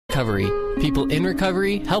Recovery. People in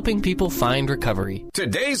recovery, helping people find recovery.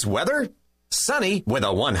 Today's weather? Sunny with a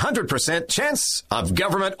 100% chance of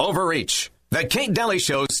government overreach. The Kate Daly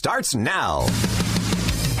Show starts now.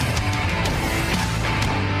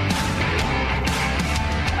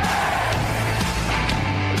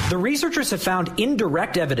 The researchers have found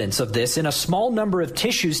indirect evidence of this in a small number of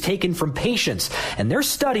tissues taken from patients, and their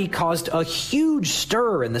study caused a huge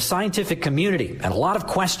stir in the scientific community and a lot of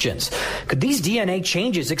questions. Could these DNA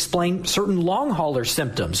changes explain certain long hauler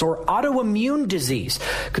symptoms or autoimmune disease?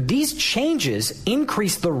 Could these changes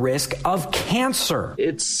increase the risk of cancer?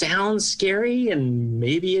 It sounds scary, and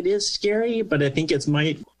maybe it is scary, but I think it's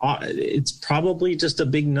probably just a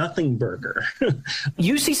big nothing burger.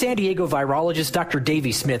 UC San Diego virologist Dr.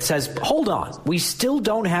 Davey Smith says, hold on, we still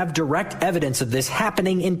don't have direct evidence of this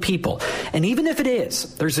happening in people. And even if it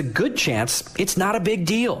is, there's a good chance it's not a big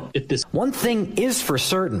deal. One thing is for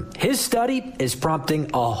certain, his study is prompting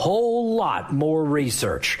a whole lot more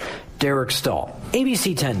research. Derek Stahl,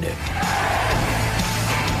 ABC 10 News.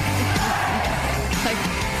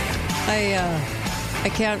 I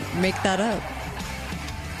can't make that up.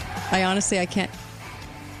 I can't.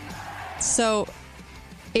 So,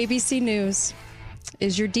 ABC News,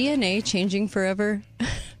 is your DNA changing forever?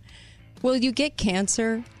 Will you get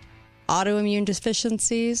cancer? Autoimmune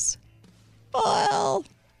deficiencies? Well,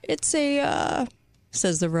 it's says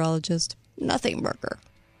the virologist, nothing burger.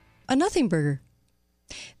 A nothing burger.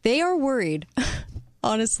 They are worried,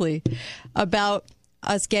 honestly, about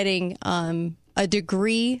us getting a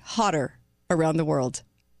degree hotter around the world.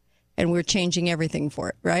 And we're changing everything for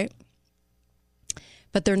it, right?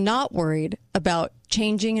 But they're not worried about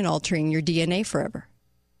changing and altering your DNA forever.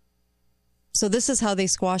 So this is how they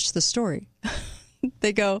squash the story.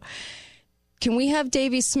 They go, can we have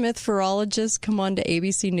Davey Smith, virologist, come on to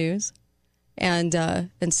ABC News and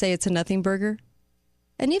say it's a nothing burger?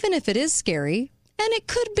 And even if it is scary, and it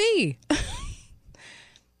could be,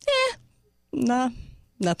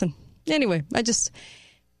 nothing. Anyway,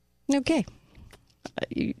 okay.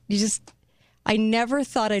 I never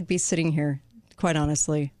thought I'd be sitting here, quite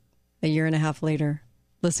honestly, a year and a half later,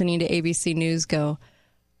 listening to ABC News go,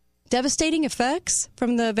 devastating effects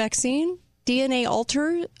from the vaccine? DNA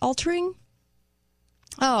altering?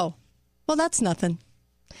 Oh, well, that's nothing.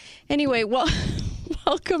 Anyway,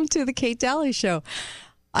 welcome to the Kate Daly Show.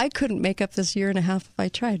 I couldn't make up this year and a half if I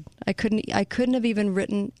tried. I couldn't have even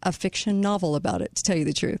written a fiction novel about it, to tell you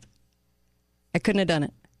the truth. I couldn't have done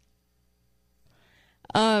it.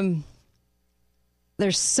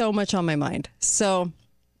 There's so much on my mind. So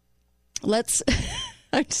that's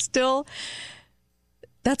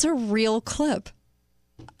a real clip.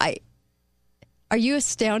 Are you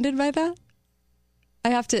astounded by that? I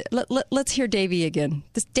have to, let's hear Davey again.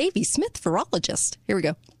 This Davey Smith, virologist. Here we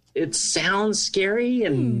go. It sounds scary,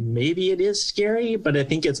 and maybe it is scary, but I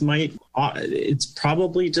think it's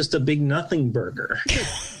probably just a big nothing burger.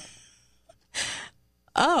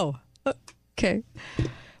 Oh, okay.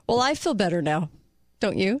 Well, I feel better now.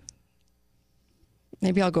 Don't you?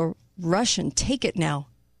 Maybe I'll go rush and take it now.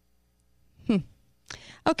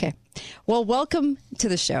 Okay. Well, welcome to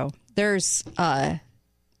the show. There's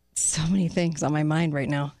so many things on my mind right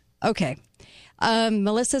now. Okay.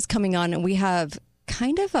 Melissa's coming on, and we have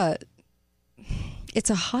kind of it's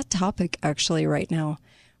a hot topic actually right now.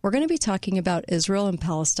 We're going to be talking about Israel and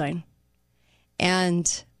Palestine.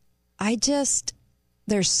 And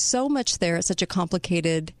there's so much there. It's such a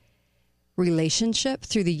complicated relationship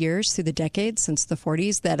through the years, through the decades, since the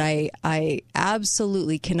 40s, that I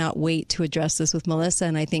absolutely cannot wait to address this with Melissa.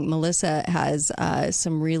 And I think Melissa has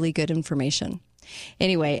some really good information.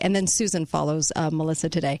 Anyway, and then Susan follows Melissa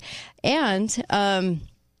today. And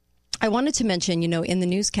I wanted to mention, in the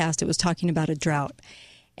newscast, it was talking about a drought.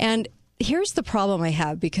 And here's the problem I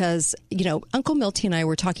have, because, Uncle Milty and I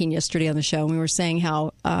were talking yesterday on the show, and we were saying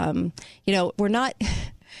how, we're not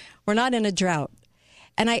in a drought.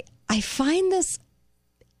 And I find this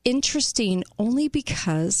interesting only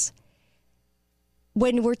because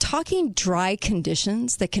when we're talking dry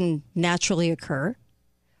conditions that can naturally occur,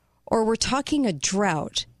 or we're talking a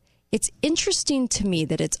drought, it's interesting to me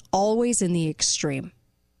that it's always in the extreme.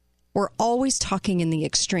 We're always talking in the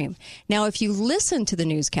extreme. Now, if you listen to the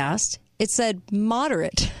newscast, it said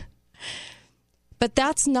moderate. But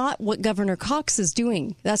that's not what Governor Cox is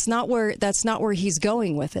doing. That's not where he's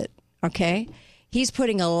going with it. Okay? He's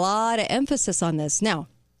putting a lot of emphasis on this. Now,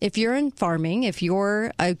 if you're in farming, if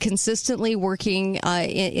you're consistently working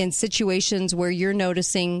in situations where you're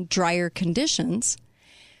noticing drier conditions,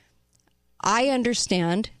 I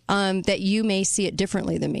understand that you may see it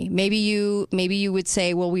differently than me. Maybe you would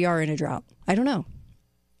say, well, we are in a drought. I don't know.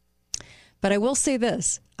 But I will say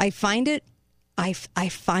this. find it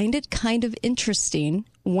kind of interesting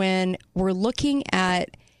when we're looking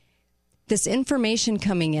at this information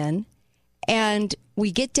coming in and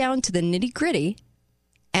we get down to the nitty gritty.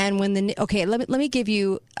 And when let me give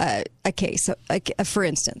you a case. For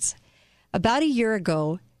instance, about a year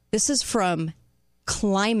ago, this is from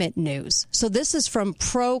Climate News. So this is from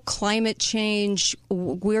pro climate change.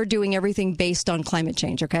 We're doing everything based on climate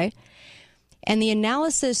change. Okay. And the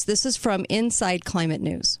analysis, this is from Inside Climate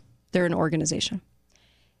News. They're an organization.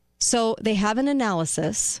 So they have an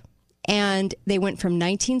analysis, and they went from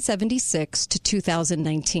 1976 to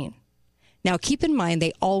 2019. Now, keep in mind,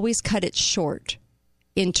 they always cut it short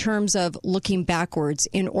in terms of looking backwards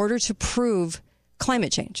in order to prove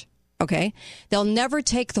climate change. Okay? They'll never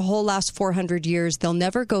take the whole last 400 years. They'll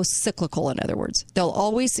never go cyclical, in other words.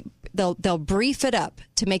 They'll brief it up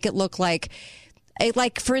to make it look like,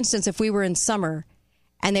 for instance, if we were in summer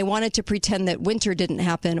and they wanted to pretend that winter didn't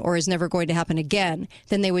happen or is never going to happen again,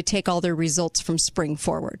 then they would take all their results from spring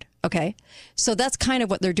forward. Okay? So that's kind of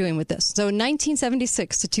what they're doing with this. So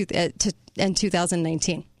 1976 to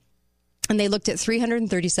 2019. And they looked at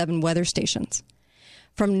 337 weather stations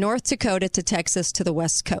from North Dakota to Texas to the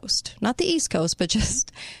West Coast. Not the East Coast, but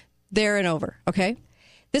just there and over. Okay?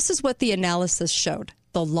 This is what the analysis showed.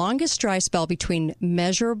 The longest dry spell between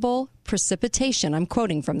measurable precipitation, I'm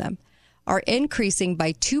quoting from them, are increasing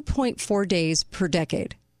by 2.4 days per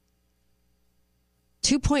decade.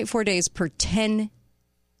 2.4 days per 10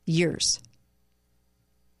 years.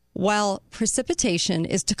 While precipitation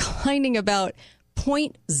is declining about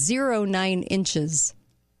 0.09 inches.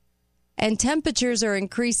 And temperatures are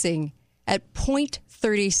increasing at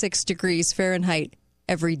 0.36 degrees Fahrenheit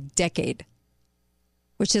every decade,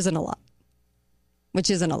 which isn't a lot.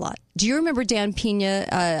 Do you remember Dan Pena?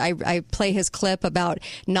 I play his clip about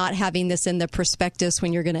not having this in the prospectus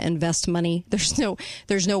when you're going to invest money. There's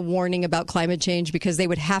no warning about climate change because they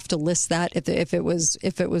would have to list that if it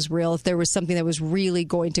was real, if there was something that was really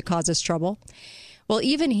going to cause us trouble. Well,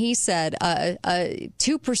 even he said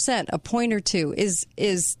 2%, a point or two, is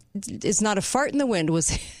not a fart in the wind,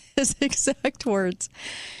 was his exact words.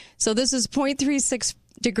 So this is 0.36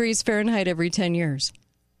 degrees Fahrenheit every 10 years.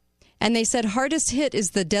 And they said hardest hit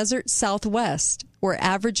is the desert Southwest, where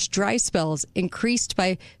average dry spells increased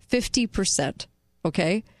by 50%,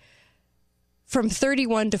 okay, from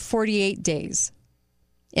 31 to 48 days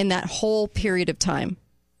in that whole period of time.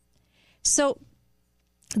 So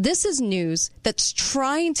this is news that's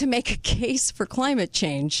trying to make a case for climate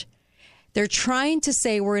change. They're trying to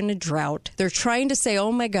say we're in a drought. They're trying to say,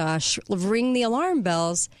 oh my gosh, ring the alarm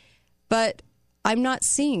bells. But I'm not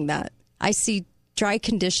seeing that. I see dry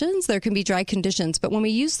conditions. There can be dry conditions. But when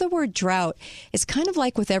we use the word drought, it's kind of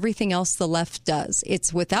like with everything else the left does.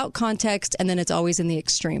 It's without context, and then it's always in the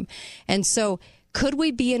extreme. And so could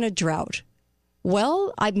we be in a drought?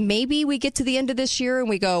 Well, maybe we get to the end of this year and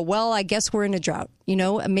we go, well, I guess we're in a drought. You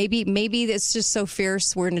know, maybe it's just so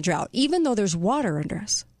fierce we're in a drought, even though there's water under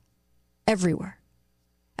us everywhere.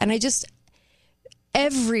 And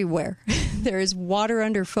everywhere there is water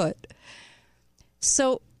underfoot.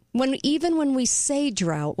 So when we say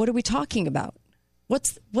drought, what are we talking about?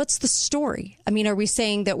 What's the story? I mean, are we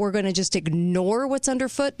saying that we're going to just ignore what's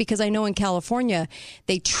underfoot? Because I know in California,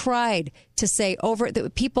 they tried to say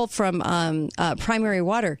people from Primary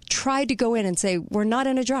Water tried to go in and say, we're not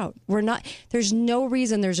in a drought. There's no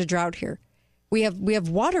reason there's a drought here. We have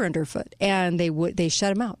water underfoot, and they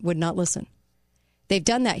shut them out, would not listen. They've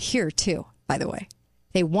done that here too, by the way.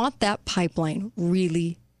 They want that pipeline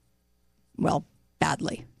really, well,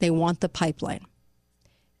 badly. They want the pipeline.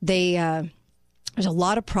 There's a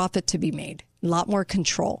lot of profit to be made, a lot more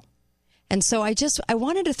control. And so I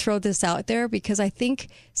wanted to throw this out there because I think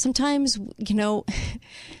sometimes,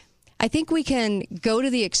 I think we can go to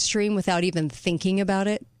the extreme without even thinking about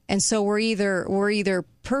it. And so we're either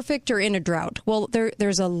perfect or in a drought. Well,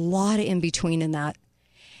 there's a lot of in between in that.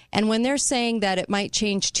 And when they're saying that it might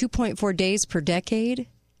change 2.4 days per decade,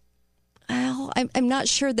 well, I'm not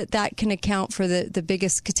sure that can account for the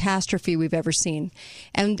biggest catastrophe we've ever seen.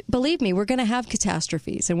 And believe me, we're going to have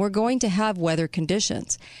catastrophes and we're going to have weather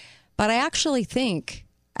conditions. But I actually think,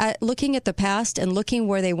 looking at the past and looking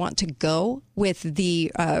where they want to go with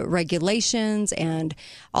the regulations and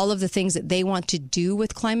all of the things that they want to do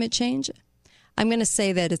with climate change, I'm going to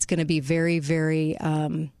say that it's going to be very, very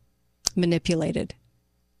manipulated.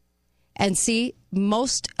 And see,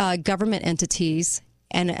 most government entities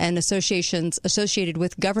and associations associated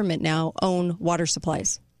with government now own water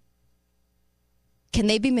supplies. Can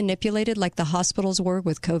they be manipulated like the hospitals were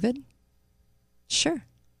with COVID? Sure.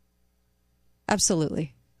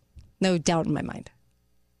 Absolutely. No doubt in my mind.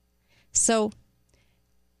 So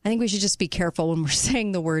I think we should just be careful when we're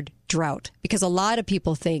saying the word drought, because a lot of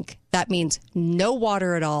people think that means no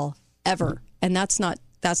water at all ever. And that's not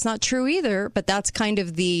true either, but that's kind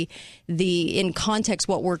of the in context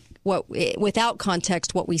without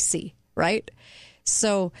context what we see, right?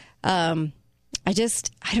 So I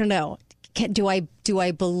don't know. Do I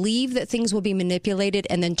believe that things will be manipulated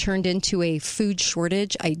and then turned into a food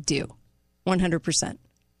shortage? I do. 100%.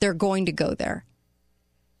 They're going to go there.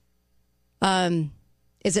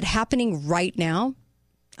 Is it happening right now?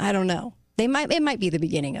 I don't know. It might be the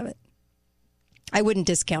beginning of it. I wouldn't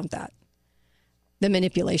discount that. The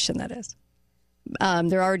manipulation, that is.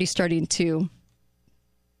 They're already starting to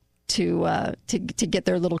get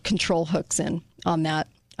their little control hooks in on that.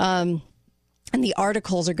 And the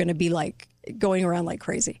articles are going to be like going around like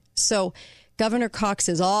crazy. So Governor Cox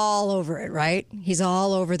is all over it, right? He's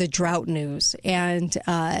all over the drought news and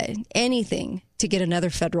anything to get another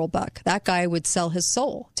federal buck. That guy would sell his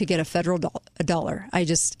soul to get a federal dollar.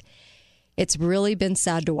 It's really been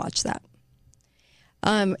sad to watch that.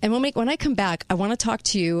 And when I come back, I want to talk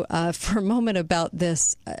to you for a moment about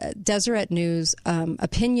this Deseret News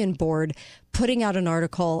opinion board putting out an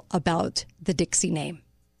article about the Dixie name,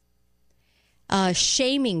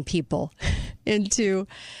 shaming people into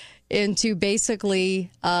basically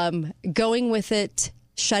going with it,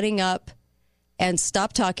 shutting up, and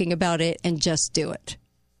stop talking about it and just do it.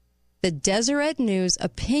 The Deseret News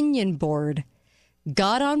opinion board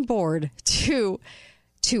got on board to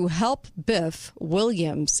help Biff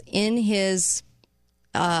Williams in his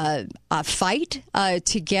fight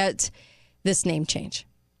to get this name change.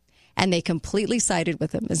 And they completely sided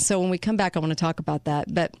with him. And so when we come back, I want to talk about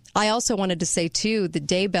that. But I also wanted to say, too, the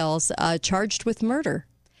Daybells charged with murder.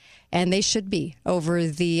 And they should be, over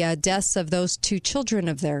the deaths of those two children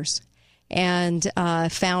of theirs, and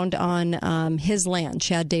found on his land,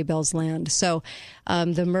 Chad Daybell's land. So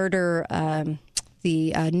the murder...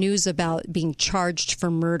 The news about being charged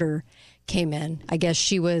for murder came in. I guess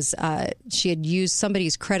she had used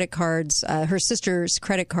somebody's credit cards, her sister's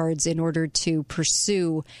credit cards, in order to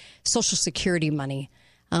pursue Social Security money.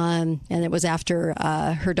 And it was after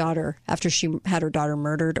after she had her daughter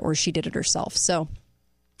murdered, or she did it herself. So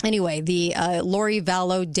anyway, the Lori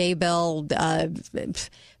Vallow Daybell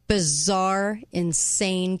bizarre,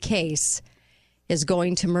 insane case is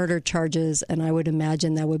going to murder charges, and I would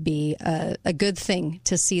imagine that would be a good thing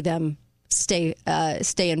to see them stay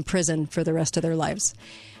in prison for the rest of their lives.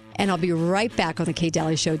 And I'll be right back on the Kate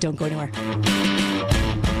Daly Show. Don't go anywhere.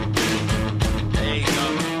 There you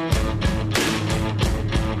go.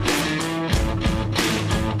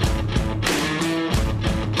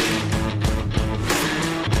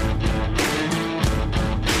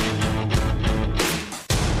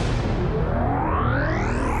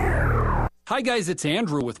 Hi guys, it's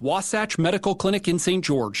Andrew with Wasatch Medical Clinic in St.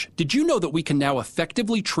 George. Did you know that we can now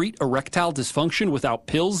effectively treat erectile dysfunction without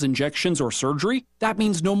pills, injections, or surgery? That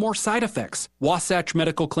means no more side effects. Wasatch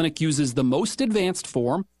Medical Clinic uses the most advanced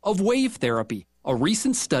form of wave therapy. A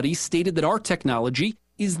recent study stated that our technology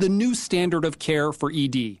is the new standard of care for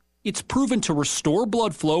ED. It's proven to restore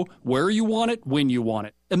blood flow where you want it, when you want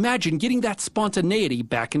it. Imagine getting that spontaneity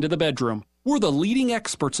back into the bedroom. We're the leading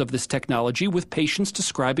experts of this technology, with patients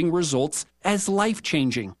describing results as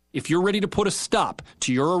life-changing. If you're ready to put a stop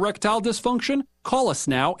to your erectile dysfunction, call us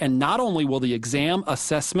now, and not only will the exam,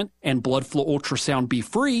 assessment, and blood flow ultrasound be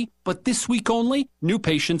free, but this week only, new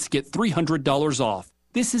patients get $300 off.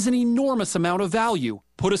 This is an enormous amount of value.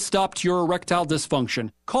 Put a stop to your erectile dysfunction.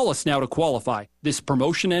 Call us now to qualify. This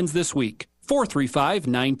promotion ends this week.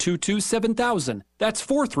 435-922-7000. That's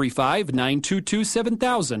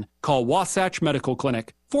 435-922-7000. Call Wasatch Medical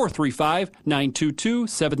Clinic.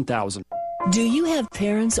 435-922-7000. Do you have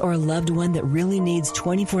parents or a loved one that really needs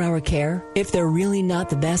 24-hour care? If they're really not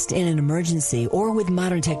the best in an emergency or with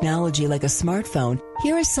modern technology like a smartphone,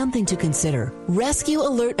 here is something to consider. Rescue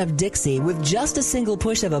Alert of Dixie. With just a single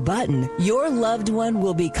push of a button, your loved one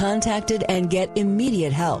will be contacted and get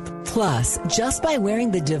immediate help. Plus, just by wearing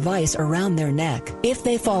the device around their neck, if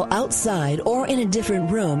they fall outside or in a different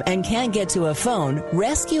room and can't get to a phone,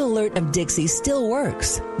 Rescue Alert of Dixie still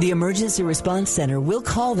works. The Emergency Response Center will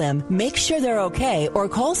call them, make sure they're okay, or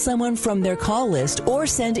call someone from their call list, or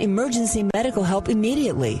send emergency medical help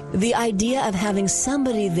immediately. The idea of having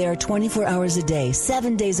somebody there 24 hours a day,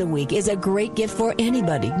 7 days a week is a great gift for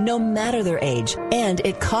anybody, no matter their age. And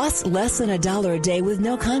it costs less than $1 a day with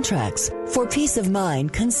no contracts. For peace of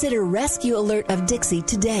mind, consider Rescue Alert of Dixie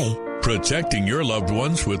today. Protecting your loved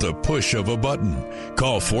ones with a push of a button.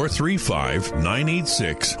 Call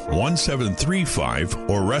 435-986-1735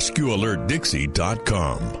 or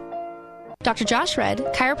rescuealertdixie.com. Dr. Josh Red,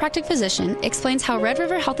 chiropractic physician, explains how Red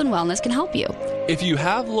River Health and Wellness can help you. If you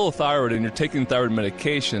have low thyroid and you're taking thyroid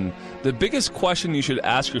medication, the biggest question you should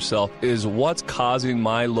ask yourself is what's causing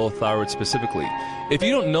my low thyroid specifically? If you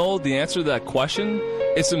don't know the answer to that question,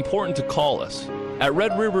 it's important to call us. At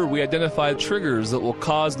Red River, we identify triggers that will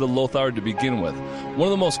cause the low thyroid to begin with. One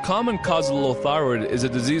of the most common causes of low thyroid is a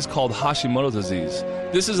disease called Hashimoto's disease.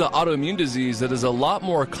 This is an autoimmune disease that is a lot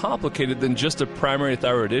more complicated than just a primary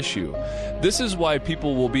thyroid issue. This is why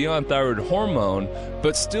people will be on thyroid hormone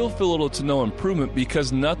but still feel little to no improvement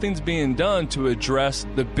because nothing's being done to address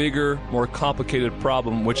the bigger, more complicated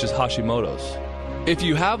problem, which is Hashimoto's. If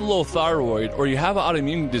you have low thyroid or you have an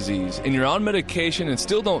autoimmune disease and you're on medication and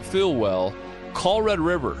still don't feel well, call Red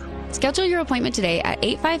River. Schedule your appointment today at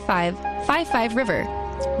 855-55-RIVER.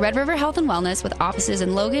 Red River Health and Wellness with offices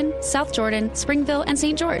in Logan, South Jordan, Springville, and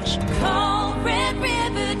St. George. Call Red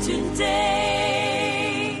River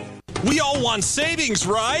today. We all want savings,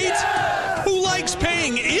 right? Yeah! Who likes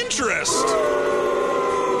paying interest?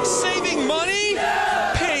 Saving money?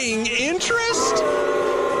 Yeah! Paying interest?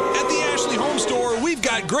 At the Ashley Home Store, we've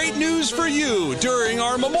got great news for you. During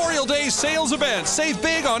our Memorial Day sales event, save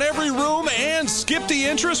big on every room and skip the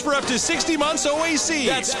interest for up to 60 months OAC.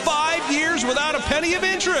 That's 5 years without a penny of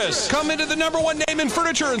interest. Come into the #1 name in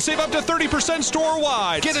furniture and save up to 30%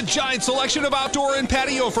 store-wide. Get a giant selection of outdoor and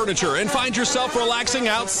patio furniture and find yourself relaxing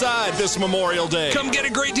outside this Memorial Day. Come get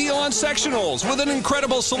a great deal on sectionals. With an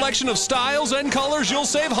incredible selection of styles and colors, you'll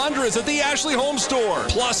save hundreds at the Ashley Home Store.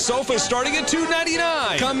 Plus sofas starting at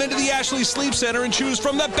 $299. Come into the Ashley Sleep Center and choose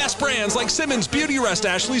from the best brands like Simmons, Beauty Rest,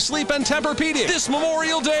 Ashley Sleep, and Tempur-Pedic. This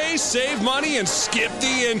Memorial Day, save money and skip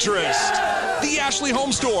the interest. The Ashley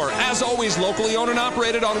Home Store, as always, locally owned and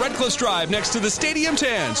operated on Red Cliffs Drive next to the Stadium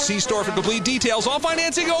 10. See store for complete details. All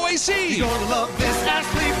financing OAC. You're gonna love this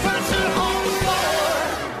Ashley Furniture Home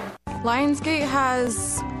Store. Lionsgate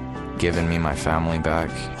has given me my family back.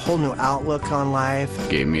 Whole new outlook on life.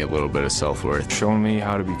 Gave me a little bit of self-worth. Shown me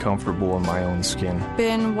how to be comfortable in my own skin.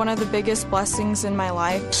 Been one of the biggest blessings in my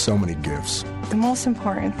life. So many gifts. The most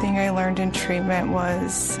important thing I learned in treatment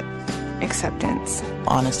was acceptance.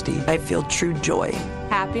 Honesty. I feel true joy.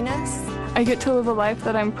 Happiness. I get to live a life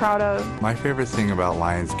that I'm proud of. My favorite thing about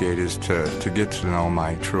Lionsgate is to get to know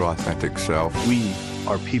my true authentic self. We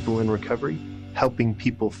are people in recovery, helping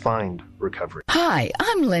people find recovery. Hi,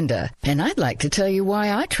 I'm Linda, and I'd like to tell you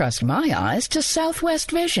why I trust my eyes to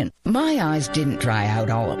Southwest Vision. My eyes didn't dry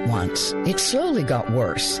out all at once. It slowly got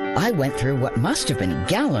worse. I went through what must have been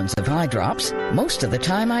gallons of eye drops. Most of the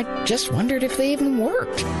time, I just wondered if they even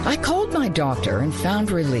worked. I called my doctor and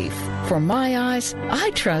found relief. For my eyes,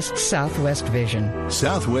 I trust Southwest Vision.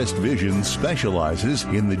 Southwest Vision specializes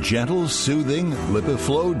in the gentle, soothing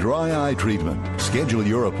LipiFlow dry eye treatment. Schedule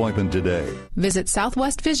your appointment today. Visit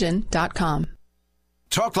southwestvision.com.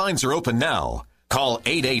 Talk lines are open now. Call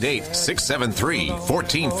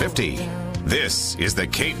 888-673-1450. This is the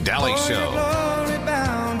Kate Daly Show.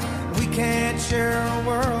 We can't share a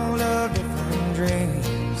world of different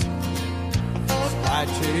dreams. I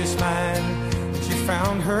chased mine, she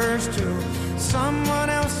found hers too. Someone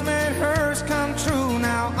else made hers come true.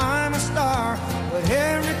 Now I'm a star, but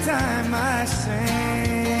every time I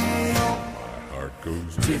sing, heart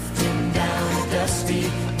goes drifting down a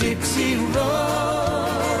dusty Dixie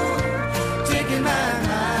road, taking my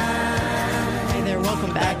mind. Hey there,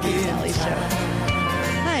 welcome back to the Daly Show.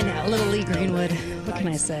 Hi now, little Lee Greenwood. What can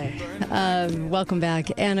I say? Welcome back.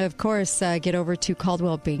 And of course, get over to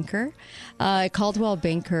Caldwell Banker. Caldwell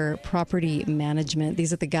Banker Property Management.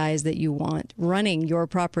 These are the guys that you want running your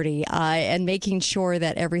property and making sure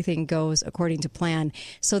that everything goes according to plan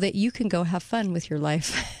so that you can go have fun with your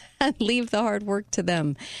life. And leave the hard work to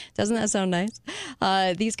them. Doesn't that sound nice?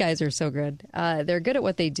 These guys are so good. They're good at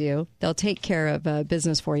what they do. They'll take care of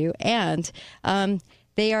business for you, and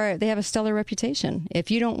they have a stellar reputation.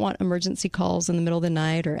 If you don't want emergency calls in the middle of the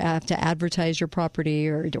night, or have to advertise your property,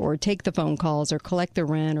 or take the phone calls, or collect the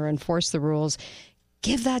rent, or enforce the rules,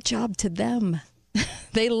 give that job to them.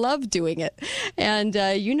 They love doing it, and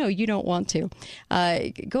you don't want to.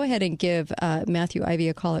 Go ahead and give Matthew Ivy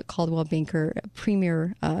a call at Caldwell Banker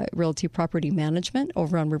Premier Realty Property Management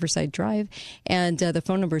over on Riverside Drive, and the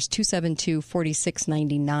phone number is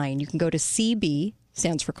 272-4699. You can go to CB,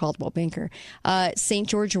 stands for Caldwell Banker,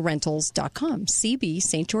 stgeorgerentals.com, CB,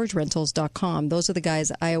 stgeorgerentals.com. Those are the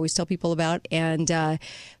guys I always tell people about. And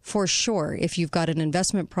for sure, if you've got an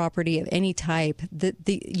investment property of any type,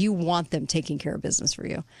 you want them taking care of business for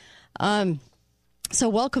you. So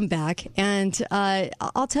welcome back. And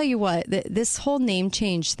I'll tell you what, this whole name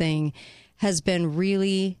change thing has been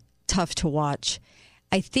really tough to watch.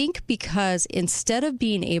 I think because instead of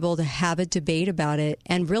being able to have a debate about it,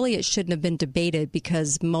 and really it shouldn't have been debated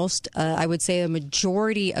because most, I would say a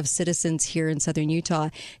majority of citizens here in southern Utah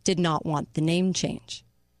did not want the name change.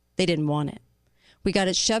 They didn't want it. We got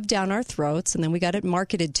it shoved down our throats, and then we got it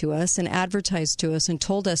marketed to us and advertised to us and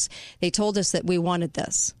they told us that we wanted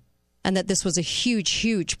this and that this was a huge,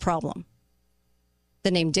 huge problem,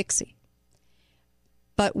 the name Dixie.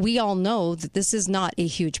 But we all know that this is not a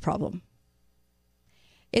huge problem.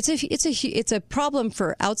 It's a problem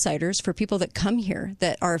for outsiders, for people that come here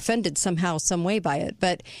that are offended somehow, some way by it.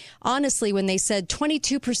 But honestly, when they said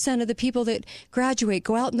 22% of the people that graduate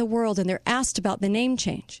go out in the world and they're asked about the name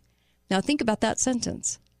change. Now think about that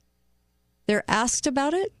sentence. They're asked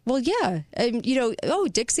about it? Well, yeah.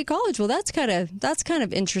 Dixie College. Well, that's kind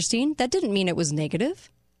of interesting. That didn't mean it was negative.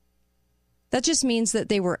 That just means that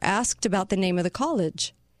they were asked about the name of the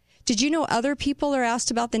college. Did you know other people are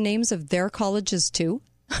asked about the names of their colleges too?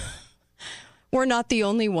 We're not the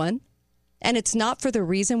only one. And it's not for the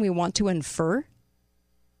reason we want to infer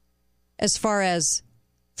as far as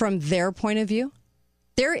from their point of view.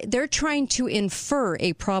 They're trying to infer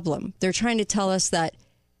a problem. They're trying to tell us that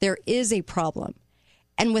there is a problem.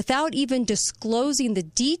 And without even disclosing the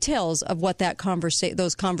details of what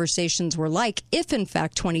those conversations were like, if in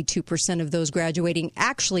fact 22% of those graduating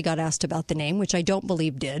actually got asked about the name, which I don't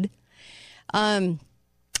believe did,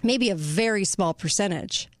 maybe a very small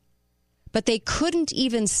percentage. But they couldn't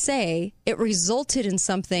even say it resulted in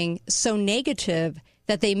something so negative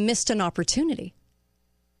that they missed an opportunity.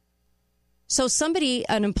 So somebody,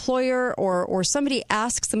 an employer or somebody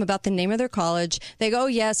asks them about the name of their college. They go,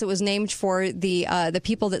 yes, it was named for the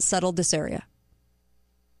people that settled this area.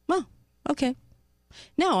 Well, okay.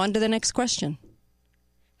 Now on to the next question.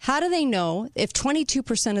 How do they know if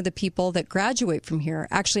 22% of the people that graduate from here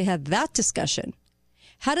actually had that discussion?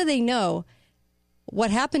 How do they know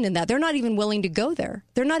what happened in that? They're not even willing to go there.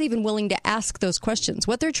 They're not even willing to ask those questions.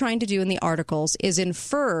 What they're trying to do in the articles is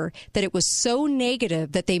infer that it was so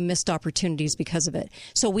negative that they missed opportunities because of it.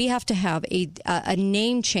 So we have to have a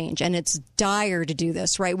name change, and it's dire to do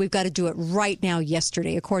this, right? We've got to do it right now,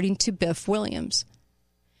 yesterday, according to Biff Williams.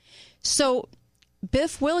 So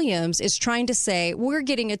Biff Williams is trying to say, we're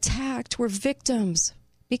getting attacked, we're victims,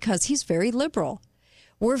 because he's very liberal.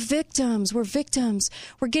 We're victims, we're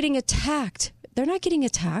getting attacked. They're not getting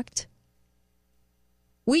attacked.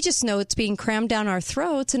 We just know it's being crammed down our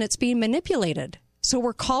throats and it's being manipulated. So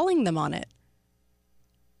we're calling them on it.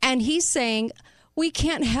 And he's saying, we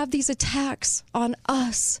can't have these attacks on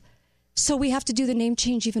us. So we have to do the name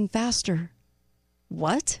change even faster.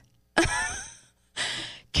 What?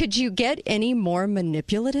 Could you get any more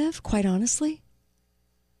manipulative, quite honestly?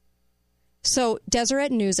 So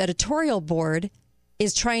Deseret News editorial board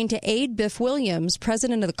is trying to aid Biff Williams,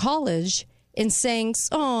 president of the college, in saying,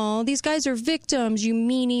 oh, these guys are victims, you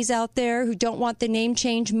meanies out there who don't want the name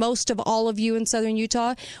change, most of all of you in southern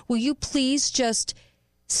Utah. Will you please just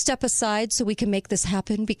step aside so we can make this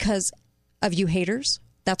happen because of you haters?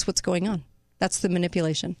 That's what's going on. That's the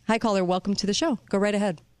manipulation. Hi, caller. Welcome to the show. Go right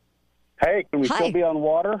ahead. Hey, can we still be on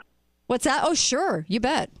water? What's that? Oh, sure. You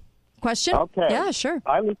bet. Question? Okay. Yeah, sure.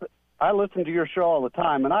 I listen to your show all the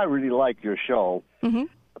time, and I really like your show. Mm-hmm.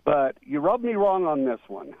 But you rubbed me wrong on this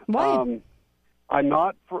one. Why? I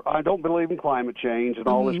don't believe in climate change and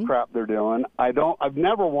all this crap they're doing. I've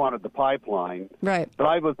never wanted the pipeline. Right. But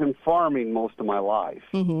I was in farming most of my life.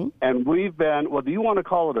 Mm-hmm. And we've been, well, do you want to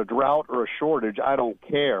call it a drought or a shortage? I don't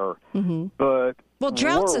care. Mm-hmm. But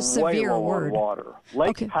drought's we're a severe way low word. On water.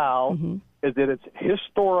 Lake Powell is at its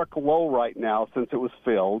historic low right now since it was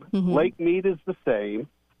filled. Mm-hmm. Lake Mead is the same.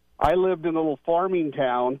 I lived in a little farming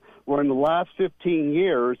town where in the last 15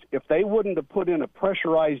 years, if they wouldn't have put in a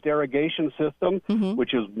pressurized irrigation system,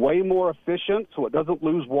 which is way more efficient so it doesn't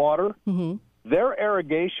lose water, their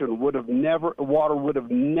irrigation water would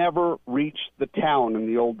have never reached the town in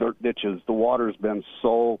the old dirt ditches. The water's been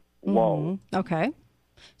so low. Okay.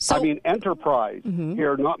 So, I mean, Enterprise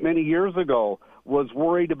here not many years ago was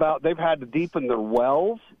worried about, they've had to deepen their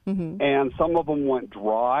wells, and some of them went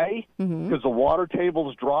dry because the water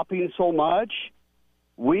table's dropping so much.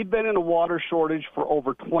 We've been in a water shortage for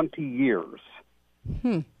over 20 years.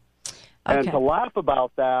 Okay. And to laugh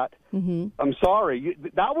about that, I'm sorry,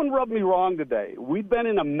 that one rubbed me wrong today. We've been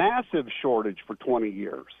in a massive shortage for 20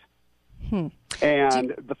 years.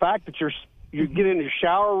 And the fact that you get in your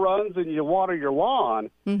shower runs and you water your lawn,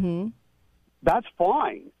 that's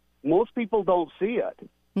fine. Most people don't see it.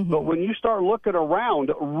 But when you start looking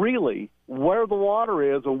around, really, where the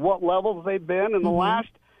water is and what levels they've been in the last,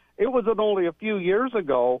 it wasn't only a few years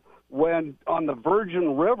ago when on the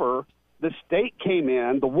Virgin River, the state came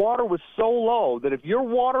in, the water was so low that if your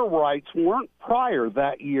water rights weren't prior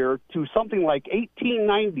that year to something like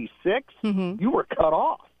 1896, you were cut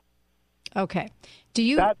off. Okay.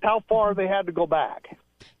 That's how far they had to go back.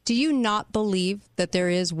 Do you not believe that there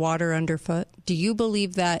is water underfoot? Do you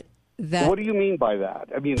believe that What do you mean by that?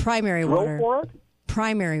 I mean, primary drill water. for it?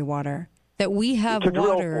 Primary water. That we have to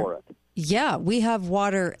water. Drill for it. Yeah, we have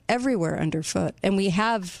water everywhere underfoot, and we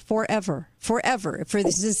have forever,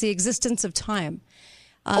 since the existence of time.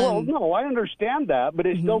 Well, no, I understand that, but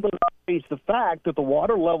it still doesn't change the fact that the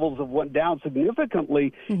water levels have went down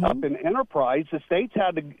significantly up in Enterprise. The states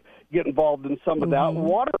had to get involved in some of that.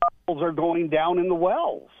 Water levels are going down in the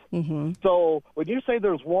wells. So when you say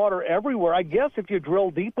there's water everywhere, I guess if you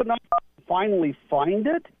drill deep enough, you finally find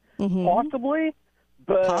it, possibly.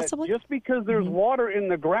 But just because there's water in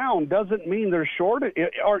the ground doesn't mean there's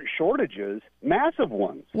aren't shortages, massive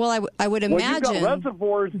ones. Well, I would imagine. Well, you've got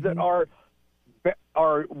reservoirs that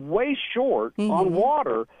are way short on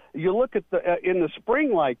water. You look at in the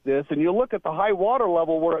spring like this, and you look at the high water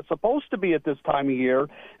level where it's supposed to be at this time of year,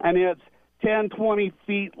 and it's 10, 20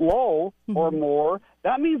 feet low or more.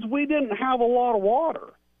 That means we didn't have a lot of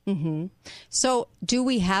water. So do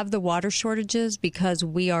we have the water shortages because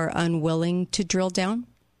we are unwilling to drill down?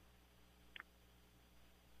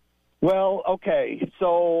 Well, okay,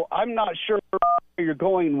 so I'm not sure where you're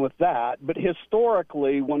going with that, but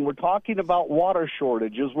historically, when we're talking about water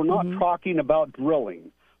shortages, we're not talking about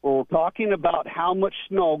drilling. We're talking about how much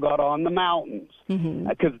snow got on the mountains,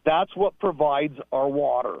 because that's what provides our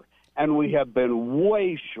water. And we have been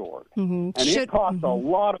way short. And it costs a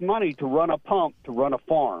lot of money to run a pump to run a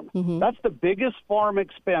farm. That's the biggest farm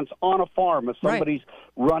expense on a farm. If somebody's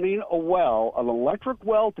running a well, an electric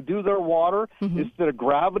well to do their water, instead of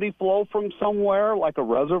gravity flow from somewhere like a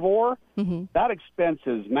reservoir, that expense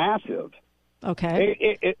is massive.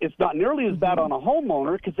 Okay. It's not nearly as bad on a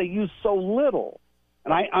homeowner because they use so little.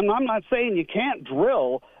 And I'm not saying you can't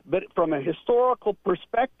drill, but from a historical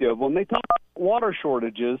perspective, when they talk about water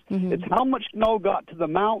shortages, it's how much snow got to the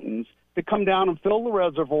mountains to come down and fill the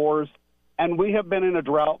reservoirs, and we have been in a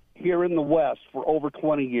drought here in the West for over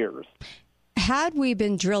 20 years. Had we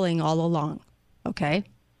been drilling all along,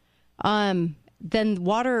 then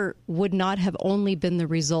water would not have only been the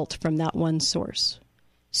result from that one source.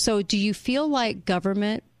 So do you feel like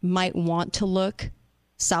government might want to look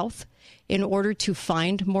south in order to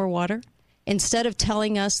find more water? Instead of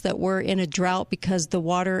telling us that we're in a drought because the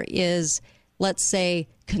water is, let's say,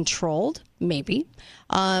 controlled, maybe,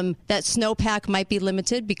 that snowpack might be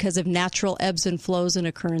limited because of natural ebbs and flows and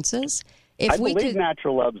occurrences. I believe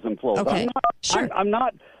natural ebbs and flows. Okay. I'm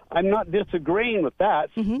not disagreeing with that.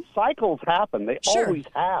 Cycles happen. They always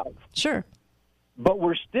have. Sure. But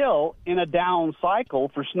we're still in a down cycle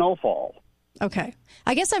for snowfall. Okay.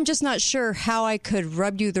 I guess I'm just not sure how I could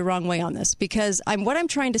rub you the wrong way on this, because what I'm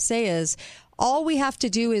trying to say is all we have to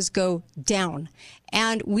do is go down,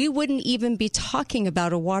 and we wouldn't even be talking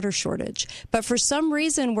about a water shortage. But for some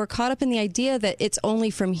reason, we're caught up in the idea that it's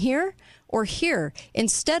only from here or here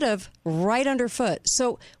instead of right underfoot.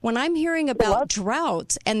 So when I'm hearing about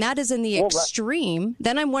droughts, and that is in the extreme,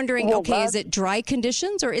 then I'm wondering, is it dry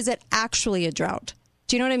conditions or is it actually a drought?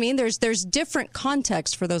 Do you know what I mean? There's different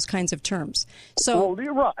context for those kinds of terms. So, well,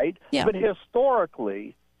 you're right. Yeah. But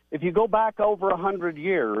historically, if you go back over 100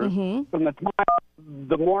 years, from the time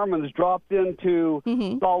the Mormons dropped into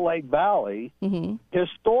Salt Lake Valley,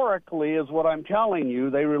 historically is what I'm telling you.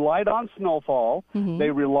 They relied on snowfall. They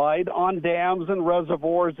relied on dams and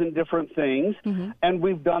reservoirs and different things. And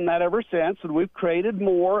we've done that ever since, and we've created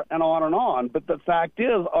more and on and on. But the fact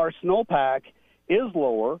is, our snowpack is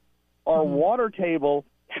lower. Our water table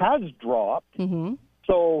has dropped,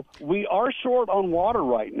 so we are short on water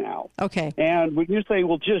right now. Okay. And when you say,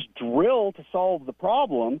 well, just drill to solve the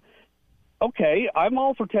problem, okay, I'm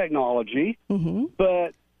all for technology,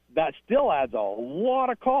 but that still adds a lot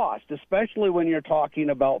of cost, especially when you're talking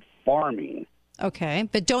about farming. Okay,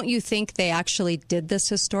 but don't you think they actually did this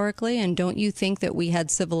historically, and don't you think that we had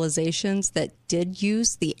civilizations that did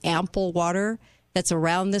use the ample water that's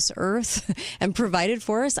around this earth and provided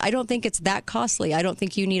for us? I don't think it's that costly. I don't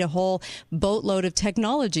think you need a whole boatload of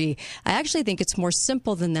technology. I actually think it's more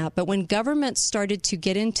simple than that. But when governments started to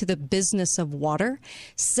get into the business of water,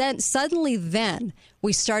 suddenly then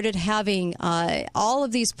we started having all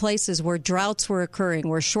of these places where droughts were occurring,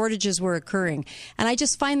 where shortages were occurring. And I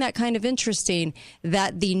just find that kind of interesting,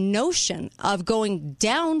 that the notion of going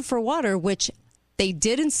down for water, which they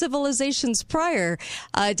did in civilizations prior,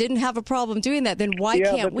 didn't have a problem doing that, then why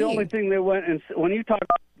can't we? Yeah, but the only thing they went, and when you talk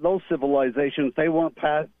about those civilizations, they weren't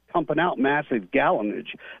pumping out massive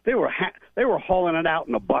gallonage. They were hauling it out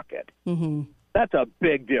in a bucket. Mm-hmm. That's a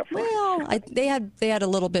big difference. Well, they had a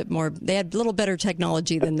little bit more. They had a little better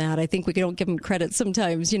technology than that. I think we don't give them credit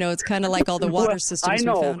sometimes. It's kind of like all the water systems I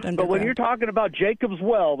know, we found underground. but when you're talking about Jacob's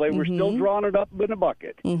Well, they were still drawing it up in a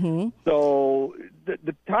bucket. Mm-hmm. So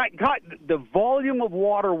the volume of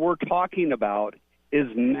water we're talking about is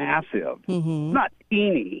massive, not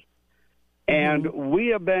teeny. And we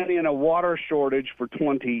have been in a water shortage for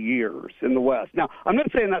 20 years in the West. Now, I'm not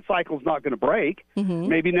saying that cycle's not going to break.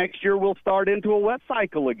 Maybe next year we'll start into a wet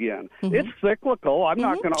cycle again. It's cyclical. I'm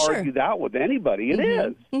not going to argue that with anybody. It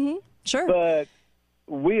is. Sure. But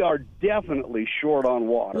we are definitely short on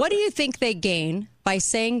water. What do you think they gain by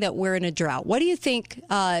saying that we're in a drought? What do you think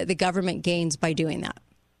the government gains by doing that?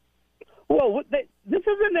 Well, this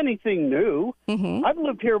isn't anything new. I've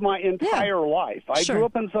lived here my entire life. I grew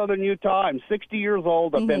up in southern Utah. I'm 60 years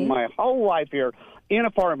old. I've been my whole life here in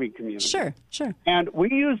a farming community. Sure. And we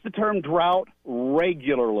use the term drought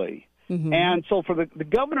regularly. And so for the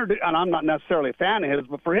governor, and I'm not necessarily a fan of his,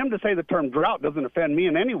 but for him to say the term drought doesn't offend me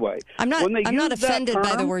in any way. I'm not offended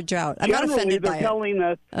by the word drought. I'm not offended by it. They're telling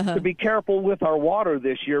us to be careful with our water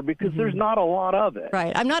this year because there's not a lot of it.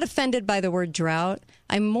 Right. I'm not offended by the word drought.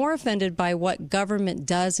 I'm more offended by what government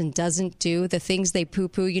does and doesn't do, the things they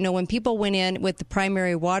poo-poo. When people went in with the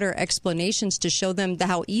primary water explanations to show them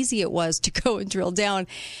how easy it was to go and drill down,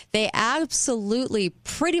 they absolutely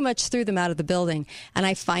pretty much threw them out of the building. And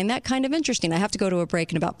I find that kind of interesting. I have to go to a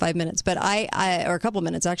break in about 5 minutes, but or a couple of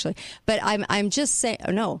minutes actually. But I'm just saying,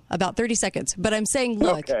 about 30 seconds. But I'm saying,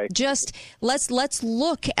 look, just let's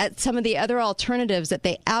look at some of the other alternatives that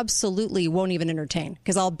they absolutely won't even entertain.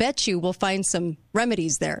 Because I'll bet you we'll find some remedies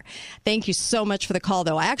there. Thank you so much for the call,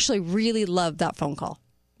 though. I actually really loved that phone call.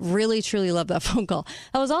 Really, truly love that phone call.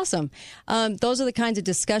 That was awesome. Those are the kinds of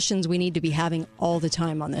discussions we need to be having all the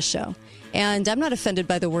time on this show. And I'm not offended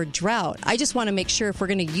by the word drought. I just want to make sure if we're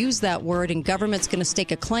going to use that word and government's going to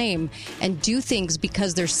stake a claim and do things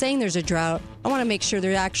because they're saying there's a drought, I want to make sure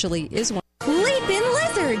there actually is one. Leap in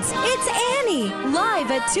Lizards. It's Annie, live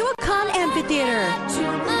at Tuacahn Amphitheater.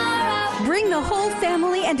 Bring the whole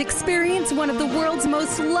family and experience one of the world's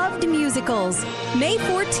most loved musicals, May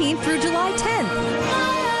 14th through July 10th.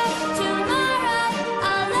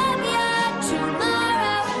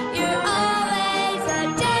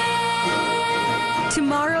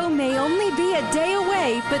 Tomorrow may only be a day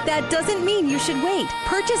away, but that doesn't mean you should wait.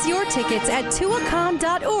 Purchase your tickets at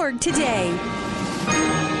tuacahn.org today.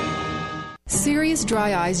 Serious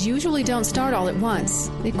dry eyes usually don't start all at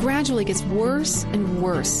once. It gradually gets worse and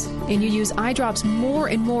worse. And you use eye drops more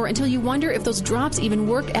and more until you wonder if those drops even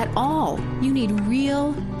work at all. You need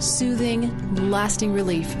real, soothing, lasting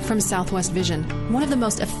relief from Southwest Vision. One of the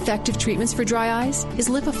most effective treatments for dry eyes is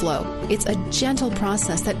LipiFlow. It's a gentle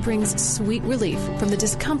process that brings sweet relief from the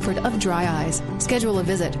discomfort of dry eyes. Schedule a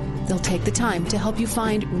visit. They'll take the time to help you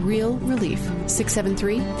find real relief.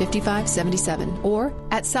 673-5577 or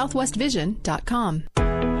at southwestvision.com.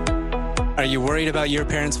 Are you worried about your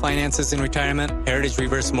parents' finances in retirement? Heritage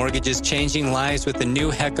Reverse Mortgage is changing lives with the new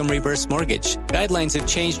HECM Reverse Mortgage. Guidelines have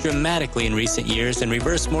changed dramatically in recent years, and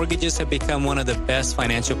reverse mortgages have become one of the best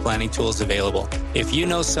financial planning tools available. If you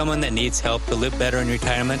know someone that needs help to live better in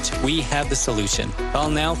retirement, we have the solution. Call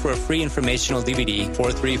now for a free informational DVD,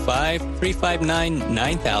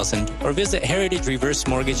 435-359-9000, or visit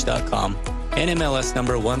heritagereversemortgage.com. NMLS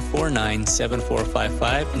number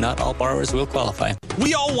 1497455. Not all borrowers will qualify.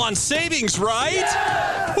 We all want savings, right?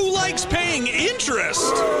 Yeah! Who likes paying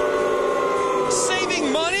interest?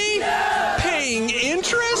 Saving money? Yeah! Paying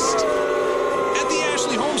interest? At the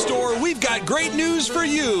Ashley Home Store, we've got great news for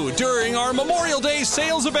you during our Memorial Day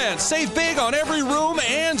sales event. Save big on every room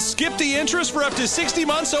and skip the interest for up to 60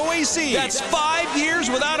 months OAC. That's 5 years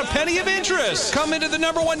without a penny of interest. Come into the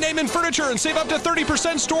 #1 name in furniture and save up to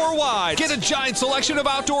 30% store-wide. Get a giant selection of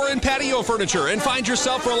outdoor and patio furniture and find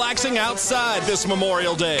yourself relaxing outside this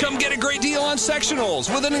Memorial Day. Come get a great deal on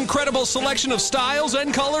sectionals. With an incredible selection of styles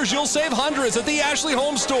and colors, you'll save hundreds at the Ashley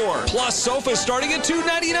Home Store. Plus, sofas starting at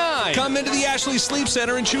 $299. Come into the Ashley Sleep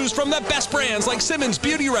Center and choose from the best brands like Simmons,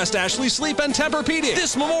 Beauty Rest, Ashley Sleep, and Tempur-Pedic.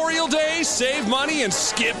 This Memorial Day, save money and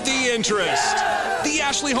skip the interest. The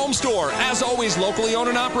Ashley Home Store, as always, locally owned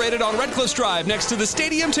and operated on Red Cliffs Drive next to the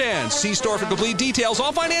Stadium 10. See store for complete details.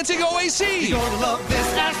 All financing OAC. You're gonna love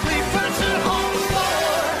this Ashley Furniture Home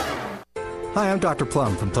Store. Hi, I'm Dr.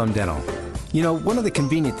 Plum from Plum Dental. You know, one of the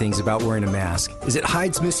convenient things about wearing a mask is it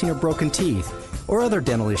hides missing or broken teeth or other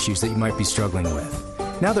dental issues that you might be struggling with.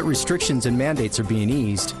 Now that restrictions and mandates are being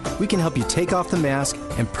eased, we can help you take off the mask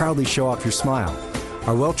and proudly show off your smile.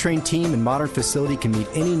 Our well-trained team and modern facility can meet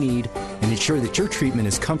any need and ensure that your treatment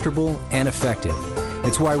is comfortable and effective.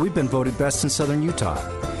 It's why we've been voted best in Southern Utah.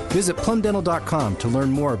 Visit plumdental.com to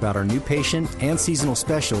learn more about our new patient and seasonal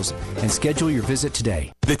specials and schedule your visit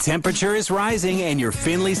today. The temperature is rising and your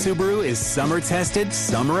Findlay Subaru is summer tested,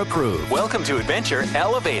 summer approved. Welcome to Adventure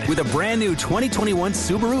Elevated. With a brand new 2021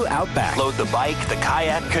 Subaru Outback. Load the bike, the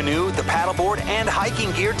kayak, canoe, the paddleboard, and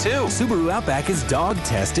hiking gear too. Subaru Outback is dog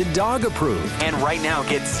tested, dog approved. And right now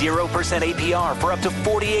get 0% APR for up to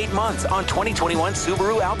 48 months on 2021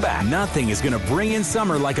 Subaru Outback. Nothing is going to bring in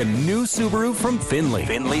summer like a new Subaru from Findlay.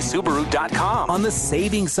 FindlaySubaru.com. On the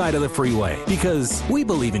saving side of the freeway, because we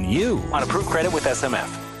believe in you. On approved credit with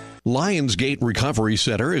SMF. Lionsgate Recovery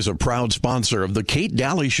Center is a proud sponsor of the Kate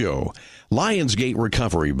Daly Show. Lionsgate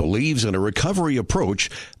Recovery believes in a recovery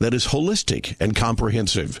approach that is holistic and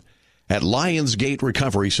comprehensive. At Lionsgate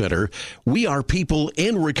Recovery Center, we are people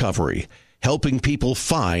in recovery, helping people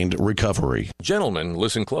find recovery. Gentlemen,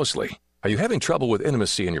 listen closely. Are you having trouble with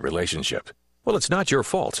intimacy in your relationship? Well, it's not your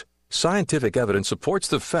fault. Scientific evidence supports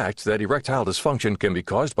the fact that erectile dysfunction can be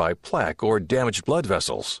caused by plaque or damaged blood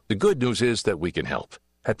vessels. The good news is that we can help.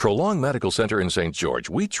 At Prolong Medical Center in St. George,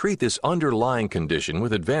 we treat this underlying condition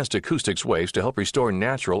with advanced acoustics waves to help restore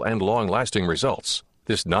natural and long-lasting results.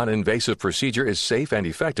 This non-invasive procedure is safe and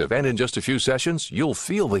effective, and in just a few sessions, you'll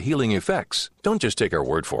feel the healing effects. Don't just take our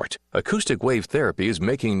word for it. Acoustic wave therapy is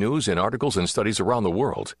making news in articles and studies around the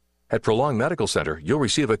world. At Prolong Medical Center, you'll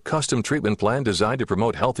receive a custom treatment plan designed to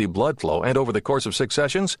promote healthy blood flow, and over the course of 6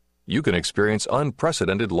 sessions, you can experience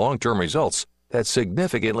unprecedented long-term results that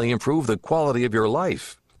significantly improve the quality of your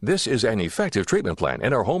life. This is an effective treatment plan,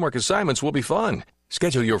 and our homework assignments will be fun.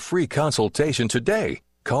 Schedule your free consultation today.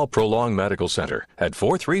 Call Prolong Medical Center at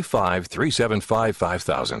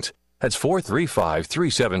 435-375-5000. That's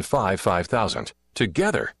 435-375-5000.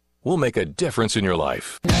 Together, we'll make a difference in your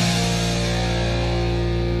life.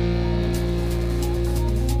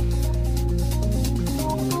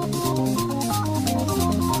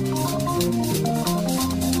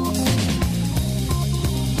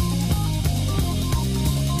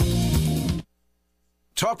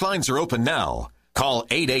 Talk lines are open now. Call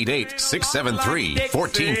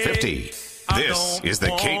 888-673-1450. This is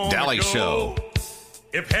the Kate Daly Show.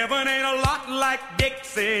 If heaven ain't a lot like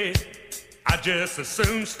Dixie, I just as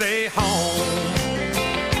soon stay home.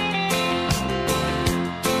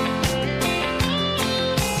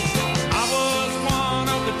 I was one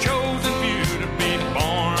of the chosen few to be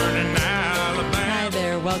born in Alabama. Hi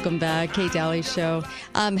there. Welcome back. Kate Daly Show.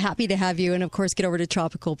 I'm happy to have you. And of course, get over to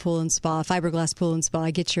Tropical Pool and Spa, Fiberglass Pool and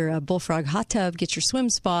Spa. Get your Bullfrog hot tub, get your swim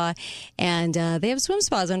spa. And they have swim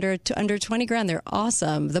spas under 20 grand. They're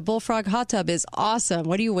awesome. The Bullfrog hot tub is awesome.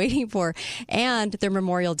 What are you waiting for? And their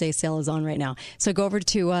Memorial Day sale is on right now. So go over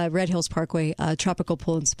to Red Hills Parkway, Tropical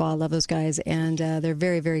Pool and Spa. Love those guys. And they're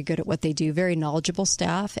very, very good at what they do. Very knowledgeable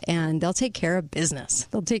staff. And they'll take care of business.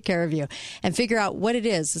 They'll take care of you and figure out what it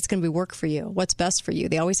is that's going to be work for you, what's best for you.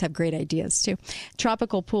 They always have great ideas, too. Tropical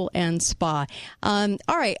Pool and Spa. All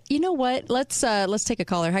right. You know what? Let's take a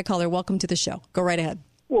caller. Hi, caller. Welcome to the show. Go right ahead.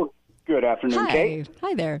 Well, good afternoon, Hi. Kate.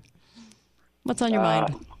 Hi there. What's on your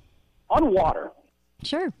mind? On water.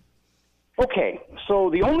 Sure. Okay. So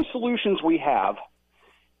the only solutions we have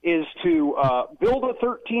is to build a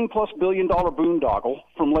 $13+ billion boondoggle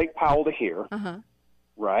from Lake Powell to here. Uh-huh.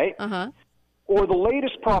 Right? Uh-huh. Or the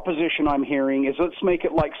latest proposition I'm hearing is let's make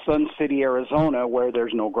it like Sun City, Arizona, where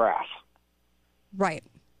there's no grass. Right.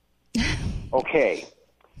 Okay.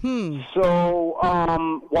 So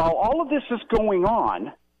while all of this is going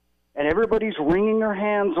on and everybody's wringing their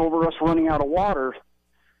hands over us running out of water,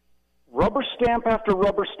 rubber stamp after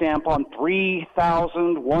rubber stamp on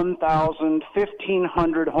 3,000, 1,000,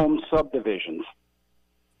 1,500 home subdivisions.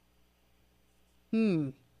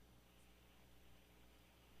 Who's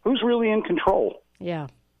really in control? Yeah.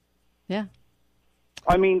 Yeah.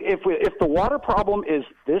 I mean, if the water problem is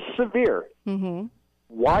this severe,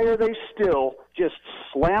 why are they still just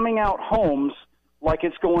slamming out homes like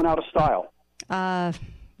it's going out of style?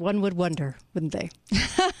 One would wonder, wouldn't they?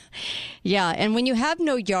 Yeah, and when you have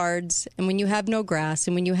no yards, and when you have no grass,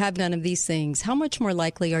 and when you have none of these things, how much more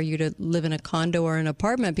likely are you to live in a condo or an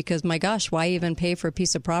apartment? Because, my gosh, why even pay for a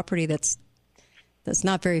piece of property that's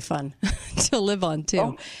not very fun to live on,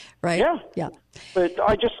 too, right? Yeah. Yeah. But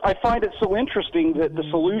I find it so interesting that the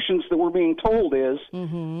solutions that we're being told is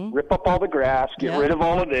rip up all the grass, get rid of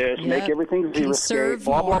all of this, make everything xeriscape,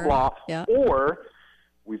 blah, blah, blah. Yeah. Or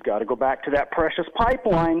we've got to go back to that precious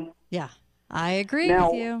pipeline. Yeah, I agree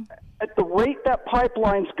now, with you. At the rate that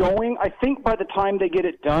pipeline's going, I think by the time they get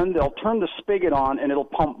it done, they'll turn the spigot on and it'll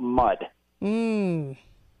pump mud.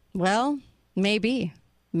 Well, Maybe.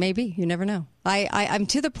 You never know. I'm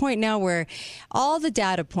to the point now where all the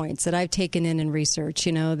data points that I've taken in research,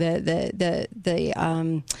 you know, the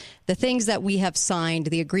things that we have signed,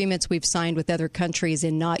 the agreements we've signed with other countries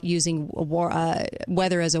in not using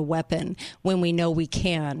weather as a weapon when we know we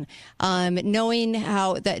can, knowing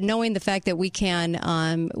the fact that we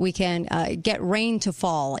can get rain to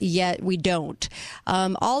fall, yet we don't.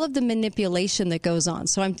 All of the manipulation that goes on.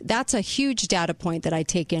 So that's a huge data point that I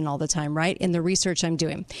take in all the time, right? In the research I'm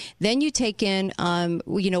doing. Then you take in,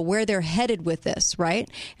 where they're headed with this, right?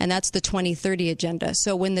 And that's the 2030 agenda.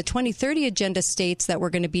 So when the 2030 agenda states that we're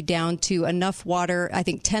going to be down to enough water, I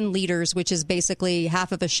think 10 liters, which is basically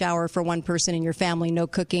half of a shower for one person in your family, no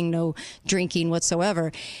cooking, no drinking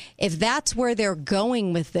whatsoever. If that's where they're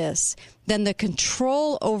going with this, then the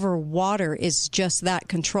control over water is just that,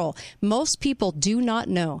 control. Most people do not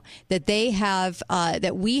know that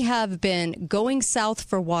that we have been going south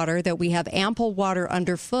for water, that we have ample water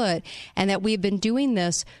underfoot, and that we've been doing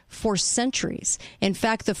this for centuries. In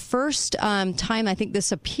fact, the first time I think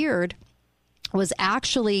this appeared was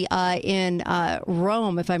actually in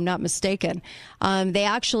Rome, if I'm not mistaken. They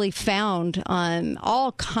actually found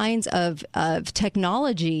all kinds of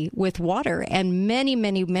technology with water, and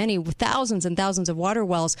many thousands and thousands of water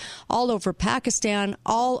wells all over Pakistan,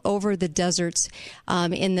 all over the deserts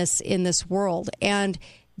in this world. And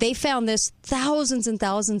they found this thousands and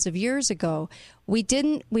thousands of years ago. We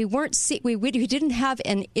didn't have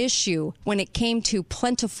an issue when it came to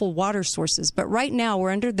plentiful water sources. But right now we're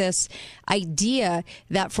under this idea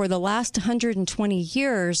that for the last 120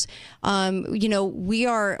 years, we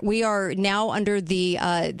are now under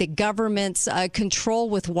the government's control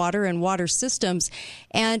with water and water systems,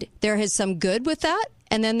 and there is some good with that,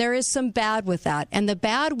 and then there is some bad with that. And the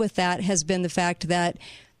bad with that has been the fact that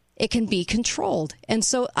it can be controlled. And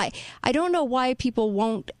so I don't know why people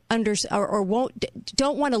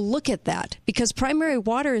don't want to look at that, because primary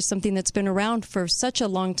water is something that's been around for such a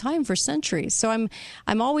long time, for centuries. So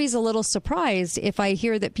I'm always a little surprised if I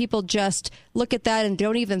hear that people just look at that and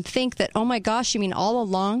don't even think that, oh my gosh, you mean all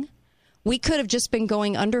along we could have just been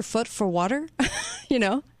going underfoot for water?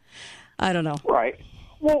 I don't know. Right.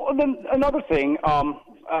 Well, then another thing,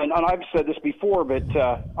 and I've said this before, but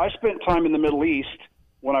I spent time in the Middle East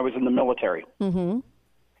when I was in the military. Mm-hmm.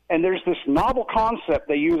 And there's this novel concept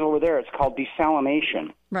they use over there. It's called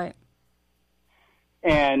desalination. Right.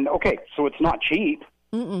 And, okay, so it's not cheap,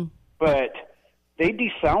 but they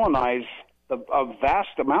desalinize a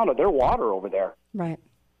vast amount of their water over there. Right.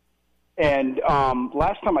 And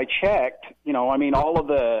last time I checked, all of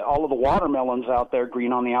the watermelons out there,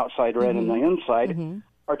 green on the outside, red on the inside,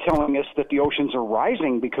 are telling us that the oceans are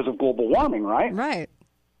rising because of global warming, right? Right.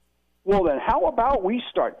 Well, then how about we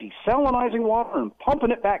start desalinizing water and pumping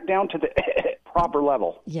it back down to the proper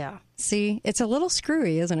level? Yeah. See, it's a little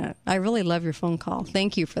screwy, isn't it? I really love your phone call.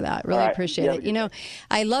 Thank you for that. Really appreciate it.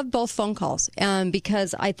 I love both phone calls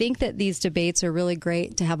because I think that these debates are really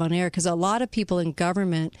great to have on air, because a lot of people in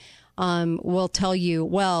government will tell you,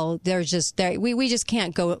 well, we just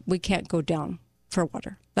can't go down for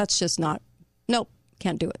water. That's just nope,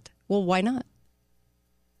 can't do it. Well, why not?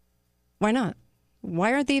 Why not?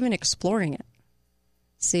 Why aren't they even exploring it?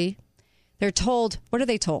 See, they're told. What are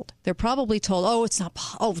they told? They're probably told, "Oh, it's not.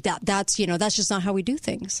 That's just not how we do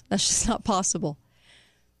things. That's just not possible."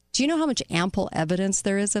 Do you know how much ample evidence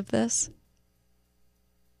there is of this?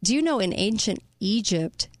 Do you know in ancient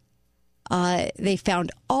Egypt, they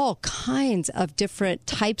found all kinds of different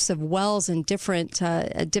types of wells and different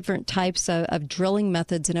types of drilling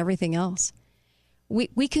methods and everything else.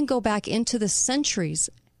 We can go back into the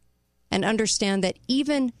centuries and understand that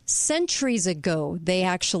even centuries ago, they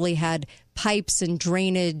actually had pipes and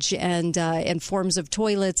drainage and forms of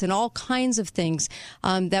toilets and all kinds of things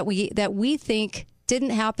that we think didn't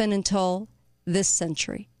happen until this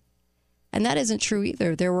century. And that isn't true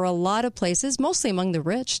either. There were a lot of places, mostly among the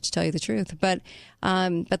rich, to tell you the truth, but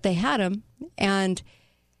they had them. And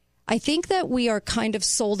I think that we are kind of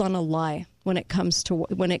sold on a lie when it comes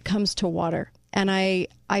to water. And I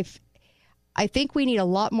think we need a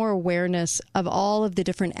lot more awareness of all of the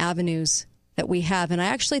different avenues that we have. And I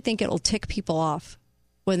actually think it'll tick people off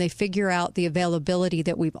when they figure out the availability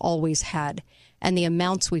that we've always had and the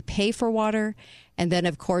amounts we pay for water. And then,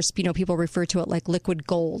 of course, people refer to it like liquid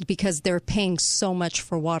gold because they're paying so much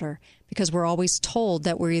for water, because we're always told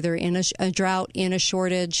that we're either in a drought, in a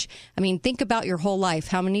shortage. I mean, think about your whole life.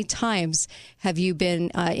 How many times have you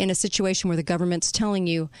been in a situation where the government's telling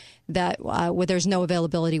you that where there's no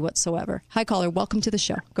availability whatsoever? Hi, caller. Welcome to the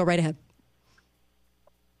show. Go right ahead.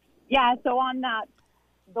 Yeah, so on that,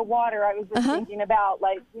 the water, I was just thinking about,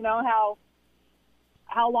 how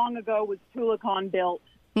how long ago was Tulicon built,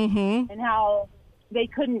 Mm-hmm. and how they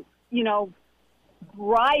couldn't,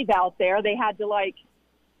 drive out there. They had to,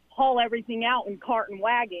 haul everything out in cart and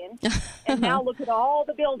wagon. And now look at all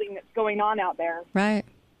the building that's going on out there. Right.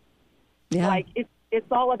 Yeah. It's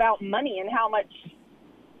all about money and how much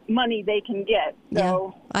money they can get.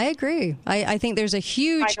 So yeah, I agree. I think there's a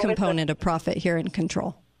huge component of profit here in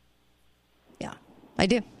control. Yeah, I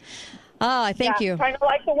do. I thank you. Kind of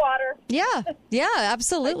like the water. Yeah,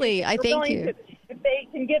 absolutely. I thank you. If they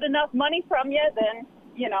can get enough money from you, then,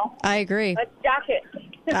 I agree. let's jack it.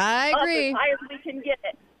 I agree. As high as we can get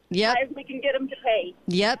it. Yep. As high as we can get them to pay.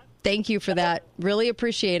 Yep. Thank you for that. Really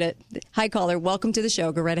appreciate it. Hi, caller. Welcome to the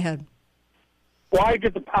show. Go right ahead. Why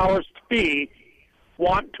did the powers to be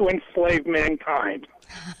want to enslave mankind?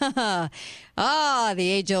 The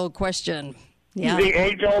age-old question. Yeah. The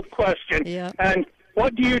age-old question. Yeah. And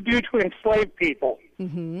what do you do to enslave people?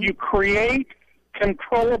 Mm-hmm. You create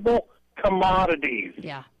controllable commodities.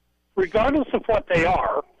 Yeah. Regardless of what they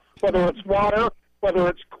are, whether it's water, whether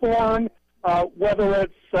it's corn, whether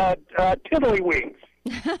it's tiddlywinks.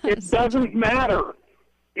 It doesn't matter.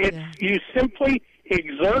 You simply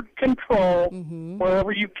exert control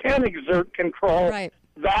wherever you can exert control. Right.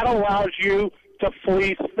 That allows you to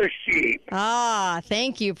fleece the sheep.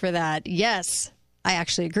 Thank you for that. Yes, I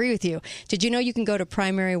actually agree with you. Did you know you can go to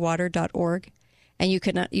primarywater.org and you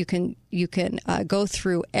can go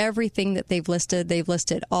through everything that they've listed. They've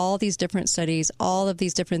listed all these different studies, all of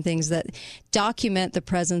these different things that document the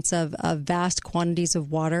presence of vast quantities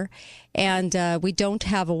of water. And we don't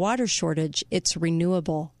have a water shortage. It's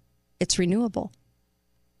renewable. It's renewable.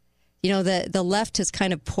 The left has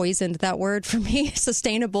kind of poisoned that word for me,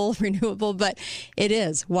 sustainable, renewable, but it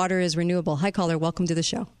is. Water is renewable. Hi, caller. Welcome to the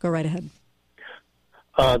show. Go right ahead.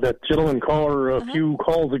 That gentleman caller a few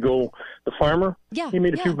calls ago, the farmer, he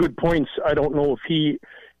made a few good points. I don't know if he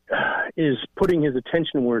is putting his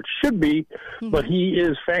attention where it should be, but he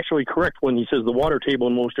is factually correct when he says the water table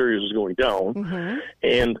in most areas is going down.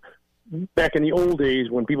 And back in the old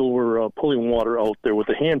days when people were pulling water out there with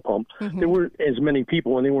a hand pump, there weren't as many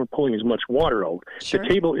people and they weren't pulling as much water out. Sure. The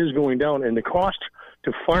table is going down, and the cost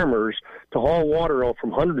to farmers to haul water out from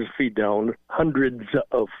hundreds of feet down,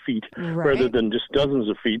 rather than just dozens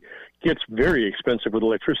of feet, gets very expensive with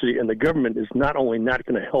electricity, and the government is not only not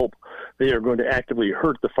going to help, they are going to actively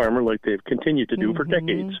hurt the farmer like they've continued to do for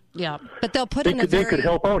decades. Yeah, but they'll put They could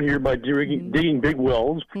help out here by digging big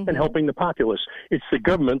wells and helping the populace. It's the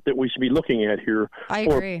government that we should be looking at here. I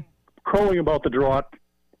agree. Crowing about the drought.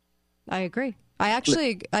 I agree. I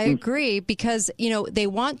agree because, they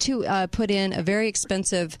want to put in a very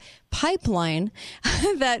expensive pipeline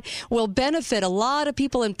that will benefit a lot of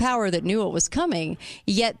people in power that knew it was coming,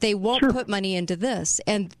 yet they won't put money into this.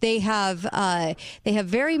 And they have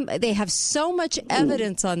so much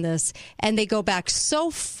evidence on this, and they go back so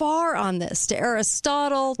far on this to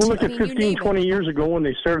Aristotle. Well, look at 15, 20 years ago when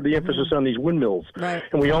they started the emphasis on these windmills. Right.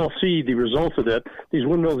 And we all see the results of that. These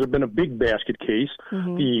windmills have been a big basket case.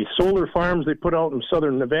 The solar farms they put out in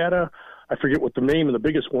southern Nevada, I forget what the name of the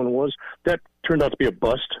biggest one was, that turned out to be a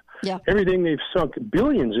bust. Yeah. Everything they've sunk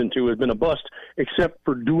billions into has been a bust, except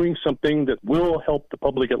for doing something that will help the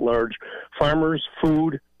public at large. Farmers,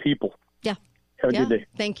 food, people. Yeah. Have a good day.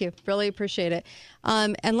 Thank you. Really appreciate it.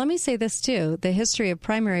 And let me say this, too. The history of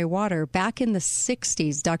primary water, back in the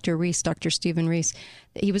 60s, Dr. Stephen Reese,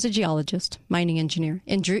 he was a geologist, mining engineer,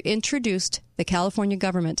 introduced the California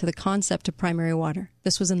government to the concept of primary water.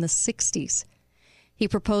 This was in the 60s. He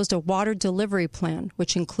proposed a water delivery plan,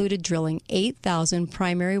 which included drilling 8,000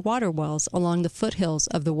 primary water wells along the foothills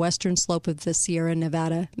of the western slope of the Sierra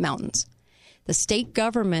Nevada mountains. The state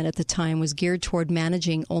government at the time was geared toward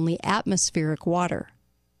managing only atmospheric water,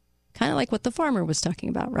 kind of like what the farmer was talking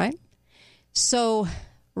about, right? So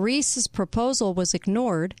Reese's proposal was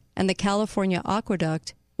ignored, and the California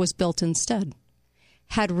Aqueduct was built instead.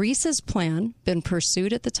 Had Reese's plan been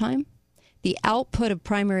pursued at the time, the output of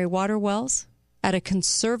primary water wells, at a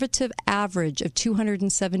conservative average of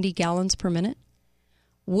 270 gallons per minute,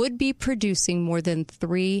 would be producing more than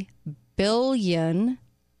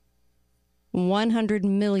 3,100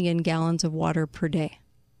 million gallons of water per day.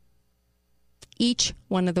 Each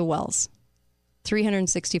one of the wells,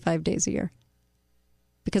 365 days a year,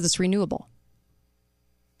 because it's renewable.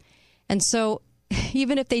 And so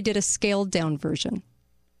even if they did a scaled down version,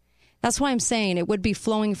 that's why I'm saying it would be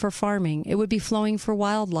flowing for farming. It would be flowing for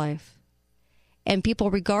wildlife. And people,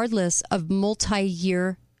 regardless of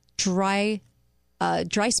multi-year dry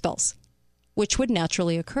spells, which would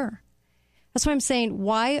naturally occur. That's why I'm saying,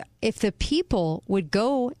 why, if the people would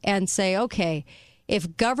go and say, okay,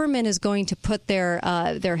 if government is going to put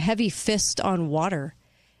their heavy fist on water,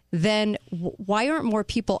 then why aren't more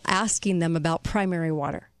people asking them about primary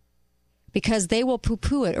water? Because they will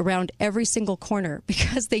poo-poo it around every single corner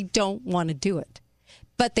because they don't want to do it.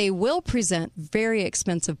 But they will present very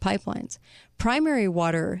expensive pipelines. Primary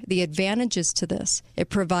water, the advantages to this, it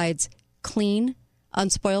provides clean,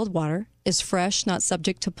 unspoiled water, is fresh, not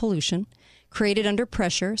subject to pollution, created under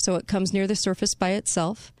pressure, so it comes near the surface by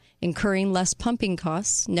itself, incurring less pumping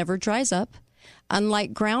costs, never dries up.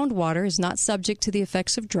 Unlike groundwater, is not subject to the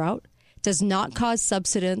effects of drought, does not cause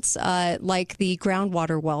subsidence like the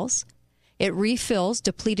groundwater wells. It refills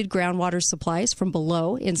depleted groundwater supplies from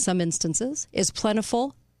below in some instances, is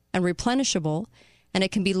plentiful and replenishable, and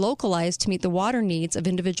it can be localized to meet the water needs of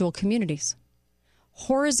individual communities.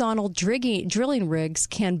 Horizontal drilling rigs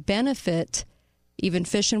can benefit even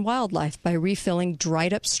fish and wildlife by refilling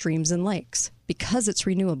dried up streams and lakes because it's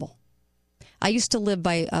renewable. I used to live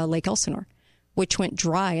by Lake Elsinore, which went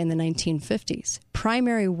dry in the 1950s.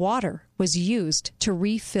 Primary water was used to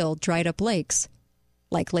refill dried up lakes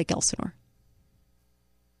like Lake Elsinore.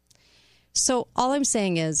 So all I'm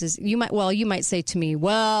saying is you might say to me,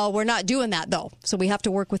 well, we're not doing that though, so we have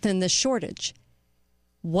to work within this shortage.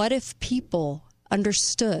 What if people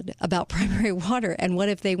understood about primary water, and what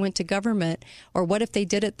if they went to government, or what if they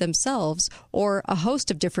did it themselves, or a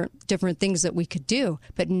host of different things that we could do,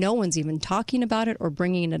 but no one's even talking about it or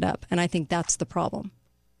bringing it up, and I think that's the problem.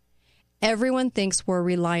 Everyone thinks we're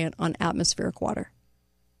reliant on atmospheric water.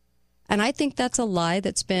 And I think that's a lie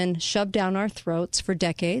that's been shoved down our throats for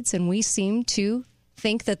decades, and we seem to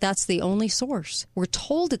think that that's the only source. We're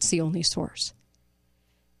told it's the only source,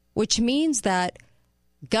 which means that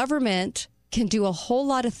government can do a whole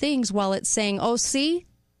lot of things while it's saying, oh, see,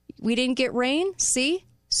 we didn't get rain, see?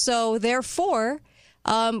 So therefore,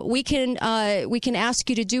 we can ask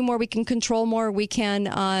you to do more, we can control more, we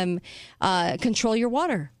can control your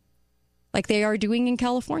water, like they are doing in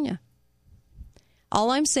California.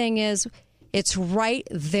 All I'm saying is it's right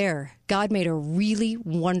there. God made a really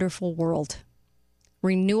wonderful world.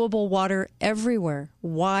 Renewable water everywhere.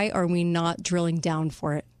 Why are we not drilling down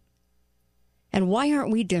for it? And why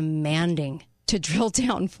aren't we demanding to drill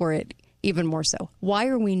down for it even more so? Why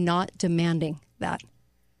are we not demanding that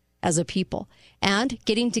as a people and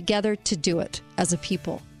getting together to do it as a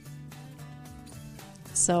people?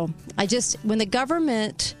 So when the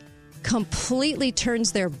government completely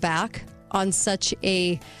turns their back on such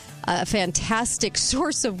a fantastic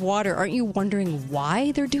source of water, aren't you wondering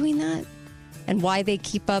why they're doing that? And why they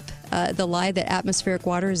keep up the lie that atmospheric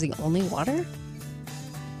water is the only water?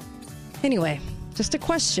 Anyway, just a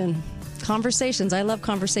question. Conversations. I love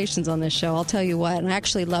conversations on this show. I'll tell you what. And I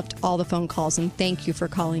actually loved all the phone calls, and thank you for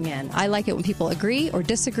calling in. I like it when people agree or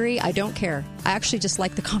disagree. I don't care. I actually just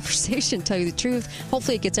like the conversation, to tell you the truth.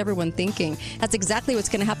 Hopefully it gets everyone thinking. That's exactly what's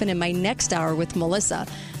going to happen in my next hour with Melissa.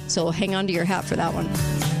 So hang on to your hat for that one.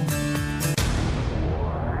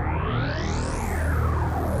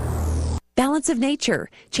 Balance of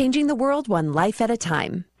Nature, changing the world one life at a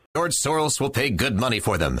time. George Soros will pay good money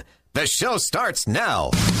for them. The show starts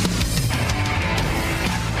now.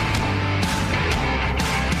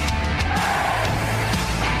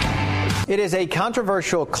 It is a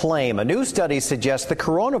controversial claim. A new study suggests the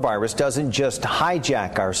coronavirus doesn't just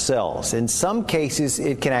hijack our cells. In some cases,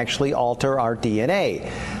 it can actually alter our DNA.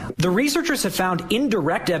 The researchers have found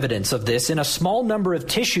indirect evidence of this in a small number of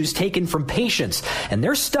tissues taken from patients, and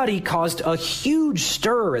their study caused a huge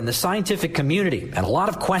stir in the scientific community and a lot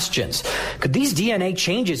of questions. Could these DNA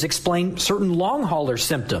changes explain certain long hauler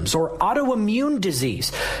symptoms or autoimmune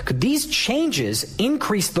disease? Could these changes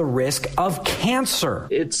increase the risk of cancer?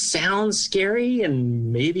 It sounds scary,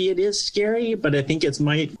 and maybe it is scary, but I think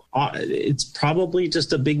it's probably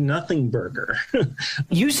just a big nothing burger.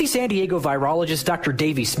 UC San Diego virologist Dr.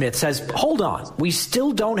 Davey Smith says, hold on, we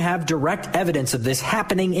still don't have direct evidence of this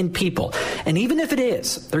happening in people. And even if it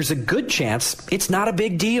is, there's a good chance it's not a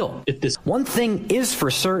big deal. One thing is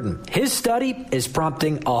for certain, his study is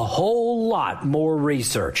prompting a whole lot more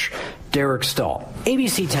research. Derek Stahl,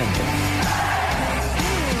 ABC 10.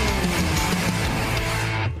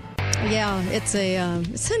 Yeah, it's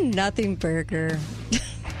a nothing burger.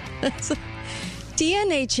 It's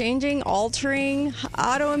DNA changing, altering,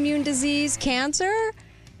 autoimmune disease, cancer.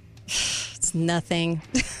 It's nothing.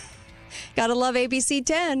 Gotta love ABC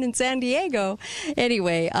 10 in San Diego.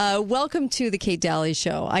 Anyway, welcome to the Kate Daly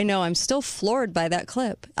Show. I know I'm still floored by that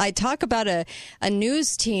clip. I talk about a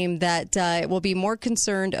news team that will be more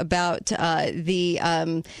concerned about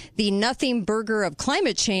the nothing burger of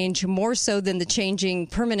climate change more so than the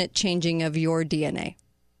permanent changing of your DNA.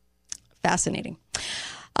 Fascinating.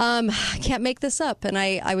 Can't make this up. And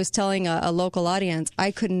I was telling a local audience,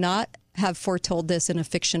 I could not have foretold this in a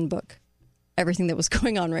fiction book. Everything that was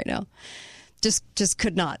going on right now. Just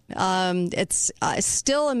could not. It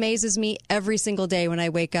still amazes me every single day when I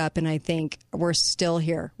wake up and I think we're still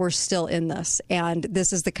here. We're still in this. And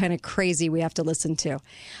this is the kind of crazy we have to listen to.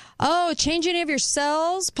 Oh, changing of your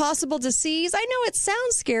cells, possible disease. I know it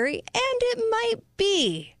sounds scary, and it might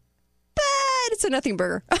be, but it's a nothing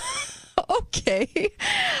burger. Okay.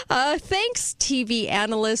 Thanks, TV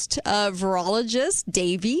analyst, virologist,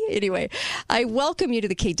 Davey. Anyway, I welcome you to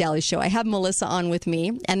the Kate Daly Show. I have Melissa on with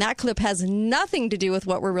me, and that clip has nothing to do with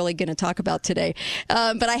what we're really going to talk about today.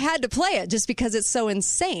 But I had to play it just because it's so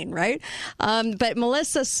insane, right? But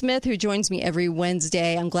Melissa Smith, who joins me every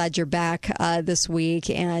Wednesday, I'm glad you're back this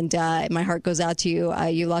week, and my heart goes out to you.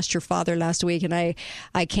 You lost your father last week, and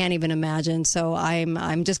I can't even imagine. So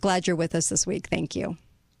I'm just glad you're with us this week. Thank you.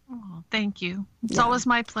 Oh, thank you. It's always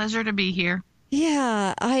my pleasure to be here.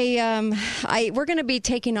 Yeah, we're going to be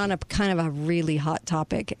taking on a kind of a really hot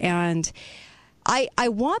topic, and I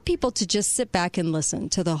want people to just sit back and listen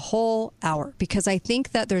to the whole hour, because I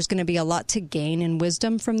think that there's going to be a lot to gain in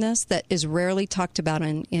wisdom from this that is rarely talked about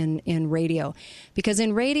in radio, because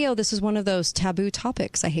in radio, this is one of those taboo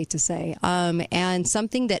topics, I hate to say, and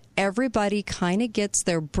something that everybody kind of gets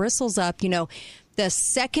their bristles up, The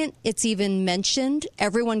second it's even mentioned,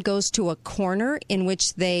 everyone goes to a corner in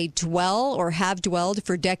which they dwell or have dwelled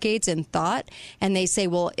for decades in thought, and they say,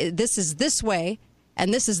 well, this is this way,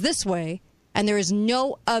 and this is this way, and there is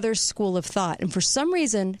no other school of thought. And for some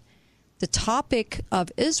reason, the topic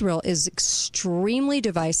of Israel is extremely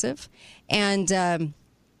divisive. And,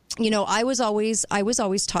 I was always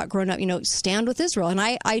taught growing up, stand with Israel. And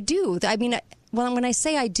I do. I mean, when I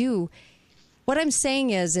say I do, what I'm saying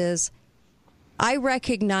is I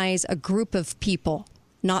recognize a group of people,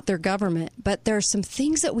 not their government, but there are some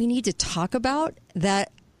things that we need to talk about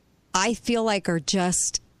that I feel like are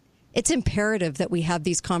just, it's imperative that we have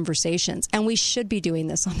these conversations, and we should be doing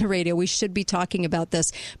this on the radio. We should be talking about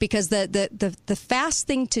this, because the fast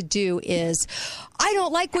thing to do is, I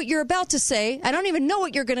don't like what you're about to say. I don't even know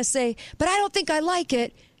what you're going to say, but I don't think I like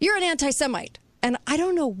it. You're an anti-Semite. And I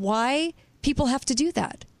don't know why people have to do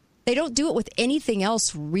that. They don't do it with anything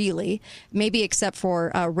else, really, maybe except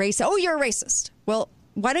for race. Oh, you're a racist. Well,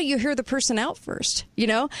 why don't you hear the person out first,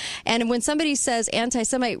 And when somebody says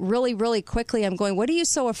anti-Semite really, really quickly, I'm going, what are you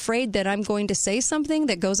so afraid that I'm going to say something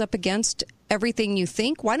that goes up against everything you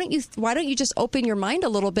think? Why don't you just open your mind a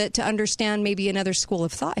little bit to understand maybe another school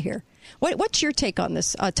of thought here? What's your take on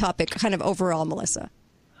this topic kind of overall, Melissa?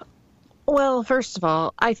 Well, first of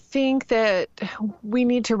all, I think that we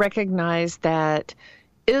need to recognize that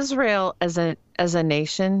Israel as a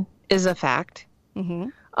nation is a fact. Mm-hmm.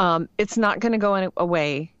 It's not going to go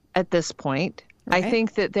away at this point. Right. I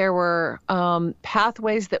think that there were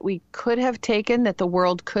pathways that we could have taken, that the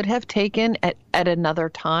world could have taken at another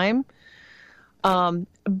time.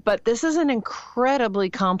 But this is an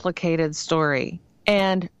incredibly complicated story.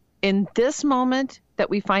 And in this moment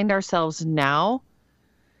that we find ourselves now,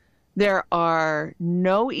 there are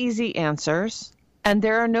no easy answers. And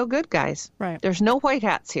there are no good guys. Right. There's no white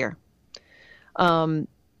hats here. The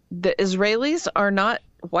Israelis are not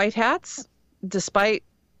white hats, despite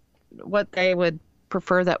what they would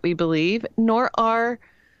prefer that we believe, nor are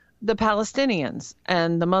the Palestinians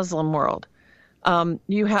and the Muslim world.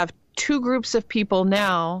 You have two groups of people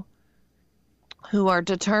now who are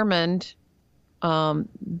determined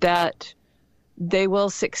that they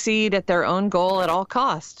will succeed at their own goal at all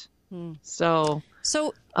cost. So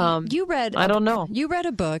you read, I don't know. You read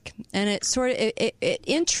a book, and it it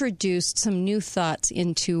introduced some new thoughts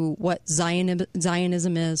into what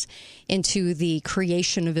Zionism is, into the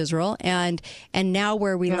creation of Israel, and now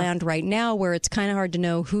where we land right now, where it's kind of hard to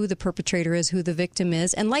know who the perpetrator is, who the victim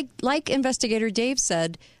is, and like investigator Dave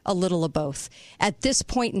said, a little of both. At this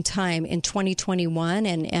point in time in 2021,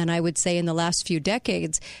 and I would say in the last few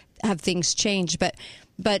decades, have things changed,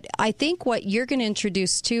 But I think what you're going to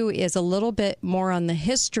introduce, too, is a little bit more on the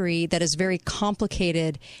history that is very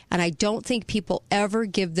complicated. And I don't think people ever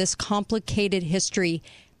give this complicated history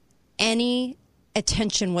any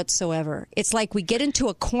attention whatsoever. It's like we get into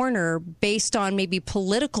a corner based on maybe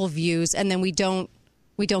political views, and then we don't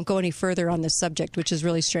go any further on this subject, which is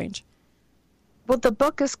really strange. Well, the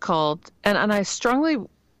book is called, and I strongly...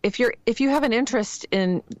 If you have an interest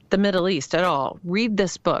in the Middle East at all, read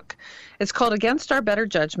this book. It's called Against Our Better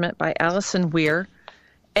Judgment by Alison Weir,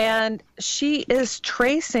 and she is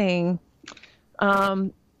tracing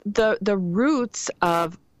the roots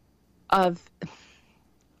of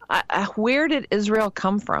where did Israel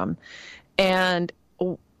come from, and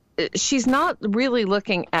she's not really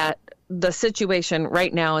looking at the situation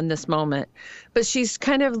right now in this moment, but she's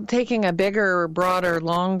kind of taking a bigger, broader,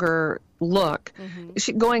 longer look,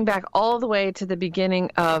 going back all the way to the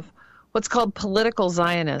beginning of what's called political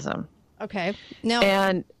Zionism. Okay. Now,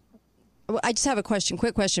 and I just have a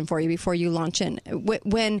quick question for you before you launch in.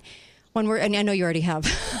 When we're, and I know you already have,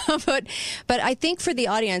 but I think for the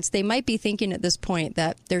audience, they might be thinking at this point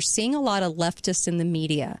that they're seeing a lot of leftists in the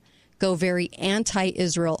media go very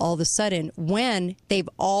anti-Israel all of a sudden when they've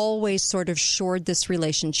always sort of shored this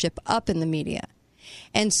relationship up in the media.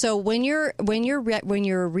 And so when you're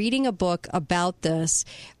reading a book about this,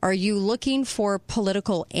 are you looking for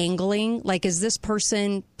political angling? Like, is this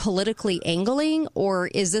person politically angling, or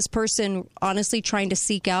is this person honestly trying to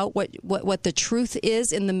seek out what the truth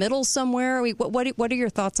is in the middle somewhere? What are your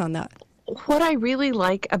thoughts on that? What I really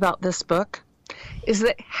like about this book is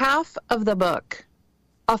that half of the book,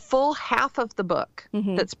 a full half of the book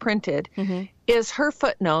that's printed, is her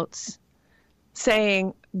footnotes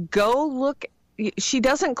saying, go look. She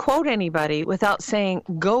doesn't quote anybody without saying,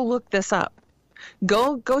 go look this up.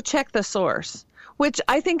 Go check the source, which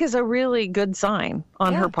I think is a really good sign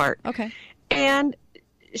on her part. Okay. And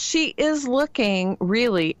she is looking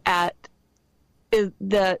really at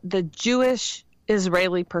the Jewish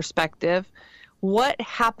Israeli perspective. What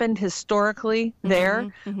happened historically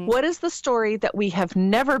there? What is the story that we have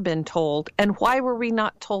never been told, and why were we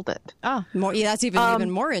not told it? Oh, that's even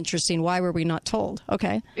more interesting. Why were we not told?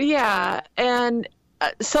 Okay. Yeah, and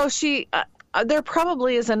so she, there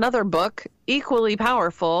probably is another book equally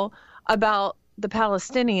powerful about the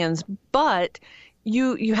Palestinians, but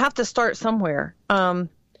you have to start somewhere. And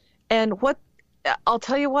what I'll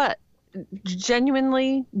tell you what,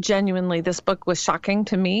 genuinely, this book was shocking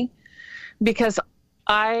to me, because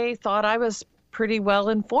I thought I was pretty well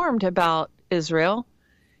informed about Israel.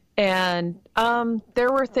 And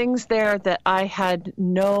there were things there that I had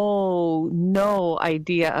no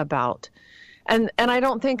idea about. And I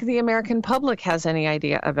don't think the American public has any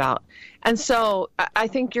idea about. And so I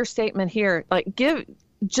think your statement here,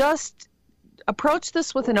 just approach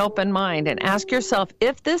this with an open mind and ask yourself,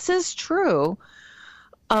 if this is true,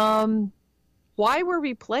 why were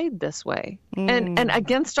we played this way? And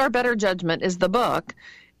Against Our Better Judgment is the book.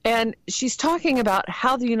 And she's talking about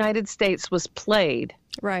how the United States was played.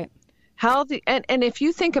 Right. And if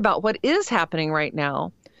you think about what is happening right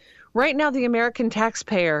now, the American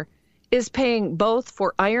taxpayer is paying both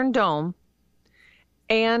for Iron Dome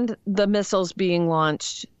and the missiles being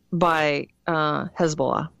launched by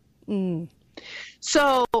Hezbollah.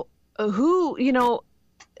 So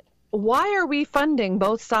why are we funding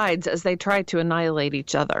both sides as they try to annihilate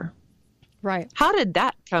each other? Right. How did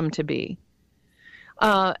that come to be?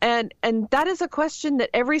 And that is a question that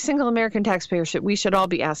every single American taxpayer we should all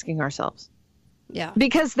be asking ourselves. Yeah.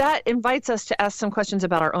 Because that invites us to ask some questions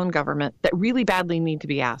about our own government that really badly need to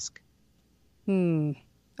be asked.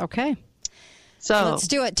 Okay. So let's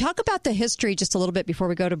do it. Talk about the history just a little bit before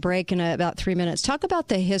we go to break in about 3 minutes. Talk about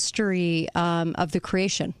the history of the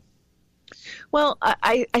creation. Well,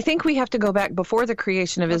 I think we have to go back before the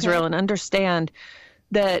creation of Israel and understand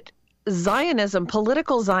that Zionism,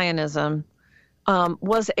 political Zionism,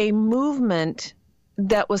 was a movement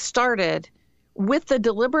that was started with the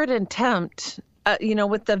deliberate attempt,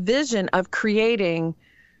 with the vision of recreating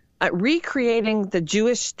the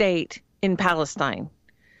Jewish state in Palestine.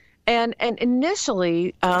 And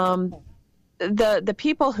initially, the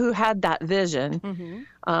people who had that vision,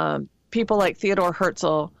 people like Theodore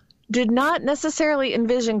Herzl, did not necessarily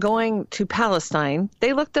envision going to Palestine.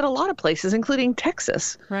 They looked at a lot of places, including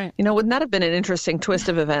Texas. Right. Wouldn't that have been an interesting twist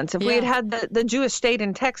of events if we had the Jewish state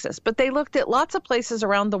in Texas? But they looked at lots of places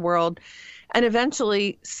around the world and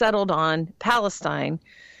eventually settled on Palestine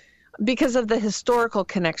because of the historical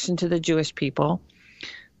connection to the Jewish people.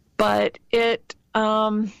 But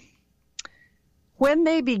when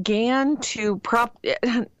they began to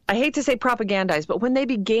I hate to say propagandize, but when they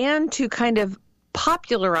began to kind of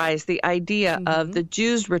popularize the idea of the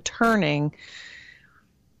Jews returning,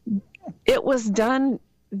 it was done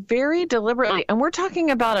very deliberately. And we're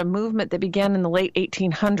talking about a movement that began in the late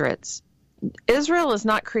 1800s. Israel is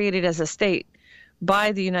not created as a state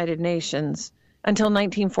by the United Nations until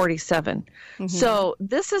 1947. So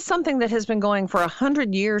this is something that has been going for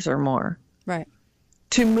 100 years or more. Right.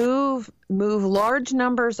 To move large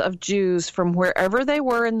numbers of Jews from wherever they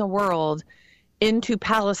were in the world into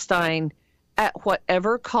Palestine at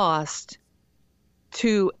whatever cost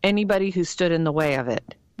to anybody who stood in the way of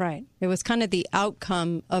it. Right. It was kind of the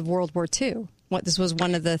outcome of World War II. This was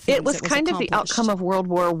one of the things it was kind of the outcome of World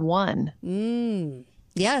War I.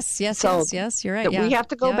 Yes. You're right. We have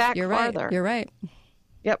to go back you're farther. Right. You're right.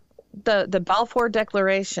 Yep. the Balfour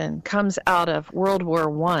Declaration comes out of World War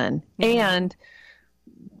I, and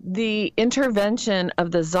the intervention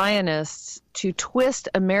of the Zionists to twist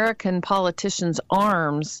American politicians'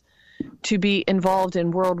 arms to be involved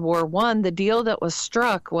in World War I, the deal that was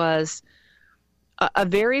struck was a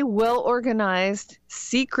very well-organized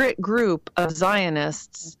secret group of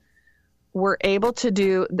Zionists were able to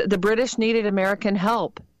do, the British needed American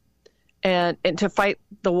help and to fight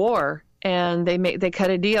the war. And they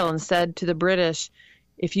cut a deal and said to the British,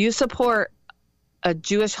 if you support a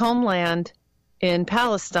Jewish homeland in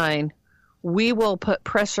Palestine, we will put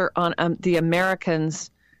pressure on the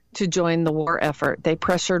Americans to join the war effort. They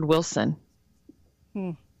pressured Wilson.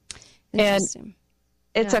 And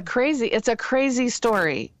it's a crazy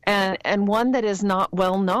story, and one that is not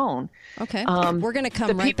well known. Okay, we're going to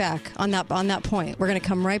come right back on that point. We're going to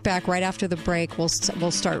come right back right after the break. We'll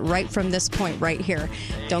start right from this point right here.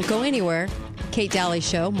 Don't go anywhere. Kate Daly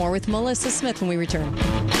Show. More with Melissa Smith when we return.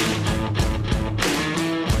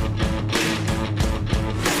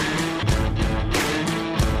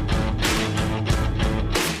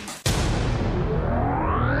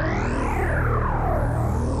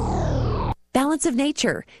 Balance of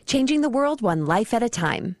Nature, changing the world one life at a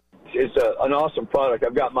time. It's an awesome product.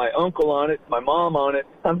 I've got my uncle on it, my mom on it.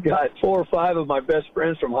 I've got 4 or 5 of my best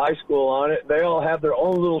friends from high school on it. They all have their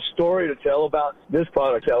own little story to tell about this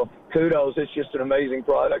product. So kudos, it's just an amazing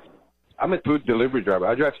product. I'm a food delivery driver.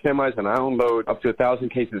 I drive semis and I unload up to 1,000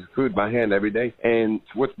 cases of food by hand every day. And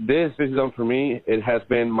what this has done for me, it has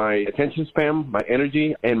been my attention span, my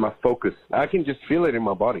energy, and my focus. I can just feel it in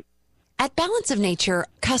my body. At Balance of Nature,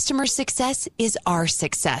 customer success is our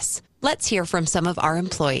success. Let's hear from some of our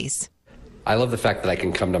employees. I love the fact that I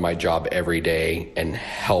can come to my job every day and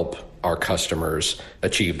help our customers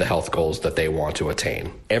achieve the health goals that they want to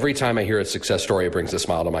attain. Every time I hear a success story, it brings a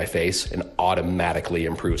smile to my face and automatically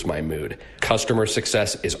improves my mood. Customer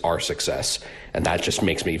success is our success, and that just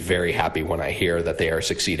makes me very happy when I hear that they are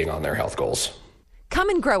succeeding on their health goals. Come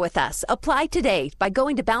and grow with us. Apply today by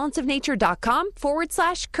going to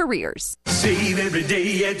balanceofnature.com/careers. Save every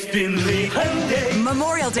day at Finley Hyundai.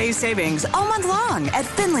 Memorial Day savings all month long at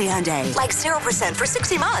Finley Hyundai. Like 0% for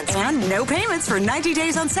 60 months. And no payments for 90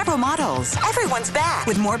 days on several models. Everyone's back.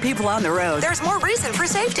 With more people on the road, there's more reason for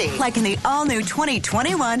safety. Like in the all-new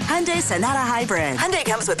 2021 Hyundai Sonata Hybrid. Hyundai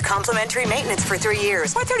comes with complimentary maintenance for 3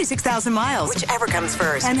 years or 36,000 miles. Whichever comes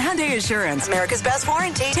first. And Hyundai Assurance. America's best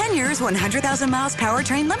warranty. 10 years, 100,000 miles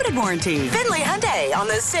powertrain limited warranty. Finley Hyundai on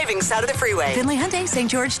the savings side of the freeway. Finley Hyundai,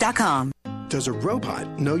 stgeorge.com. Does a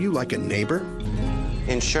robot know you like a neighbor?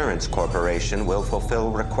 Insurance Corporation will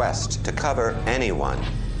fulfill requests to cover anyone,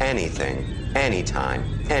 anything, anytime,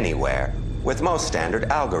 anywhere, with most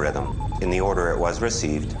standard algorithm in the order it was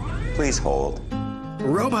received. Please hold.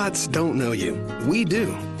 Robots don't know you. We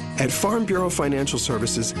do. At Farm Bureau Financial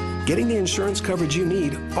Services, getting the insurance coverage you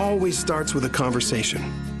need always starts with a conversation.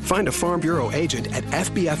 Find a Farm Bureau agent at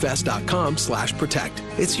fbfs.com/protect.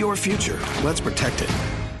 It's your future. Let's protect it.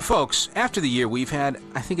 Folks, after the year we've had,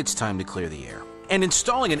 I think it's time to clear the air. And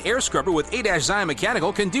installing an air scrubber with A-Zion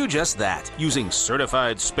Mechanical can do just that. Using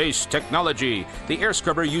certified space technology, the air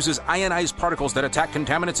scrubber uses ionized particles that attack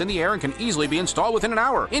contaminants in the air and can easily be installed within an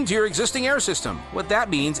hour into your existing air system. What that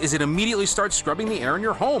means is it immediately starts scrubbing the air in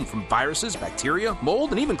your home from viruses, bacteria,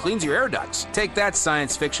 mold, and even cleans your air ducts. Take that,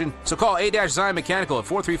 science fiction. So call A-Zion Mechanical at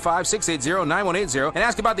 435-680-9180 and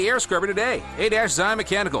ask about the air scrubber today. A-Zion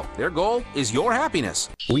Mechanical. Their goal is your happiness.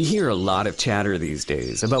 We hear a lot of chatter these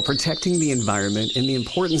days about protecting the environment and the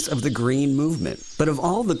importance of the green movement. But of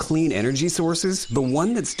all the clean energy sources, the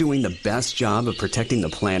one that's doing the best job of protecting the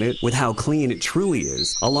planet with how clean it truly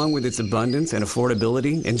is, along with its abundance and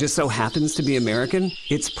affordability, and just so happens to be American,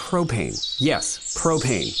 it's propane. Yes,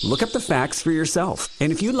 propane. Look up the facts for yourself.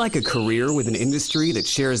 And if you'd like a career with an industry that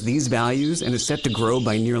shares these values and is set to grow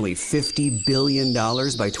by nearly $50 billion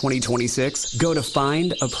by 2026, go to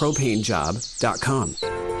findapropanejob.com.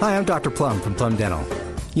 Hi, I'm Dr. Plum from Plum Dental.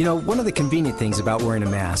 You know, one of the convenient things about wearing a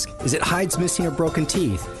mask is it hides missing or broken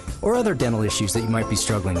teeth or other dental issues that you might be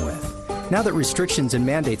struggling with. Now that restrictions and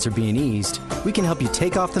mandates are being eased, we can help you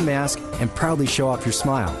take off the mask and proudly show off your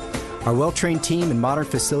smile. Our well-trained team and modern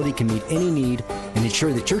facility can meet any need and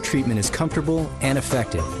ensure that your treatment is comfortable and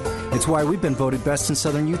effective. It's why we've been voted best in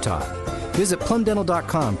Southern Utah. Visit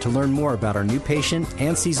plumdental.com to learn more about our new patient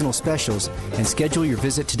and seasonal specials and schedule your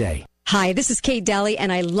visit today. Hi, this is Kate Daly,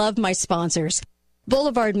 and I love my sponsors.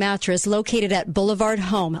 Boulevard Mattress, located at Boulevard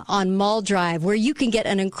Home on Mall Drive, where you can get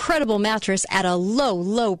an incredible mattress at a low,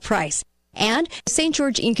 low price. And St.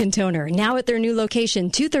 George Ink and Toner, now at their new location,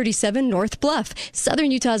 237 North Bluff, Southern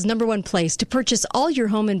Utah's #1 place to purchase all your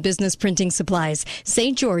home and business printing supplies.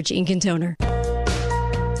 St. George Ink and Toner.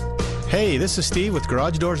 Hey, this is Steve with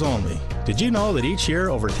Garage Doors Only. Did you know that each year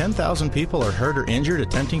over 10,000 people are hurt or injured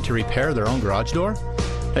attempting to repair their own garage door?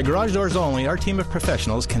 At Garage Doors Only, our team of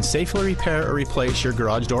professionals can safely repair or replace your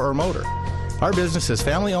garage door or motor. Our business is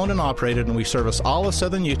family owned and operated, and we service all of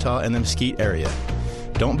Southern Utah and the Mesquite area.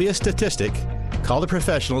 Don't be a statistic. Call the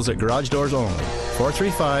professionals at Garage Doors Only,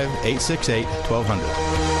 435-868-1200.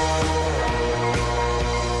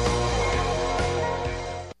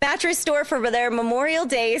 Mattress Store for their Memorial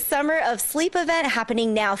Day Summer of Sleep event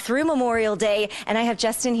happening now through Memorial Day. And I have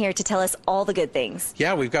Justin here to tell us all the good things.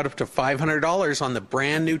 Yeah, we've got up to $500 on the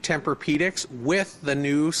brand new Tempur-Pedics with the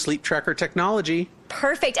new Sleep Tracker technology.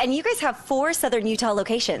 Perfect. And you guys have 4 Southern Utah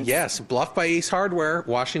locations. Yes, Bluff by Ace Hardware,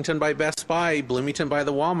 Washington by Best Buy, Bloomington by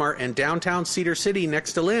the Walmart, and downtown Cedar City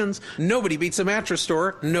next to Lynn's. Nobody beats a mattress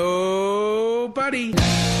store. Nobody.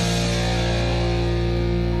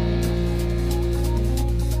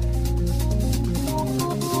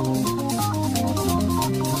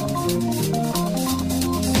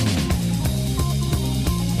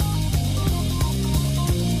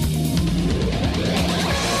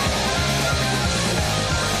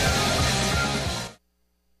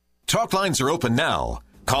 Talk lines are open now.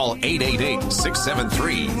 Call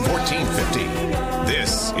 888-673-1450.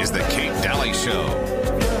 This is the Kate Daly Show.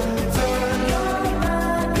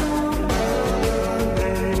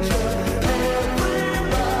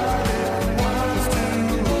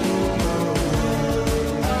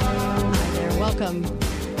 Welcome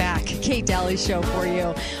back. Kate Daly Show for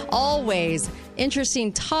you. Always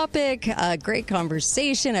interesting topic, great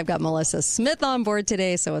conversation. I've got Melissa Smith on board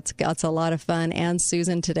today, so it's a lot of fun, and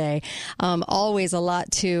Susan today. Always a lot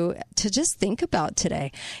to just think about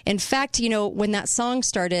today. In fact, you know, when that song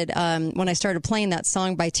started, when I started playing that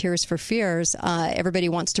song by Tears for Fears, Everybody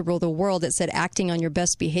Wants to Rule the World, it said acting on your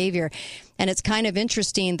best behavior. And it's kind of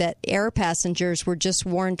interesting that air passengers were just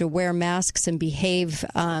warned to wear masks and behave.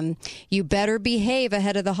 You better behave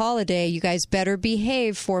ahead of the holiday. You guys better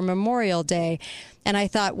behave for Memorial Day. And I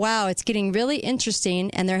thought, wow, it's getting really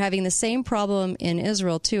interesting, and they're having the same problem in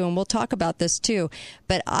Israel too, and we'll talk about this too.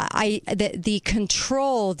 But the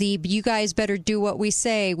control, you guys better do what we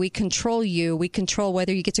say. We control you. We control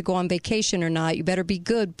whether you get to go on vacation or not. You better be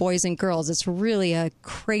good, boys and girls. It's really a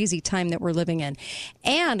crazy time that we're living in.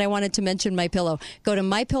 And I wanted to mention MyPillow. Go to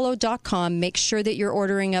MyPillow.com. Make sure that you're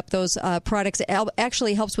ordering up those products. It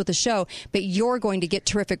actually helps with the show, but you're going to get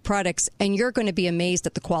terrific products, and you're going to be amazed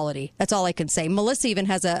at the quality. That's all I can say. Melissa even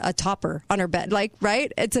has a topper on her bed,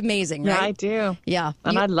 right? It's amazing, right? Yeah, I do. Yeah.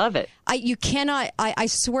 And I love it. I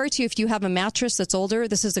swear to you, if you have a mattress that's older,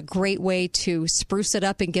 this is a great way to spruce it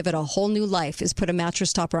up and give it a whole new life, is put a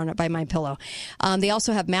mattress topper on it by MyPillow. They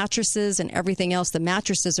also have mattresses and everything else. The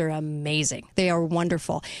mattresses are amazing. They are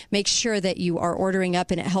wonderful. Make sure that you are ordering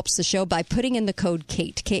up, and it helps the show by putting in the code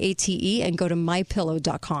KATE, K-A-T-E, and go to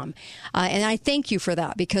MyPillow.com. And I thank you for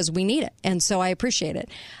that, because we need it, and so I appreciate it.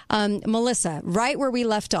 Melissa, right where we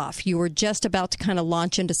left off, you were just about to kind of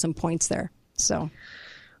launch into some points there. So,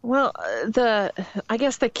 well, I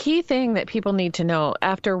guess the key thing that people need to know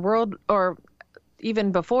after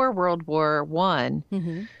even before World War I,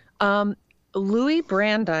 Louis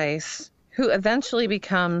Brandeis, who eventually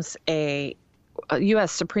becomes a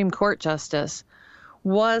U.S. Supreme Court justice,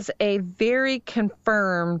 was a very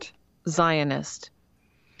confirmed Zionist.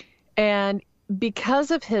 And because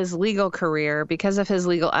of his legal career, because of his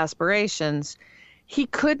legal aspirations, he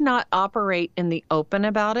could not operate in the open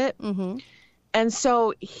about it. Mm-hmm. And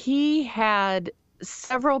so he had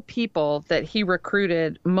several people that he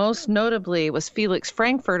recruited. Most notably was Felix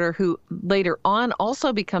Frankfurter, who later on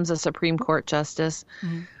also becomes a Supreme Court justice,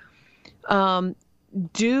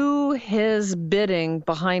 do his bidding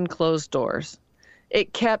behind closed doors.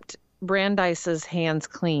 It kept Brandeis's hands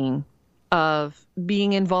clean of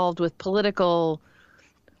being involved with political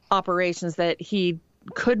operations that he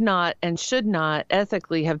could not and should not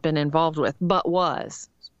ethically have been involved with, but was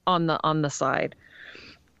on the side.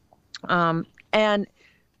 And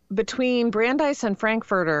between Brandeis and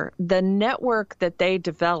Frankfurter, the network that they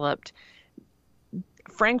developed,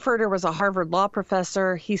 Frankfurter was a Harvard law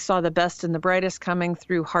professor. He saw the best and the brightest coming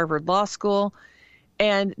through Harvard Law School,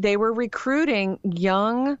 and they were recruiting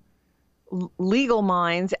young legal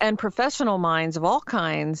minds and professional minds of all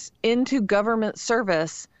kinds into government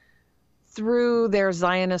service through their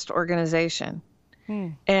Zionist organization.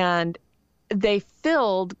 And they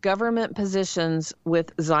filled government positions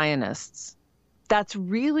with Zionists. That's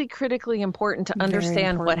really critically important to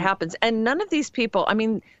understand what happens. And none of these people, I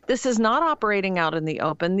mean, this is not operating out in the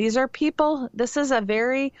open. These are people, this is a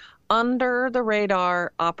very under the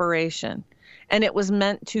radar operation. And it was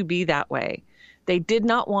meant to be that way. They did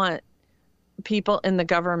not want people in the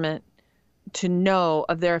government to know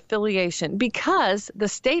of their affiliation, because the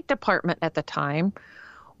State Department at the time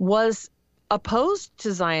was opposed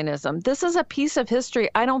to Zionism. This is a piece of history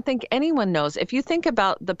I don't think anyone knows. If you think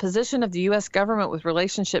about the position of the U.S. government with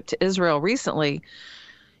relationship to Israel recently,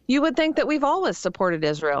 you would think that we've always supported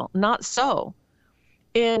Israel. Not so.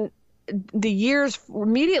 In the years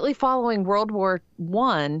immediately following World War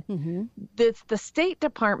I, the State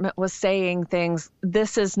Department was saying things,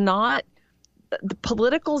 this is not, the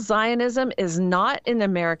political Zionism is not in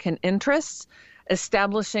American interests.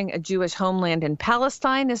 Establishing a Jewish homeland in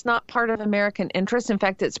Palestine is not part of American interest. In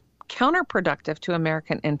fact, it's counterproductive to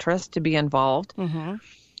American interest to be involved.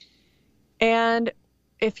 And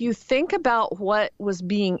if you think about what was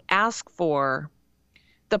being asked for,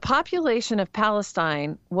 the population of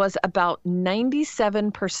Palestine was about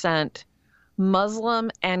 97%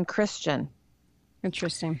 Muslim and Christian.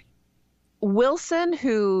 Interesting. Wilson,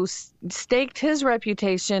 who staked his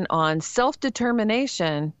reputation on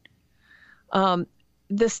self-determination,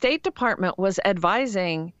 the State Department was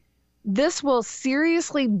advising this will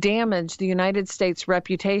seriously damage the United States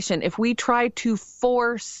reputation if we try to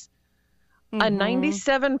force a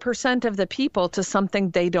 97% of the people to something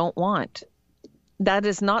they don't want. That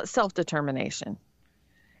is not self-determination.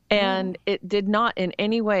 And it did not in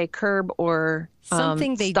any way curb or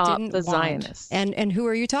something they stop didn't the want. Zionists. And who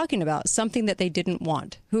are you talking about? Something that they didn't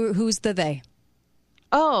want. Who's the they?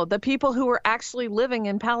 Oh, the people who were actually living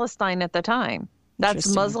in Palestine at the time.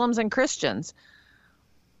 That's Muslims and Christians.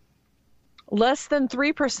 Less than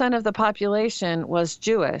 3% of the population was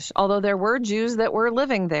Jewish, although there were Jews that were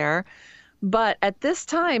living there. But at this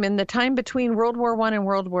time, in the time between World War I and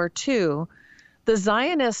World War II, the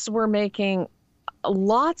Zionists were making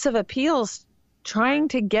lots of appeals trying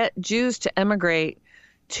to get Jews to emigrate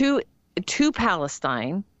to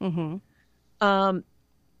Palestine.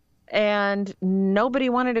 And nobody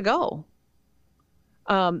wanted to go.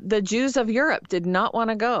 The Jews of Europe did not want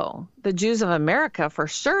to go. The Jews of America for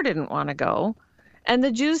sure didn't want to go. And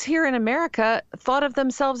the Jews here in America thought of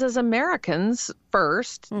themselves as Americans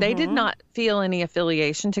first. They did not feel any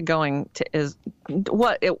affiliation to going to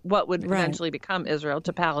what would eventually become Israel,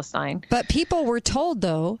 to Palestine. But people were told,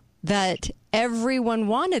 though, that everyone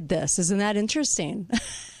wanted this. Isn't that interesting?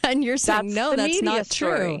 And you're saying, no, that's not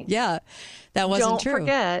true. Yeah, that wasn't true. Don't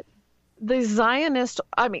forget, the Zionist,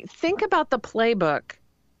 I mean, think about the playbook.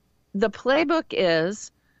 The playbook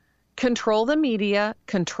is control the media,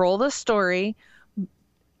 control the story.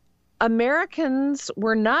 Americans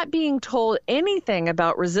were not being told anything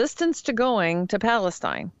about resistance to going to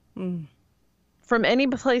Palestine from any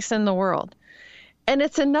place in the world. And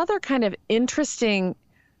it's another kind of interesting,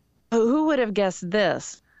 who would have guessed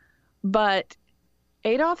this? But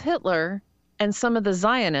Adolf Hitler and some of the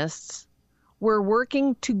Zionists were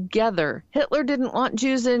working together. Hitler didn't want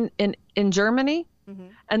Jews in Germany,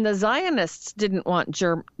 and the Zionists didn't want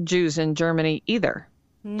Jews in Germany either.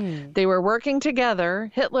 They were working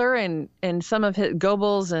together, Hitler and some of his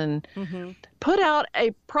Goebbels, and put out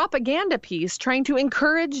a propaganda piece trying to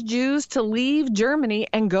encourage Jews to leave Germany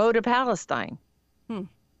and go to Palestine. Who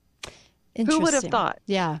would have thought?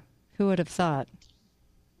 Yeah, who would have thought?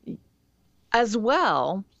 As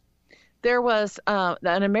well, there was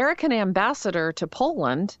an American ambassador to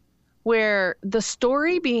Poland where the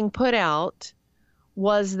story being put out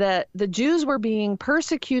was that the Jews were being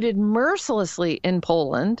persecuted mercilessly in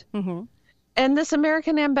Poland. And this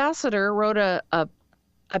American ambassador wrote a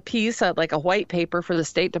piece, like a white paper for the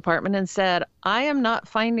State Department, and said, I am not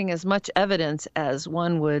finding as much evidence as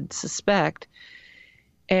one would suspect.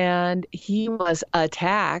 And he was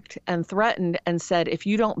attacked and threatened and said, if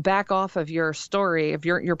you don't back off of your story, of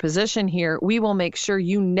your position here, we will make sure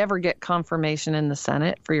you never get confirmation in the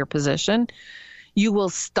Senate for your position. You will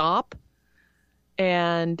stop.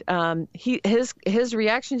 And his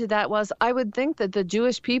reaction to that was, I would think that the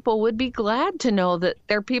Jewish people would be glad to know that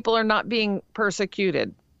their people are not being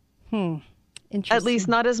persecuted. At least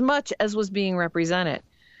not as much as was being represented.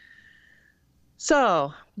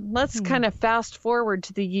 So let's kind of fast forward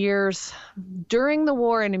to the years during the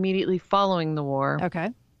war and immediately following the war. Okay.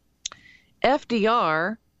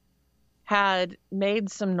 FDR had made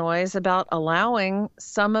some noise about allowing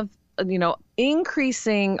some of,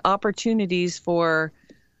 increasing opportunities for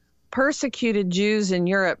persecuted Jews in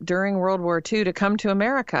Europe during World War II to come to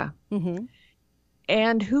America.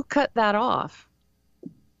 And who cut that off?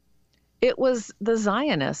 It was the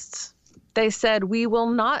Zionists. They said, we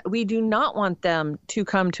do not want them to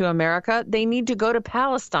come to America. They need to go to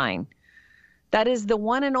Palestine. That is the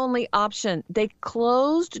one and only option. They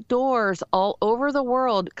closed doors all over the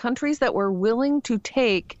world, countries that were willing to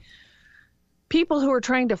take people who were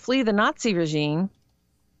trying to flee the Nazi regime.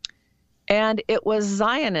 And it was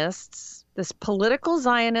Zionists, this political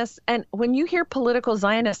Zionists. And when you hear political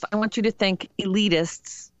Zionists, I want you to think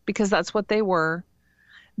elitists, because that's what they were.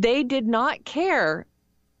 They did not care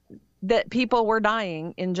that people were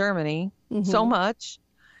dying in Germany so much.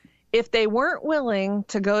 If they weren't willing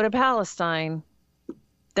to go to Palestine,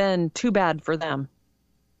 then too bad for them.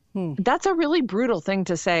 That's a really brutal thing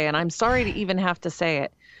to say, and I'm sorry to even have to say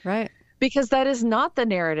it. Right. Because that is not the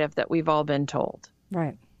narrative that we've all been told.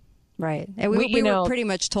 Right. Right. And we were pretty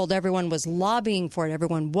much told everyone was lobbying for it.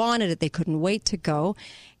 Everyone wanted it. They couldn't wait to go.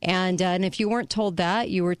 And if you weren't told that,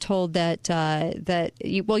 you were told that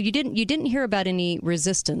you didn't hear about any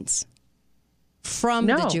resistance from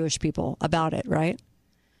the Jewish people about it, right?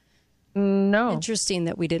 No. Interesting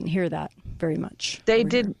that we didn't hear that very much. They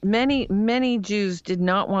did. Many Jews did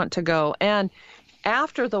not want to go. And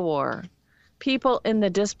after the war, people in the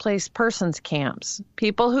displaced persons camps,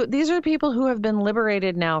 these are people who have been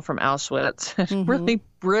liberated now from Auschwitz, really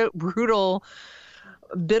brutal,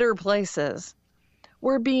 bitter places,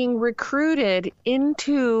 were being recruited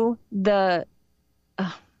into the,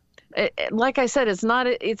 like I said, it's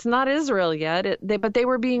not Israel yet, but they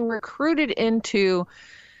were being recruited into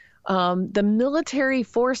the military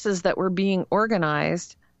forces that were being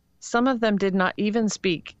organized. Some of them did not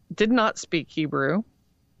speak Hebrew.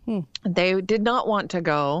 They did not want to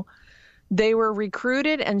go. They were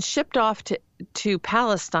recruited and shipped off to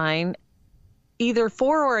Palestine, either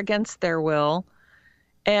for or against their will,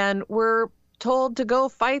 and were told to go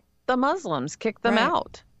fight the Muslims, kick them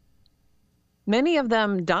out. Many of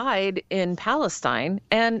them died in Palestine,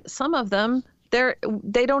 and some of them,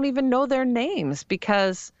 they don't even know their names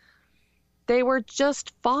because they were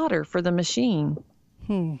just fodder for the machine.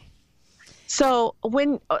 So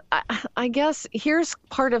I guess here's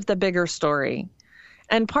part of the bigger story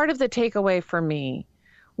and part of the takeaway for me.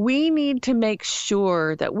 We need to make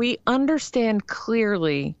sure that we understand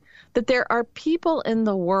clearly that there are people in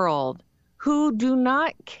the world who do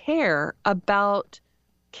not care about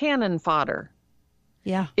cannon fodder.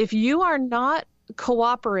 Yeah. If you are not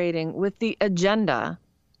cooperating with the agenda,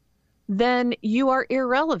 then you are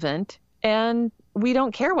irrelevant and we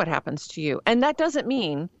don't care what happens to you. And that doesn't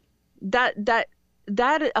mean that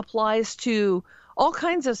applies to all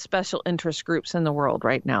kinds of special interest groups in the world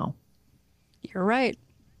right now. You're right.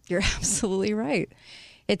 You're absolutely right.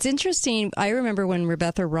 It's interesting. I remember when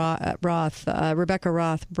Rebecca Roth brought up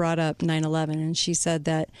 9/11, and she said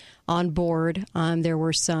that on board there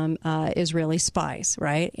were some Israeli spies,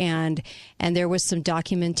 right? And there was some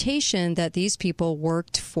documentation that these people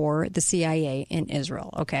worked for the CIA in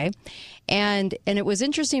Israel. Okay, and it was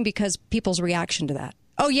interesting because people's reaction to that.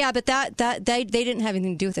 Oh yeah, but that they didn't have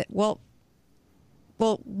anything to do with it. Well,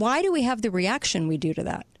 why do we have the reaction we do to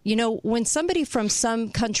that? You know, when somebody from some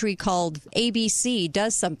country called ABC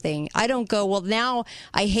does something, I don't go, well, now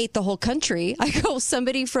I hate the whole country. I go,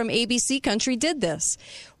 somebody from ABC country did this.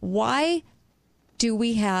 Why do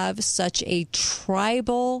we have such a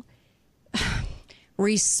tribal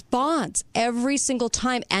response every single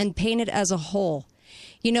time and paint it as a whole?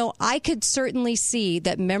 You know, I could certainly see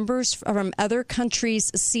that members from other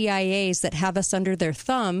countries' CIAs that have us under their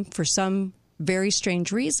thumb for some very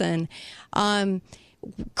strange reason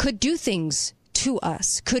could do things to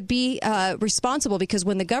us, could be responsible, because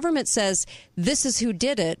when the government says this is who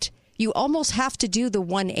did it, you almost have to do the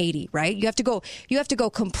 180, right? You have to go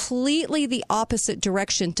completely the opposite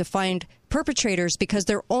direction to find perpetrators, because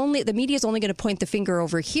the media is only going to point the finger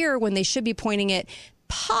over here when they should be pointing it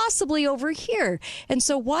possibly over here. And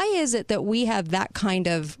so why is it that we have that kind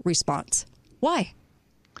of response? Why?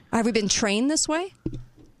 Have we been trained this way?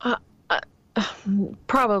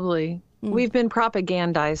 Probably. We've been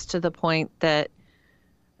propagandized to the point that,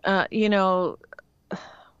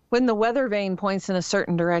 when the weather vane points in a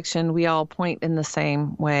certain direction, we all point in the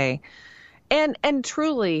same way. And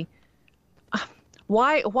truly,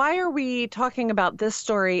 why are we talking about this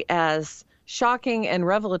story as shocking and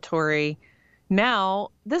revelatory now?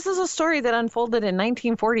 This is a story that unfolded in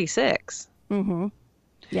 1946. Mm-hmm.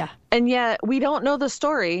 Yeah. And yet we don't know the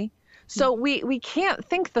story. So we can't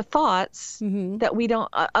think the thoughts that we don't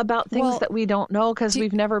about things that we don't know because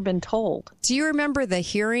we've never been told. Do you remember the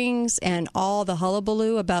hearings and all the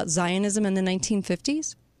hullabaloo about Zionism in the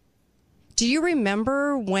 1950s? Do you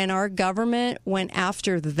remember when our government went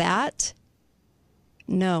after that?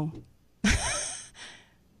 No.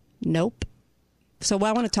 Nope. So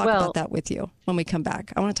I want to talk about that with you when we come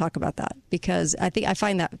back. I want to talk about that because I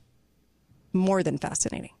find that more than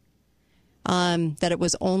fascinating. That it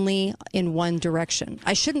was only in one direction.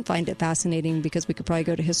 I shouldn't find it fascinating because we could probably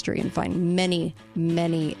go to history and find many,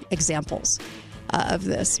 many examples of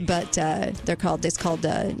this. But it's called,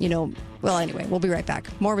 well, anyway, we'll be right back.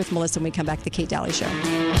 More with Melissa when we come back to the Kate Daly Show.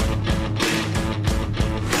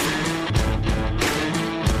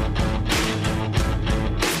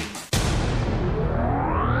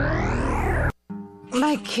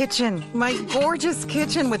 My kitchen, my gorgeous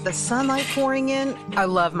kitchen with the sunlight pouring in. I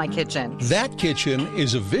love my kitchen. That kitchen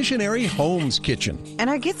is a Visionary Homes kitchen. And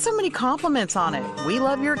I get so many compliments on it. We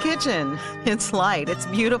love your kitchen. It's light, it's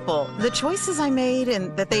beautiful. The choices I made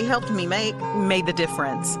and that they helped me make made the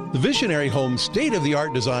difference. The Visionary Homes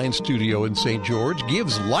state-of-the-art design studio in St. George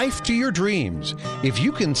gives life to your dreams. If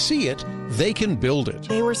you can see it, they can build it.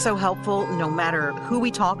 They were so helpful no matter who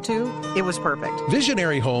we talked to. It was perfect.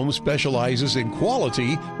 Visionary Homes specializes in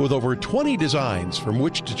quality with over 20 designs from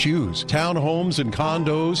which to choose. Townhomes and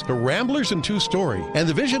condos to ramblers and two-story. And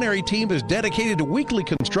the Visionary team is dedicated to weekly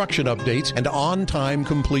construction updates and on-time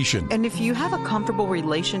completion. And if you have a comfortable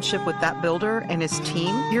relationship with that builder and his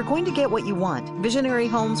team, you're going to get what you want. Visionary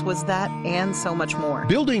Homes was that and so much more.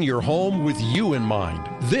 Building your home with you in mind.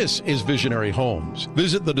 This is Visionary Homes.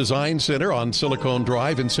 Visit the Design Center on Silicon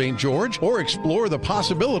Drive in St. George or explore the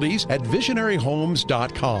possibilities at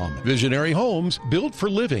visionaryhomes.com. Visionary Homes, built for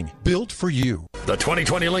living, built for you. The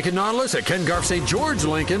 2020 Lincoln Nautilus at Ken Garff St. George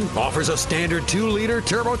Lincoln offers a standard 2-liter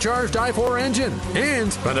turbocharged i4 engine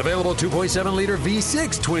and an available 2.7-liter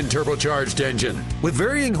V6 twin turbocharged engine. With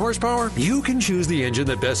varying horsepower, you can choose the engine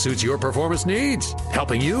that best suits your performance needs,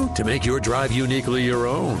 helping you to make your drive uniquely your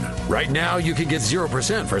own. Right now, you can get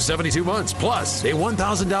 0% for 72 months, plus a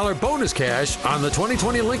 $1,000 bonus cash on the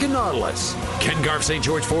 2020 Lincoln Nautilus. Ken Garff St.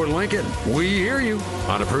 George Ford Lincoln. We hear you.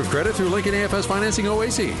 On approved credit through Lincoln AFS Financing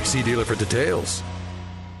OAC. See dealer for details.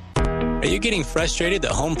 Are you getting frustrated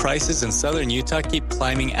that home prices in southern Utah keep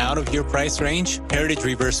climbing out of your price range? Heritage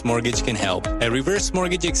Reverse Mortgage can help. A reverse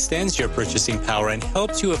mortgage extends your purchasing power and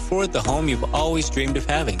helps you afford the home you've always dreamed of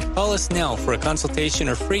having. Call us now for a consultation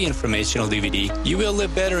or free informational DVD. You will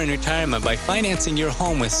live better in retirement by financing your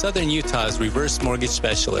home with Southern Utah's reverse mortgage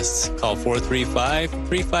specialists. Call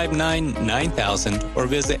 435-359-9000 or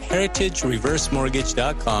visit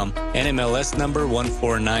heritagereversemortgage.com. NMLS number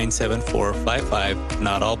 1497455.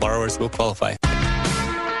 Not all borrowers will qualify.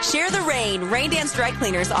 Share the rain. Rain Dance Dry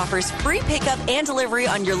Cleaners offers free pickup and delivery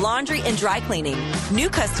on your laundry and dry cleaning. New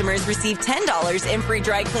customers receive $10 in free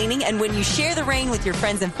dry cleaning, and when you share the rain with your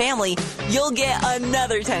friends and family, you'll get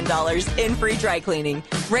another $10 in free dry cleaning.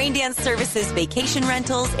 Rain Dance services vacation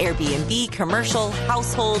rentals, Airbnb, commercial,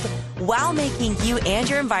 household, while making you and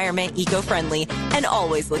your environment eco-friendly and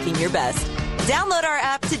always looking your best. Download our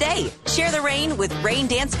app today. Share the rain with Rain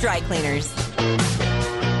Dance Dry Cleaners.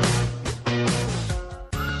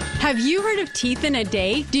 Have you heard of Teeth in a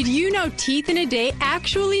Day? Did you know Teeth in a Day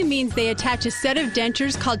actually means they attach a set of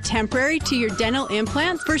dentures called temporary to your dental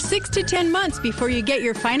implants for 6 to 10 months before you get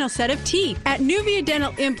your final set of teeth? At Nuvia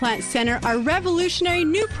Dental Implant Center, our revolutionary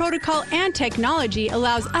new protocol and technology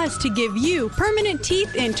allows us to give you permanent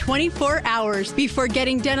teeth in 24 hours. Before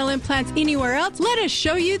getting dental implants anywhere else, let us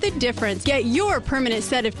show you the difference. Get your permanent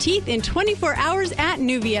set of teeth in 24 hours at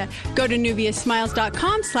Nuvia. Go to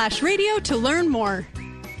nuviasmiles.com/radio to learn more.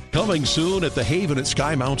 Coming soon at the Haven at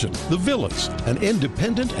Sky Mountain, The Villas, an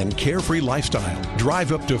independent and carefree lifestyle.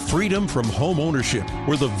 Drive up to freedom from home ownership,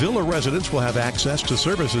 where the villa residents will have access to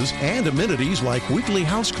services and amenities like weekly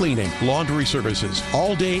house cleaning, laundry services,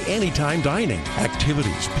 all-day, anytime dining,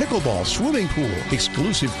 activities, pickleball, swimming pool,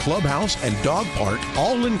 exclusive clubhouse, and dog park,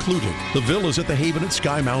 all included. The Villas at the Haven at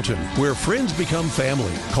Sky Mountain, where friends become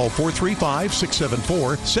family. Call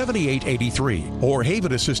 435-674-7883 or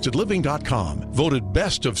havenassistedliving.com. Voted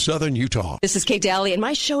best of Southern Utah. This is Kate Daly, and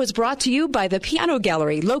my show is brought to you by the Piano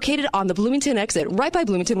Gallery, located on the Bloomington exit, right by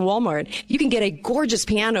Bloomington Walmart. You can get a gorgeous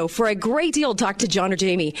piano for a great deal. Talk to John or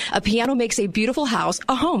Jamie. A piano makes a beautiful house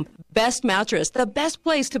a home. Best mattress, the best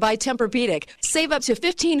place to buy Tempur-Pedic. Save up to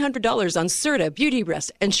 $1,500 on Serta,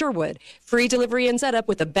 Beautyrest, and Sherwood. Free delivery and setup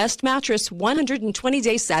with the best mattress,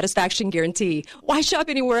 120-day satisfaction guarantee. Why shop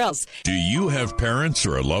anywhere else? Do you have parents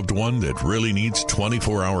or a loved one that really needs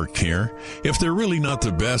 24-hour care? If they're really not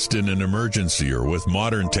the best in an emergency or with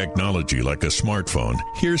modern technology like a smartphone,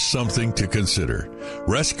 here's something to consider.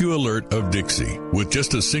 Rescue Alert of Dixie. With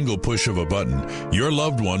just a single push of a button, your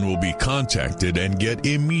loved one will be contacted and get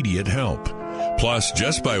immediate help. Plus,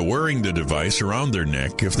 just by wearing the device around their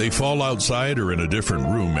neck, if they fall outside or in a different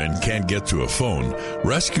room and can't get to a phone,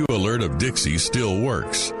 Rescue Alert of Dixie still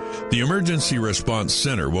works. The Emergency Response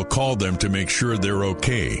Center will call them to make sure they're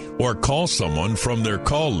okay, or call someone from their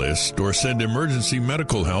call list or send emergency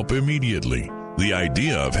medical help immediately. The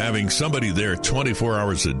idea of having somebody there 24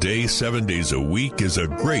 hours a day, 7 days a week is a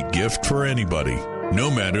great gift for anybody, no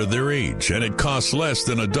matter their age, and it costs less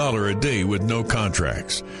than $1 a day with no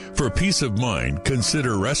contracts. For peace of mind,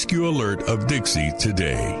 consider Rescue Alert of Dixie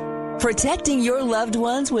today. Protecting your loved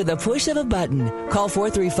ones with a push of a button. Call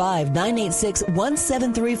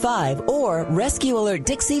 435-986-1735 or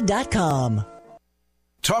rescuealertdixie.com.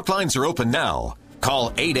 Talk lines are open now.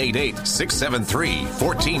 Call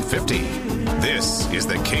 888-673-1450. This is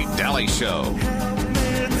the Kate Daly Show.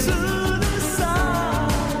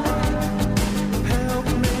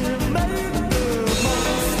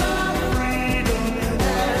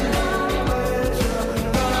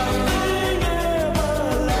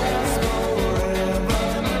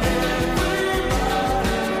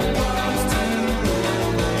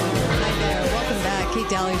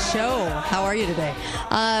 Show. How are you today?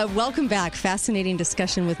 Welcome back. Fascinating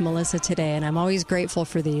discussion with Melissa today, and I'm always grateful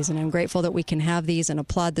for these, and I'm grateful that we can have these and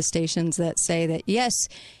applaud the stations that say that, yes,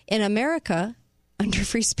 in America, under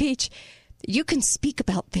free speech, you can speak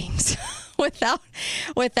about things without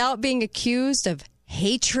being accused of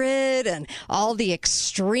hatred and all the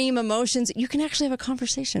extreme emotions. You can actually have a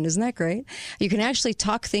conversation. Isn't that great? You can actually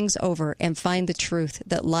talk things over and find the truth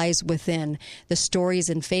that lies within the stories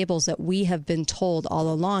and fables that we have been told all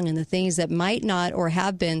along, and the things that might not or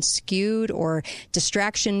have been skewed or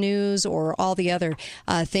distraction news or all the other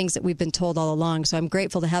things that we've been told all along. So I'm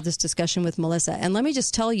grateful to have this discussion with Melissa. And let me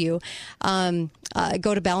just tell you, go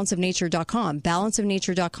to balanceofnature.com.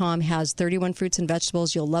 Balanceofnature.com has 31 fruits and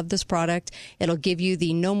vegetables. You'll love this product. It'll give you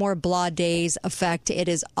the no more blah days effect. It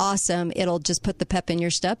is awesome. It'll just put the pep in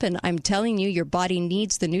your step. And I'm telling you, your body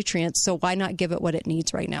needs the nutrients. So why not give it what it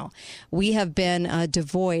needs right now? We have been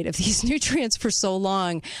devoid of these nutrients for so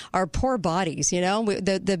long. Our poor bodies, you know,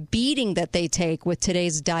 the beating that they take with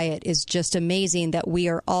today's diet is just amazing that we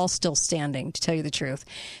are all still standing, to tell you the truth.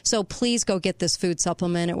 So please go get this food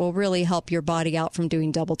supplement. It will really help your body out from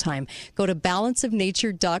doing double time. Go to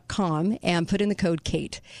balanceofnature.com and put in the code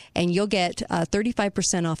KATE, and you'll get 35%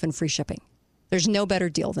 off and free shipping. There's no better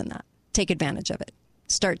deal than that. Take advantage of it.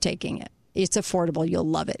 Start taking it. It's affordable. You'll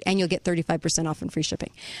love it. And you'll get 35% off and free shipping.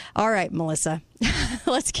 All right, Melissa,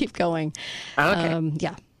 let's keep going. Okay.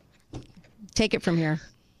 Yeah. Take it from here.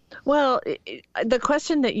 Well, the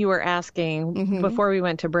question that you were asking before we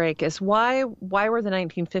went to break is why were the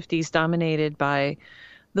 1950s dominated by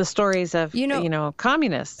the stories of,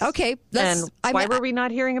 communists? Okay. And why were we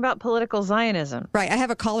not hearing about political Zionism? Right. I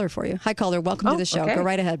have a caller for you. Hi, caller. Welcome to the show. Okay. Go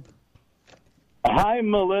right ahead. Hi,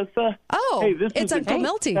 Melissa. Oh, hey, this it's is Uncle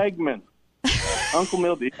Milty. Segment. Uncle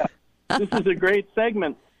Milty. Yeah. This is a great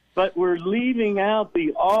segment, but we're leaving out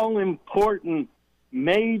the all-important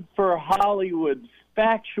made-for-Hollywood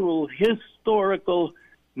factual historical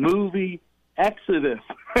movie Exodus.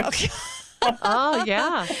 Okay. Oh,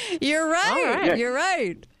 yeah. You're right. Right. You're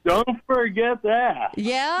right. Don't forget that.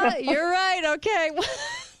 Yeah, you're right. Okay.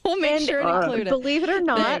 We'll make sure to include it. Believe it or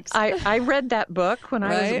not, I read that book when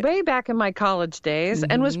I was way back in my college days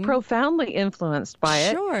and was profoundly influenced by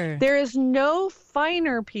it. Sure. There is no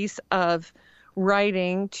finer piece of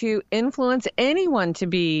writing to influence anyone to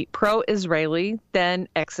be pro-Israeli than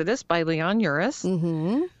Exodus by Leon Uris.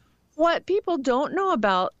 Mm-hmm. What people don't know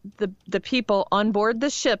about the people on board the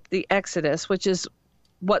ship, the Exodus, which is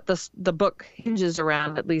what the book hinges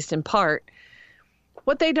around, at least in part,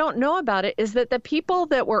 what they don't know about it is that the people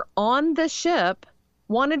that were on the ship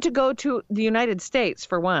wanted to go to the United States,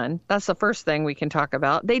 for one. That's the first thing we can talk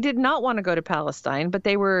about. They did not want to go to Palestine, but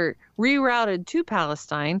they were rerouted to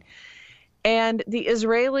Palestine. And the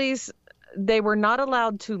Israelis, they were not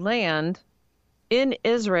allowed to land in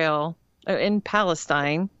Israel, in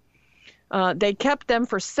Palestine. They kept them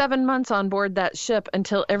for 7 months on board that ship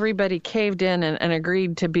until everybody caved in and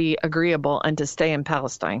agreed to be agreeable and to stay in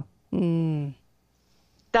Palestine. Mm.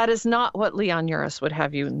 That is not what Leon Uris would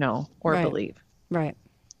have you know or believe. Right.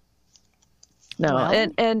 No, well.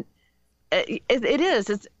 and it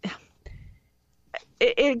is.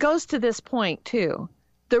 It goes to this point, too.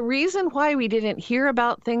 The reason why we didn't hear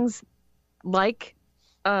about things like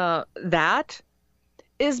that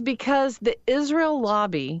is because the Israel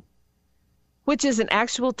lobby, which is an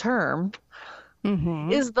actual term,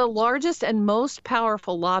 is the largest and most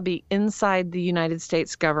powerful lobby inside the United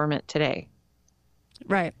States government today.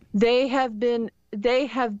 Right. They have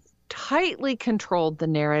tightly controlled the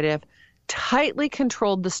narrative, tightly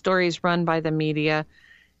controlled the stories run by the media,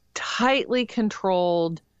 tightly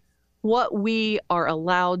controlled what we are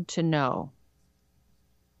allowed to know.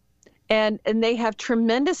 And they have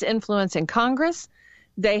tremendous influence in Congress.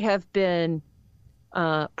 They have been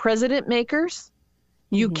president makers.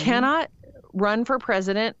 You cannot run for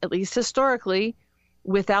president, at least historically,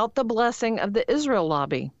 without the blessing of the Israel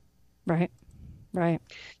lobby. Right.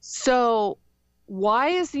 So why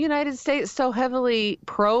is the United States so heavily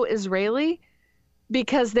pro-Israeli?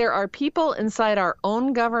 Because there are people inside our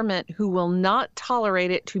own government who will not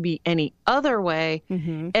tolerate it to be any other way,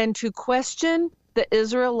 and to question the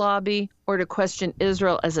Israel lobby or to question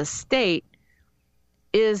Israel as a state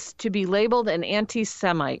is to be labeled an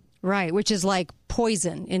anti-Semite. Right, which is like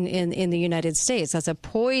poison in the United States. That's a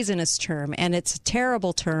poisonous term, and it's a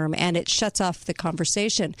terrible term, and it shuts off the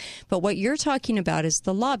conversation. But what you're talking about is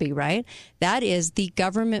the lobby, right? That is the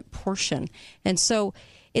government portion. And so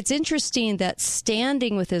it's interesting that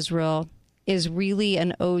standing with Israel is really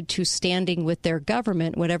an ode to standing with their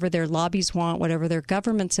government, whatever their lobbies want, whatever their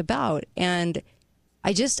government's about. And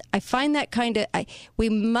I find that we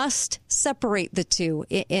must separate the two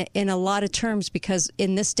in a lot of terms, because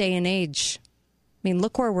in this day and age, I mean,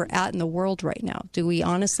 look where we're at in the world right now. Do we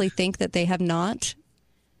honestly think that they have not?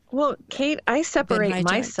 Well, Kate, I separate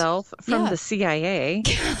myself from the CIA.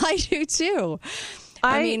 I do too.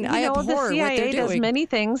 I mean, I abhor the CIA what they're doing. does many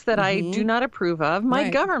things that I do not approve of. My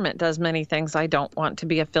government does many things I don't want to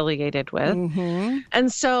be affiliated with.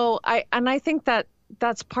 And so I think that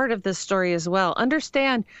that's part of this story as well.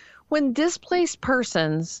 Understand, when displaced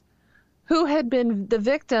persons who had been the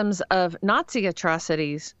victims of Nazi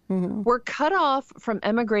atrocities were cut off from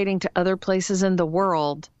emigrating to other places in the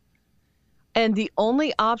world, and the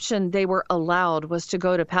only option they were allowed was to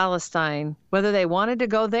go to Palestine, whether they wanted to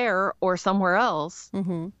go there or somewhere else,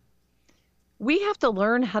 we have to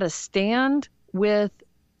learn how to stand with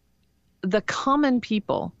the common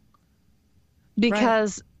people,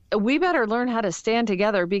 because we better learn how to stand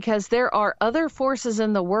together, because there are other forces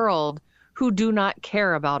in the world who do not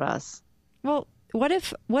care about us. Well, what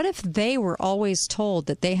if they were always told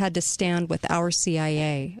that they had to stand with our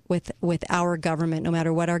CIA, with our government, no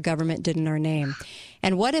matter what our government did in our name?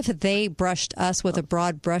 And what if they brushed us with a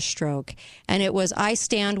broad brushstroke, and it was, I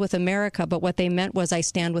stand with America, but what they meant was, I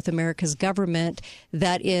stand with America's government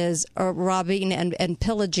that is robbing and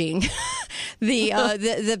pillaging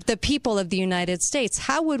the people of the United States?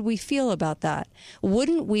 How would we feel about that?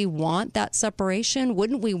 Wouldn't we want that separation?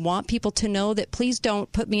 Wouldn't we want people to know that, please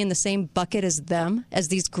don't put me in the same bucket as them, as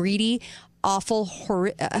these greedy, awful,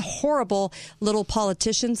 horrible little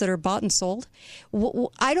politicians that are bought and sold?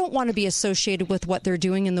 I don't want to be associated with what they're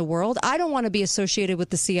doing in the world. I don't want to be associated with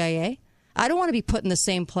the CIA. I don't want to be put in the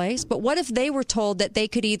same place. But what if they were told that they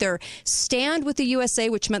could either stand with the USA,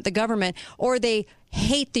 which meant the government, or they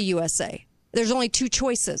hate the USA? There's only two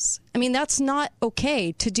choices. I mean, that's not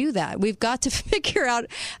okay to do that. We've got to figure out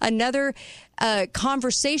another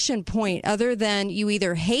conversation point other than you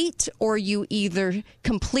either hate or you either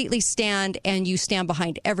completely stand and you stand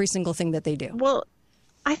behind every single thing that they do. Well,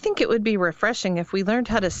 I think it would be refreshing if we learned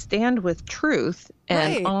how to stand with truth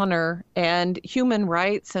and honor and human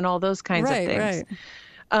rights and all those kinds of things.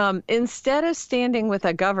 Instead of standing with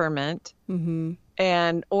a government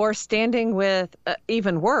or standing with,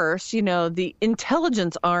 even worse, the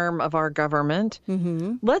intelligence arm of our government,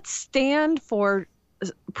 let's stand for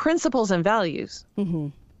principles and values.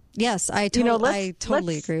 Yes, I totally agree with that.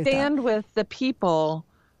 Let's stand with the people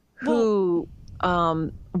who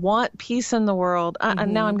want peace in the world.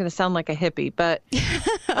 Now I'm going to sound like a hippie, but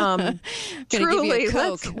truly,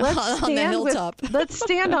 let's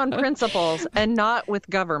stand on principles and not with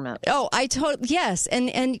government. Oh, yes.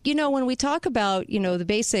 And when we talk about, the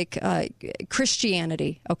basic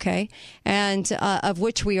Christianity, okay, and of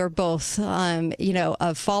which we are both,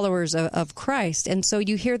 of followers of Christ. And so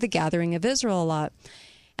you hear the gathering of Israel a lot.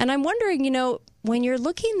 And I'm wondering, when you're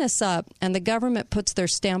looking this up and the government puts their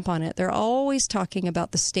stamp on it, they're always talking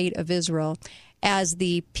about the state of Israel as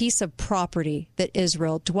the piece of property that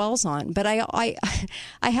Israel dwells on. But I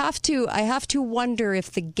have to wonder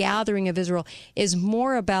if the gathering of Israel is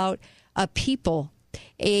more about a people,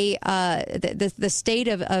 the state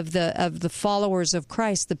of the followers of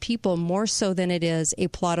Christ, the people, more so than it is a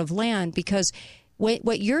plot of land. Because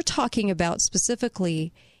what you're talking about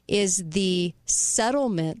specifically is the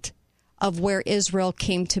settlement of where Israel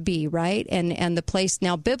came to be, right? And the place.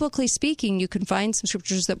 Now, biblically speaking, you can find some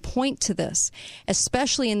scriptures that point to this,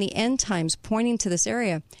 especially in the end times, pointing to this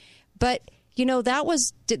area. But that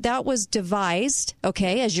was devised,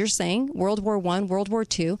 okay, as you're saying, World War I, World War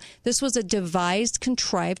II. This was a devised,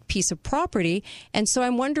 contrived piece of property. And so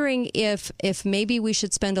I'm wondering if maybe we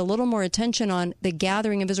should spend a little more attention on the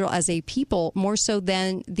gathering of Israel as a people, more so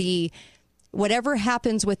than whatever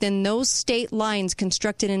happens within those state lines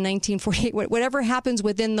constructed in 1948, whatever happens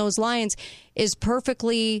within those lines is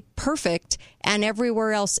perfectly perfect and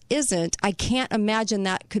everywhere else isn't. I can't imagine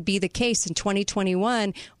that could be the case in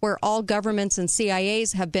 2021 where all governments and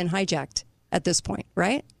CIAs have been hijacked at this point,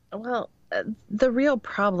 right? Well, the real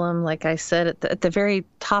problem, like I said at the very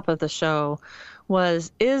top of the show,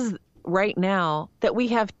 is right now that we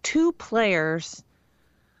have two players.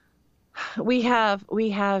 We have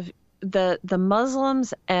the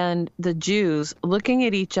Muslims and the Jews looking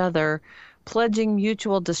at each other, pledging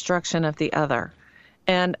mutual destruction of the other.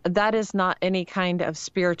 And that is not any kind of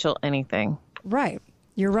spiritual anything. Right.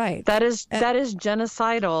 You're right. That is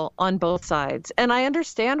genocidal on both sides. And I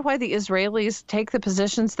understand why the Israelis take the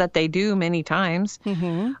positions that they do many times,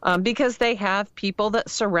 because they have people that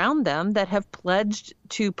surround them that have pledged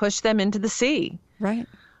to push them into the sea. Right.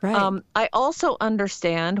 Right. I also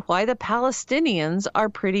understand why the Palestinians are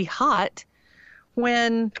pretty hot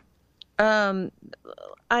when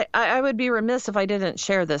I would be remiss if I didn't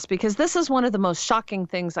share this, because this is one of the most shocking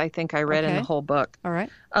things I think I read in the whole book. All right.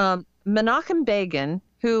 Menachem Begin,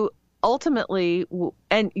 who ultimately,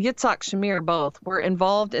 and Yitzhak Shamir both, were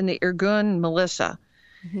involved in the Irgun militia.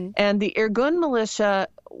 And the Irgun militia,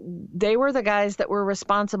 they were the guys that were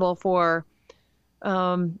responsible for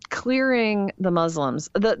clearing the Muslims.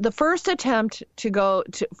 The first attempt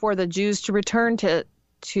for the Jews to return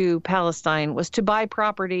to Palestine was to buy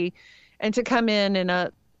property and to come in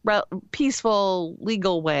a peaceful,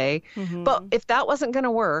 legal way. But if that wasn't going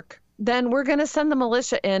to work, then we're going to send the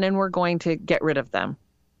militia in and we're going to get rid of them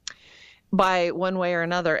by one way or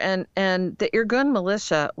another. And the Irgun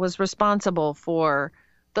militia was responsible for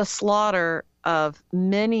the slaughter of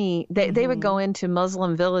many. They would go into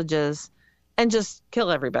Muslim villages and just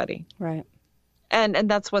kill everybody. Right. And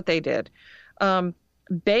that's what they did.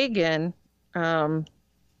 Begin,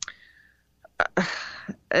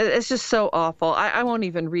 it's just so awful. I won't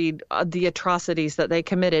even read the atrocities that they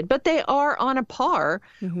committed, but they are on a par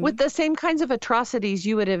with the same kinds of atrocities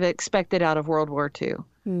you would have expected out of World War II.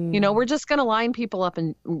 We're just going to line people up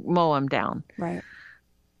and mow them down. Right.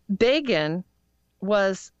 Begin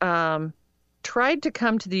was tried to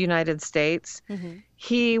come to the United States.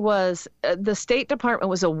 He was, the State Department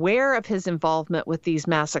was aware of his involvement with these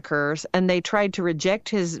massacres, and they tried to reject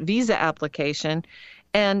his visa application.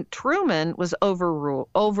 And Truman was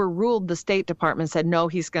overruled the State Department, said, no,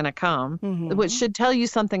 he's going to come, which should tell you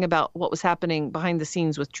something about what was happening behind the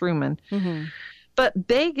scenes with Truman. But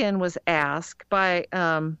Begin was asked by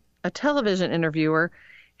a television interviewer,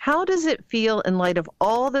 how does it feel in light of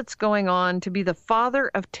all that's going on to be the father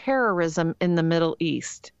of terrorism in the Middle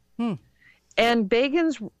East? And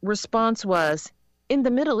Begin's response was, in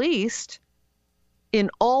the Middle East, in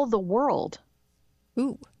all the world.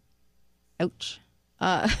 Ooh. Ouch.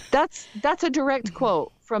 That's a direct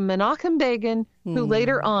quote from Menachem Begin, who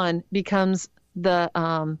later on becomes the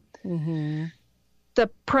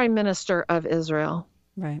prime minister of Israel.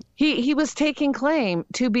 Right. He was taking claim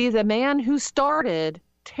to be the man who started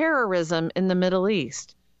terrorism in the Middle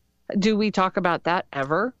East. Do we talk about that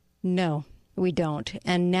ever? No, we don't.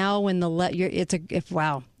 And now when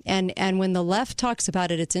wow. And when the left talks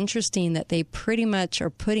about it, it's interesting that they pretty much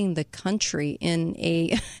are putting the country in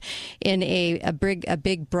a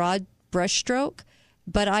big broad brushstroke.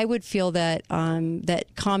 But I would feel that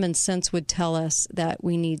that common sense would tell us that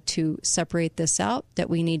we need to separate this out, that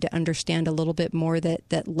we need to understand a little bit more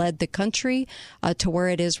that led the country to where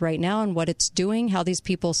it is right now and what it's doing, how these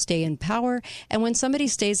people stay in power. And when somebody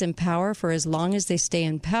stays in power for as long as they stay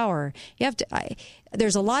in power,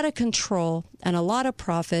 there's a lot of control and a lot of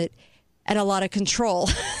profit and a lot of control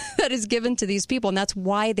that is given to these people, and that's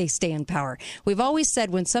why they stay in power. We've always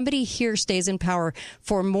said when somebody here stays in power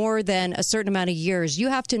for more than a certain amount of years, you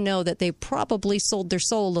have to know that they probably sold their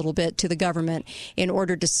soul a little bit to the government in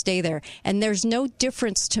order to stay there. And there's no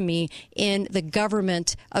difference to me in the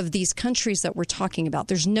government of these countries that we're talking about.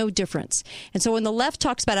 There's no difference. And so when the left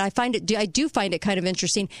talks about it, I do find it kind of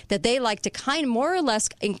interesting that they like to kind of more or less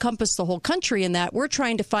encompass the whole country in that we're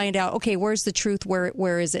trying to find out, okay, where's the truth?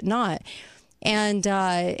 Where is it not? And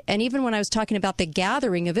even when I was talking about the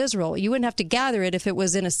gathering of Israel, you wouldn't have to gather it if it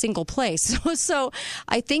was in a single place. So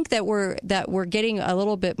I think that we're getting a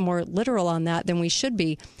little bit more literal on that than we should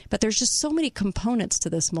be. But there's just so many components to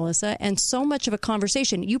this, Melissa, and so much of a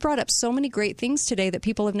conversation. You brought up so many great things today that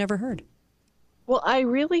people have never heard. Well, I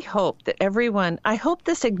really hope that I hope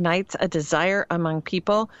this ignites a desire among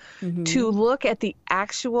people to look at the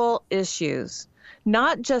actual issues,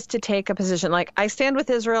 not just to take a position like I stand with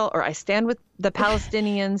Israel or I stand with the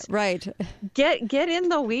Palestinians. Right. Get in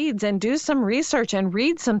the weeds and do some research and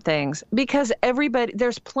read some things, because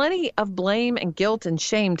there's plenty of blame and guilt and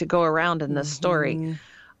shame to go around in this story.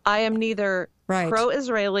 I am neither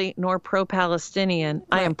pro-Israeli nor pro-Palestinian.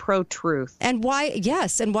 Right. I am pro-truth. And why?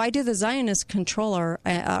 Yes. And why do the Zionists control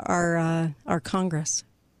our Congress?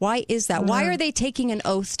 Why is that? Why are they taking an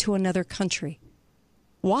oath to another country?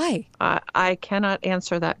 Why? I cannot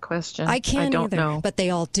answer that question. I can't don't either, know. But they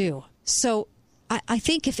all do. So I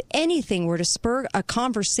think if anything were to spur a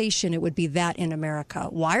conversation, it would be that in America.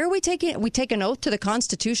 Why are we take an oath to the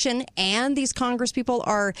Constitution, and these Congress people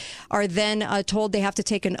are then told they have to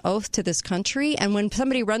take an oath to this country? And when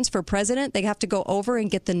somebody runs for president, they have to go over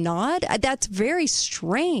and get the nod? That's very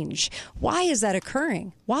strange. Why is that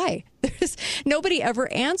occurring? Why? Nobody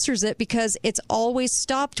ever answers it, because it's always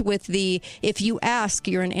stopped with if you ask,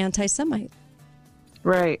 you're an anti-Semite.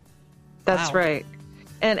 Right. That's right.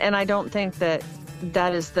 And I don't think that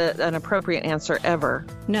is an appropriate answer ever.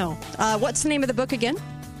 No. What's the name of the book again?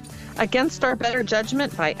 Against Our Better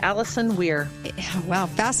Judgment by Allison Weir. Wow,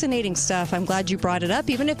 fascinating stuff. I'm glad you brought it up.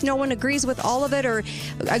 Even if no one agrees with all of it or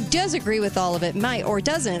does agree with all of it, or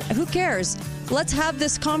doesn't, who cares? Let's have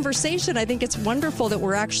this conversation. I think it's wonderful that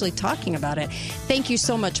we're actually talking about it. Thank you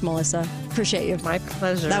so much, Melissa. Appreciate you. My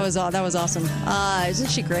pleasure. That was awesome.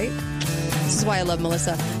 Isn't she great? This is why I love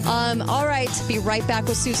Melissa. All right, be right back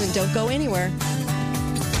with Susan. Don't go anywhere.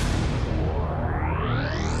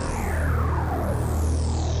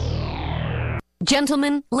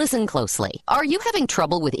 Gentlemen, listen closely. Are you having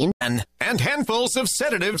trouble with and handfuls of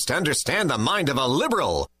sedatives to understand the mind of a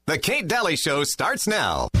liberal? The Kate Daly Show starts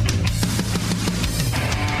now.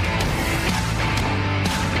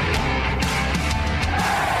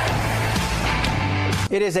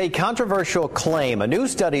 It is a controversial claim. A new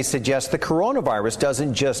study suggests the coronavirus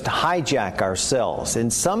doesn't just hijack our cells.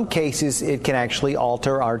 In some cases, it can actually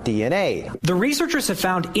alter our DNA. The researchers have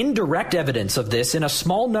found indirect evidence of this in a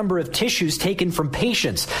small number of tissues taken from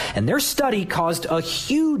patients, and their study caused a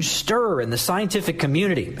huge stir in the scientific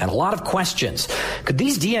community and a lot of questions. Could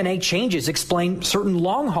these DNA changes explain certain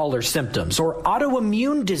long hauler symptoms or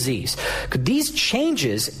autoimmune disease? Could these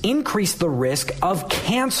changes increase the risk of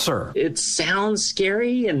cancer? It sounds scary,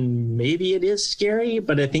 and maybe it is scary,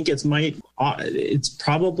 but I think it's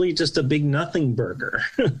probably just a big nothing burger.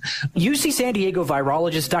 UC San Diego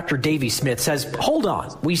virologist Dr. Davey Smith says, hold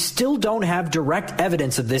on, we still don't have direct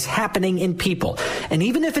evidence of this happening in people. And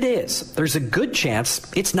even if it is, there's a good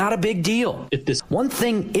chance it's not a big deal. One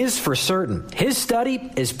thing is for certain, his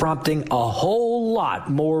study is prompting a whole lot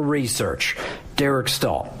more research. Derek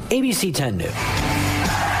Stahl, ABC 10 News.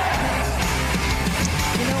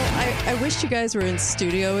 I wish you guys were in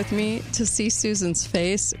studio with me to see Susan's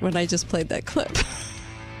face when I just played that clip.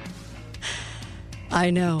 I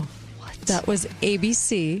know. What? That was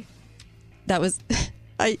ABC. That was...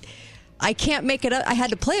 I can't make it up. I had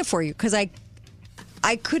to play it for you because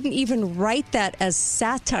I couldn't even write that as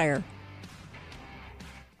satire.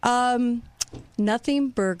 Nothing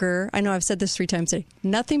burger. I know I've said this 3 times today.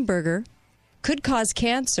 Nothing burger could cause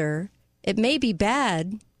cancer. It may be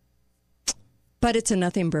bad, but it's a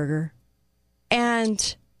nothing burger.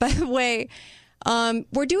 And by the way,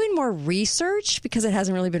 we're doing more research because it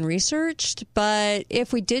hasn't really been researched. But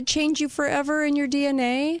if we did change you forever in your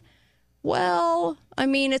DNA, well, I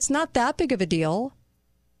mean, it's not that big of a deal.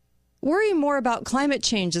 Worry more about climate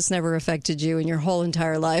change that's never affected you in your whole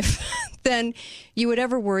entire life than you would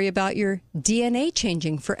ever worry about your DNA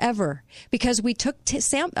changing forever. Because we took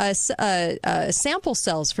sample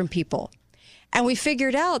cells from people. And we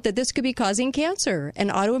figured out that this could be causing cancer and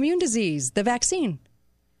autoimmune disease, the vaccine.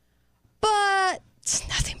 But it's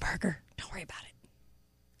nothing burger. Don't worry about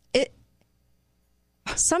it.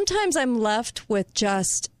 Sometimes I'm left with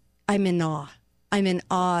I'm in awe. I'm in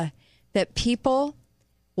awe that people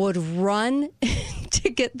would run to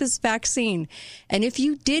get this vaccine. And if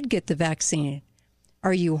you did get the vaccine,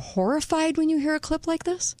 are you horrified when you hear a clip like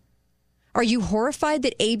this? Are you horrified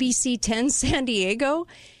that ABC 10 San Diego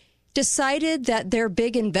decided that their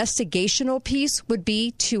big investigational piece would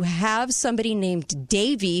be to have somebody named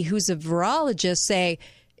Davey, who's a virologist, say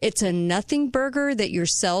it's a nothing burger that your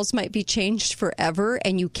cells might be changed forever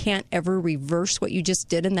and you can't ever reverse what you just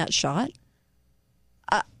did in that shot?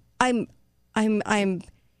 I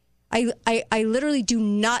literally do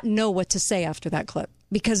not know what to say after that clip.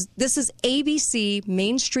 because this is ABC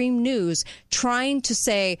mainstream news trying to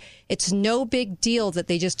say it's no big deal that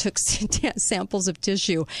they just took samples of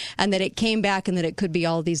tissue and that it came back and that it could be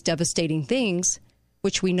all these devastating things,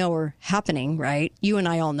 which we know are happening, right? You and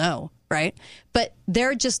I all know, right? But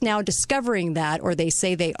they're just now discovering that, or they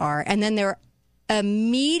say they are, and then they're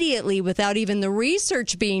immediately, without even the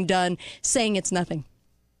research being done, saying it's nothing.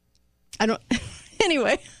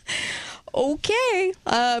 Anyway, okay.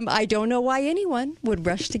 I don't know why anyone would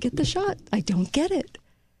rush to get the shot. I don't get it.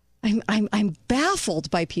 I'm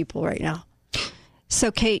baffled by people right now.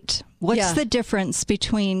 So, Kate, what's the difference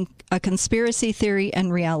between a conspiracy theory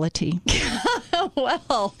and reality?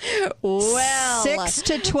 well, 6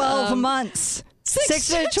 to 12 months. 6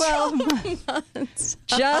 to 12 months.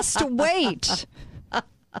 Just wait.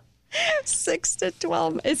 6 to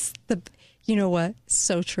 12. You know what?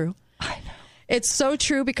 So true. I know. It's so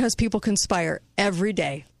true because people conspire every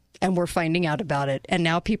day, and we're finding out about it. And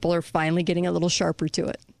now people are finally getting a little sharper to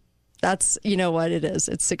it. That's, you know what it is.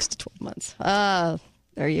 It's 6 to 12 months.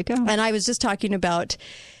 There you go. And I was just talking about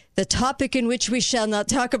the topic in which we shall not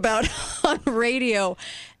talk about on radio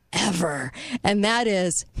ever. And that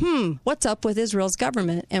is, what's up with Israel's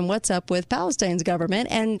government and what's up with Palestine's government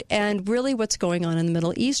and really what's going on in the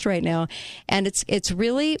Middle East right now. And it's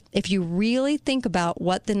really, if you really think about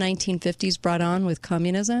what the 1950s brought on with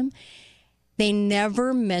communism, they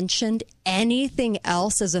never mentioned anything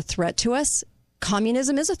else as a threat to us.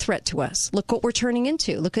 Communism is a threat to us. Look what we're turning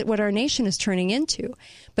into. Look at what our nation is turning into.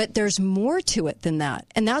 But there's more to it than that.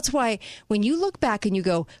 And that's why when you look back and you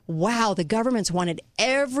go, wow, the government's wanted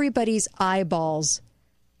everybody's eyeballs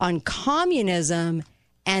on communism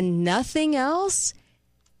and nothing else.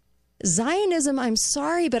 Zionism, I'm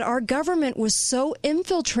sorry, but our government was so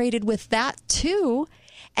infiltrated with that too.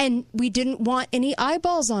 And we didn't want any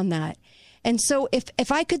eyeballs on that. And so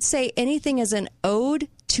if I could say anything as an ode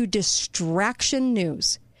to distraction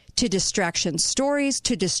news, to distraction stories,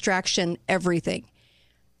 to distraction everything,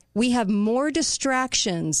 we have more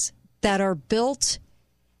distractions that are built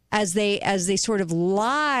as they sort of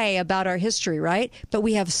lie about our history, right? But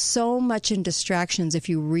we have so much in distractions if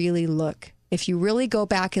you really look. If you really go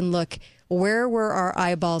back and look, where were our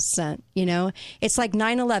eyeballs sent? You know, it's like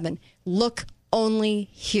 9/11. Look only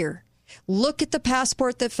here. Look at the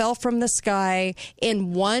passport that fell from the sky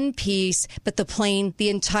in one piece, but the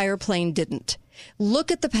entire plane didn't.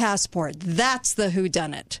 Look at the passport. That's the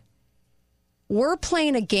whodunit. We're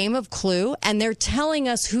playing a game of Clue, and they're telling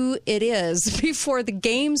us who it is before the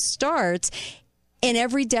game starts in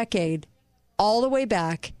every decade, all the way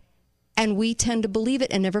back, and we tend to believe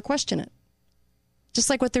it and never question it. Just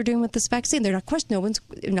like what they're doing with this vaccine. They're not questioning.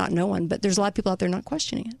 No one, but there's a lot of people out there not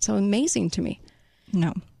questioning it. So amazing to me.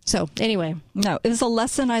 No. So anyway. No, it was a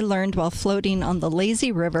lesson I learned while floating on the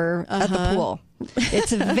lazy river at the pool.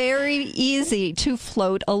 It's very easy to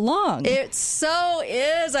float along. It so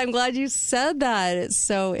is. I'm glad you said that. It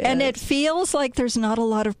so is. And it feels like there's not a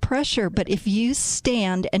lot of pressure, but if you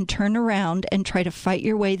stand and turn around and try to fight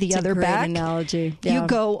your way the other back, analogy. You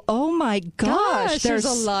go, oh my gosh, there's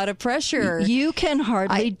a lot of pressure. You can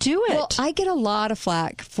hardly do it. Well, I get a lot of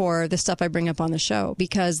flack for the stuff I bring up on the show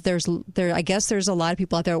because I guess there's a lot of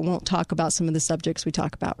people out there that won't talk about some of the subjects we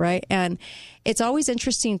talk about, right? And it's always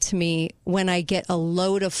interesting to me when I get a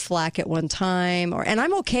load of flack at one time, and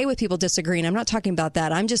I'm okay with people disagreeing. I'm not talking about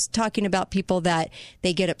that. I'm just talking about people that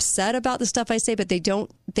they get upset about the stuff I say, but they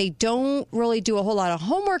don't really do a whole lot of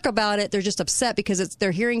homework about it. They're just upset because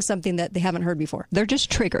they're hearing something that they haven't heard before. They're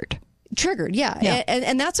just triggered. Yeah.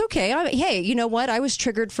 And that's okay. Hey, you know what? I was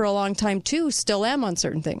triggered for a long time too. Still am on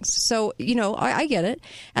certain things. So, you know, I get it.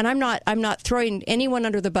 And I'm not throwing anyone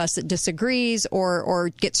under the bus that disagrees or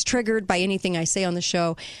gets triggered by anything I say on the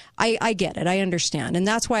show. I get it. I understand. And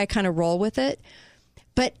that's why I kind of roll with it.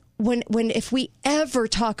 But if we ever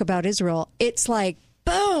talk about Israel, it's like,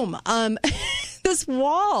 boom, this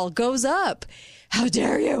wall goes up. How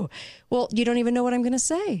dare you? Well, you don't even know what I'm going to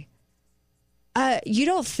say. You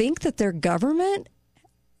don't think that their government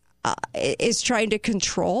is trying to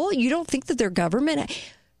control? You don't think that their government...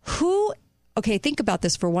 Okay, think about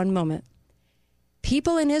this for one moment.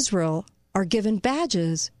 People in Israel are given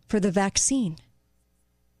badges for the vaccine.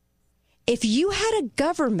 If you had a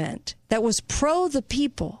government that was pro the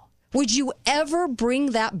people, would you ever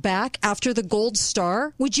bring that back after the gold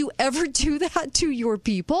star? Would you ever do that to your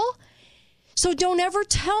people? So don't ever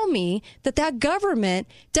tell me that government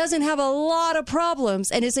doesn't have a lot of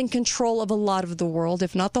problems and is in control of a lot of the world,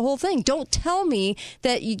 if not the whole thing. Don't tell me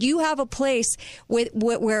that you have a place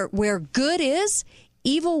where good is,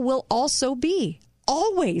 evil will also be.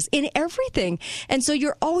 Always, in everything. And so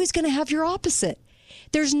you're always going to have your opposite.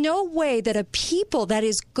 There's no way that a people that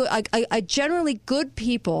is good, a generally good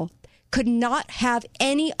people, could not have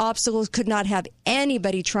any obstacles, could not have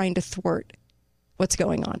anybody trying to thwart what's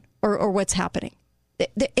going on or what's happening.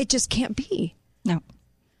 It just can't be. No.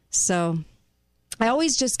 So I'm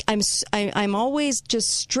always just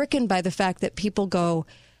stricken by the fact that people go,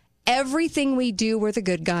 everything we do, we're the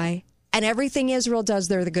good guy, and everything Israel does,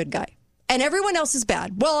 they're the good guy, and everyone else is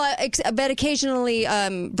bad. Well, but occasionally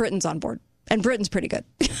Britain's on board, and Britain's pretty good.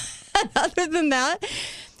 Other than that,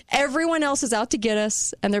 everyone else is out to get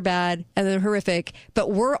us, and they're bad, and they're horrific,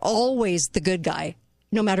 but we're always the good guy,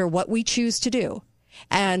 no matter what we choose to do.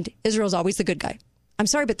 And Israel's always the good guy. I'm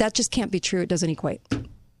sorry, but that just can't be true. It doesn't equate.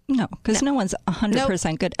 No, because no one's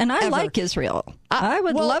 100% good. And I like Israel. I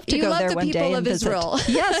would love to go there one day and visit. Israel.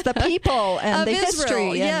 Yes, the people and the history.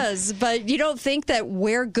 And yes, but you don't think that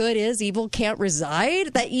where good is, evil can't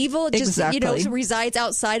reside? That evil just resides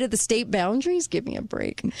outside of the state boundaries? Give me a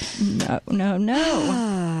break. No.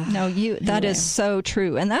 That is so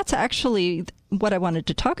true. And that's actually what I wanted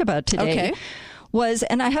to talk about today. Okay.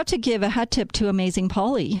 And I have to give a hat tip to Amazing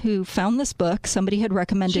Polly, who found this book. Somebody had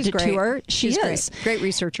recommended it to her. She's great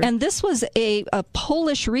researcher. And this was a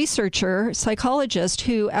Polish researcher, psychologist,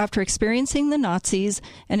 who, after experiencing the Nazis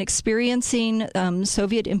and experiencing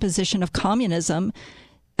Soviet imposition of communism,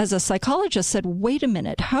 as a psychologist said, wait a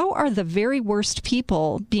minute, how are the very worst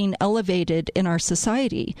people being elevated in our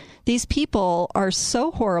society? These people are so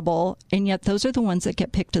horrible, and yet those are the ones that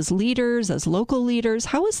get picked as leaders, as local leaders.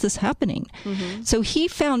 How is this happening? Mm-hmm. So he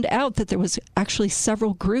found out that there was actually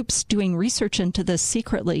several groups doing research into this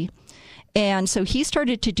secretly. And so he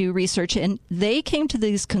started to do research, and they came to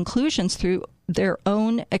these conclusions through their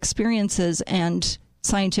own experiences and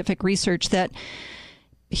scientific research that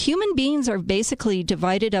human beings are basically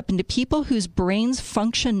divided up into people whose brains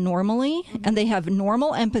function normally, and they have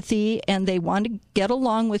normal empathy, and they want to get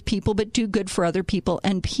along with people but do good for other people,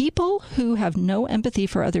 and people who have no empathy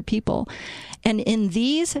for other people. And in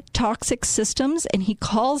these toxic systems, and he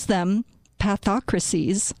calls them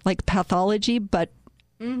pathocracies, like pathology, but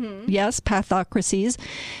yes, pathocracies.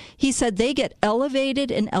 He said they get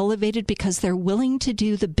elevated and elevated because they're willing to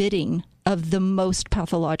do the bidding of the most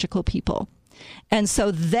pathological people. And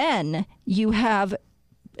so then you have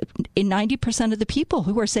 90% of the people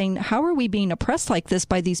who are saying, how are we being oppressed like this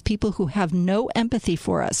by these people who have no empathy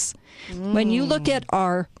for us? When you look at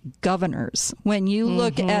our governors, when you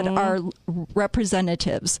look at our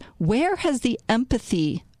representatives, where has the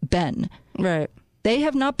empathy been? Right. They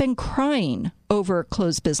have not been crying over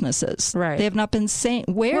closed businesses. Right. They have not been saying,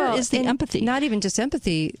 where is the empathy? Not even just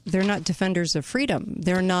empathy. They're not defenders of freedom.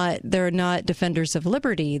 They're not defenders of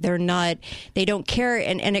liberty. They don't care.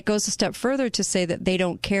 And it goes a step further to say that they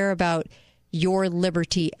don't care about your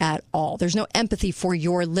liberty at all. There's no empathy for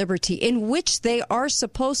your liberty, in which they are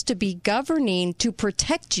supposed to be governing to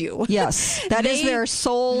protect you. Yes, that is their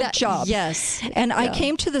sole job. Yes. And I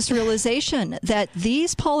came to this realization that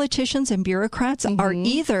these politicians and bureaucrats are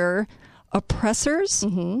either oppressors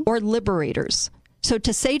or liberators. So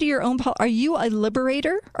to say to your own, are you a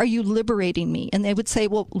liberator? Are you liberating me? And they would say,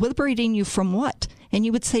 well, liberating you from what? And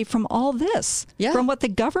you would say, from all this, from what the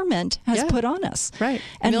government has put on us. Right.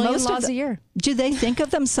 And most laws a year. Do they think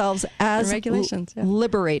of themselves as regulations,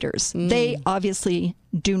 liberators? They obviously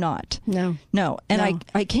do not. No. And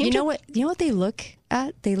I came You know what they look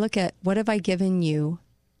at? They look at, what have I given you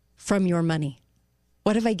from your money?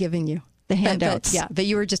 What have I given you? The handouts. But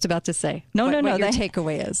you were just about to say. No. What your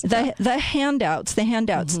takeaway is. The handouts.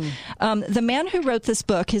 The man who wrote this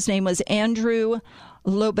book, his name was Andrew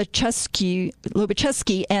Lobaczewski,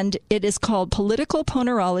 and it is called Political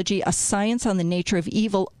Ponerology, A Science on the Nature of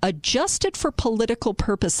Evil Adjusted for Political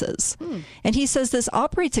Purposes. And he says this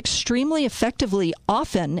operates extremely effectively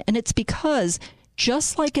often, and it's because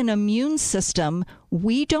just like an immune system,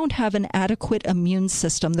 we don't have an adequate immune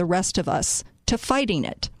system, the rest of us, to fighting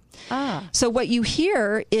it. So what you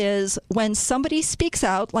hear is when somebody speaks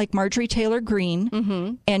out, like Marjorie Taylor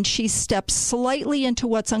Greene, and she steps slightly into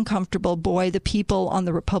what's uncomfortable, boy, the people on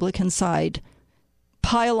the Republican side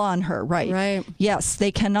pile on her, right? Yes,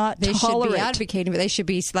 they cannot tolerate. They should be advocating, but they should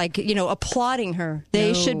be applauding her.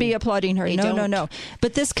 They should be applauding her. No.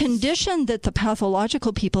 But this condition that the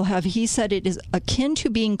pathological people have, he said it is akin to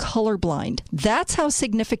being colorblind. That's how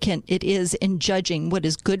significant it is in judging what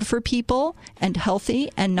is good for people and healthy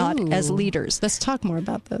and not as leaders. Let's talk more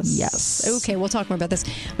about this. Yes. Okay, we'll talk more about this.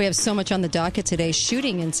 We have so much on the docket today.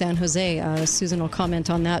 Shooting in San Jose. Susan will comment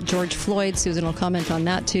on that. George Floyd. Susan will comment on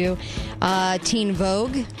that too. Teen Vogue.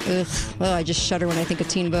 Ugh. Oh, I just shudder when I think of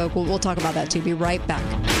Teen Vogue. We'll talk about that too. Be right back.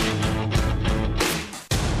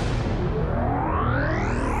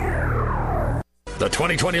 The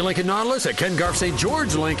 2020 Lincoln Nautilus at Ken Garff St.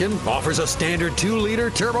 George Lincoln offers a standard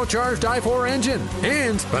 2-liter turbocharged i4 engine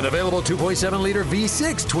and an available 2.7-liter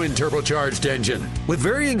V6 twin turbocharged engine. With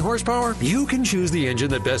varying horsepower, you can choose the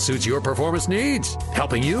engine that best suits your performance needs,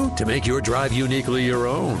 helping you to make your drive uniquely your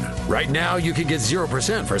own. Right now, you can get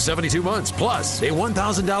 0% for 72 months, plus a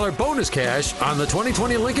 $1,000 bonus cash on the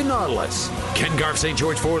 2020 Lincoln Nautilus. Ken Garff St.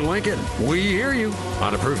 George Ford Lincoln. We hear you.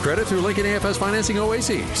 On approved credit through Lincoln AFS Financing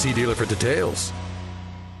OAC. See dealer for details.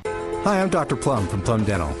 Hi, I'm Dr. Plum from Plum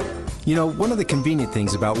Dental. You know, one of the convenient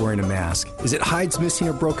things about wearing a mask is it hides missing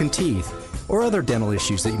or broken teeth or other dental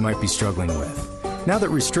issues that you might be struggling with. Now that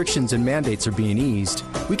restrictions and mandates are being eased,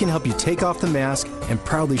 we can help you take off the mask and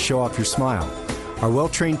proudly show off your smile. Our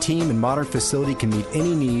well-trained team and modern facility can meet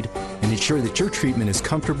any need and ensure that your treatment is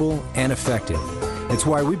comfortable and effective. It's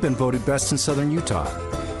why we've been voted best in Southern Utah.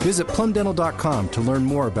 Visit plumdental.com to learn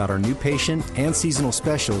more about our new patient and seasonal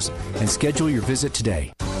specials and schedule your visit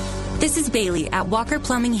today. This is Bailey at Walker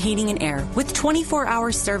Plumbing, Heating, and Air. With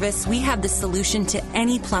 24-hour service, we have the solution to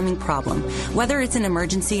any plumbing problem. Whether it's an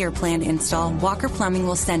emergency or planned install, Walker Plumbing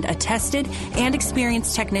will send a tested and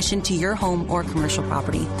experienced technician to your home or commercial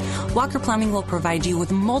property. Walker Plumbing will provide you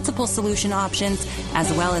with multiple solution options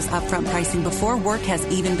as well as upfront pricing before work has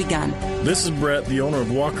even begun. This is Brett, the owner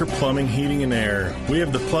of Walker Plumbing, Heating, and Air. We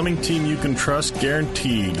have the plumbing team you can trust,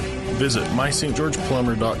 guaranteed. Visit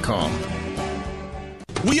mystgeorgeplumber.com.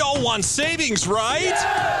 We all want savings, right?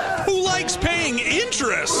 Yeah! Who likes paying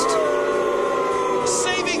interest?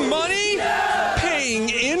 Saving money? Yeah! Paying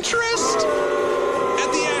interest?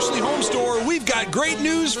 At the Ashley Home Store, we've got great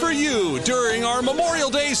news for you. During our Memorial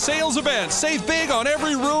Day sales event, save big on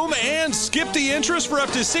every room and skip the interest for up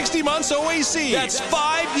to 60 months OAC. That's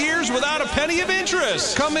 5 years without a penny of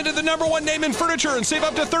interest. Come into the #1 name in furniture and save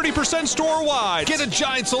up to 30% store-wide. Get a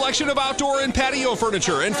giant selection of outdoor and patio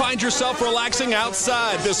furniture and find yourself relaxing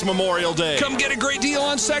outside this Memorial Day. Come get a great deal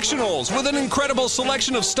on sectionals. With an incredible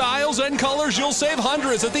selection of styles and colors, you'll save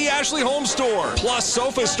hundreds at the Ashley Home Store. Plus,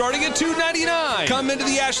 sofas starting at $299. Come into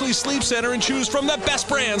the Ashley Sleep Center and choose from the best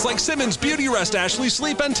brands like Simmons, Beauty Rest, Ashley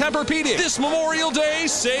Sleep, and Tempur-Pedic. This Memorial Day,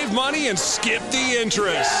 save money and skip the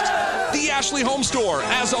interest. The Ashley Home Store,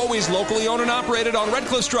 as always, locally owned and operated on Red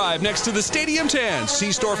Cliffs Drive next to the Stadium 10.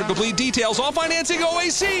 See store for complete details. All financing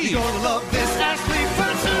OAC. You're gonna love this Ashley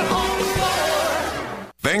Furniture Home Store.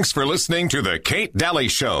 Thanks for listening to The Kate Daly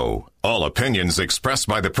Show. All opinions expressed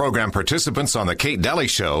by the program participants on The Kate Daly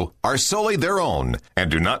Show are solely their own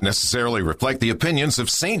and do not necessarily reflect the opinions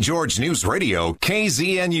of St. George News Radio,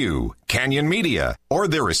 KZNU, Canyon Media, or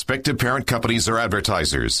their respective parent companies or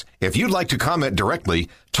advertisers. If you'd like to comment directly,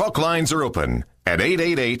 talk lines are open at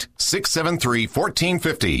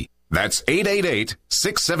 888-673-1450. That's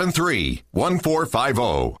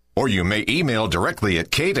 888-673-1450. Or you may email directly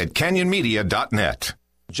at kate@canyonmedia.net.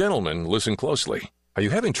 Gentlemen, listen closely. Are you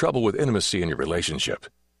having trouble with intimacy in your relationship?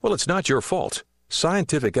 Well, it's not your fault.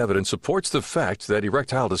 Scientific evidence supports the fact that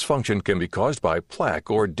erectile dysfunction can be caused by plaque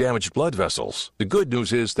or damaged blood vessels. The good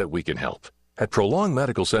news is that we can help. At Prolong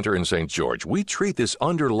Medical Center in St. George, we treat this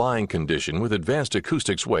underlying condition with advanced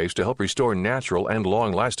acoustics waves to help restore natural and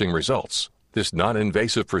long-lasting results. This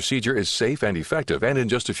non-invasive procedure is safe and effective, and in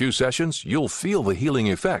just a few sessions, you'll feel the healing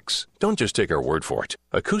effects. Don't just take our word for it.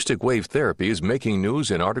 Acoustic wave therapy is making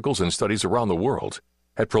news in articles and studies around the world.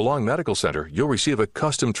 At Prolong Medical Center, you'll receive a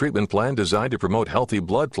custom treatment plan designed to promote healthy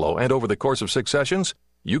blood flow, and over the course of 6 sessions,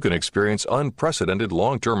 you can experience unprecedented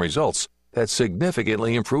long-term results that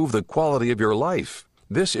significantly improve the quality of your life.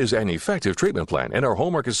 This is an effective treatment plan, and our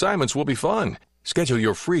homework assignments will be fun. Schedule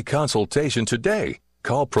your free consultation today.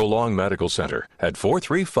 Call Prolong Medical Center at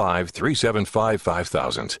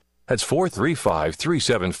 435-375-5000. That's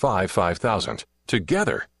 435-375-5000.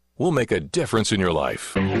 Together, we'll make a difference in your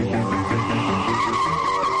life.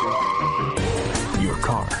 Your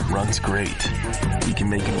car runs great. We can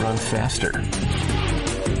make it run faster.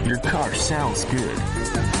 Your car sounds good.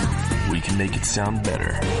 We can make it sound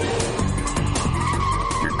better.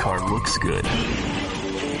 Your car looks good.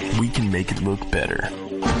 We can make it look better.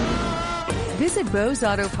 Visit Bose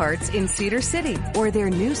Auto Parts in Cedar City or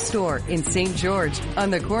their new store in St. George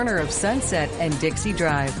on the corner of Sunset and Dixie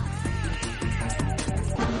Drive.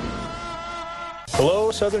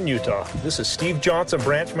 Hello, Southern Utah. This is Steve Johnson,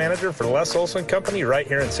 branch manager for Les Olson Company right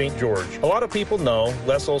here in St. George. A lot of people know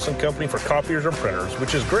Les Olson Company for copiers and printers,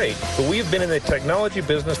 which is great, but we've been in the technology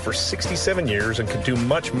business for 67 years and can do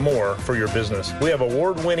much more for your business. We have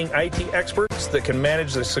award-winning IT experts that can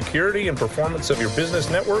manage the security and performance of your business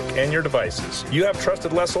network and your devices. You have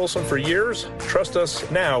trusted Les Olson for years. Trust us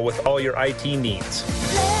now with all your IT needs.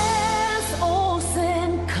 Les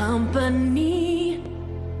Olson Company.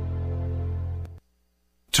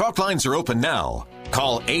 Talk lines are open now.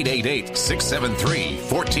 Call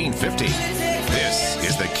 888-673-1450. This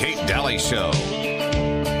is the Kate Daly Show.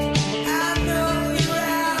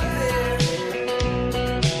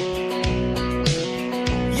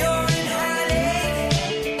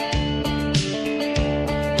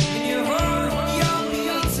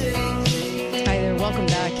 Welcome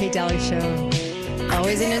back, Kate Daly Show.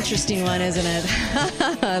 Always an interesting one, isn't it?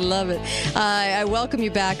 I love it. I welcome you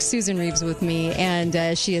back. Susan Reeves with me,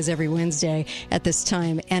 and she is every Wednesday at this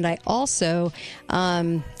time. And I also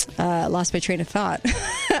lost my train of thought.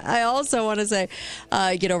 I also want to say,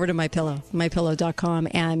 get over to MyPillow, MyPillow.com,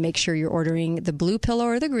 and make sure you're ordering the blue pillow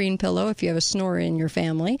or the green pillow if you have a snorer in your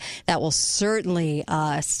family. That will certainly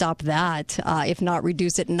stop that, if not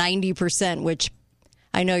reduce it 90%, which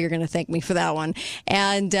I know you're going to thank me for that one.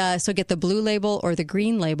 And so get the blue label or the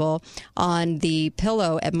green label on the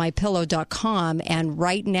pillow at mypillow.com. And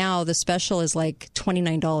right now, the special is like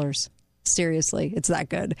 $29. Seriously, it's that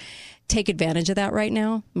good. Take advantage of that right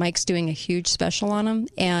now. Mike's doing a huge special on them.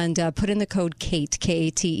 And put in the code KATE,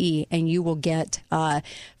 K-A-T-E, and you will get that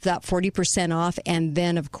 40% off. And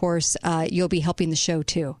then, of course, you'll be helping the show,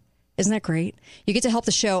 too. Isn't that great? You get to help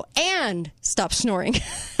the show and stop snoring.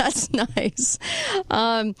 That's nice.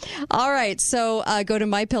 All right. So go to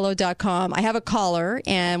mypillow.com. I have a caller,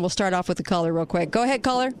 and we'll start off with the caller real quick. Go ahead,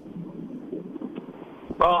 caller.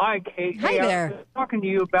 Well, hi, Kate. Hi there. I was talking to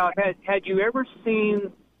you about, had you ever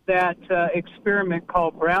seen that experiment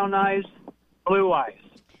called Brown Eyes, Blue Eyes?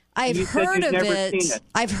 I've heard of it.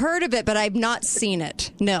 I've heard of it, but I've not seen it.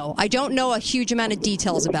 No, I don't know a huge amount of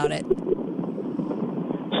details about it.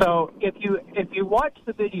 So if you watch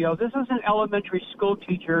the video, this is an elementary school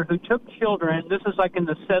teacher who took children. This is like in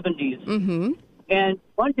the 70s. Mm-hmm. And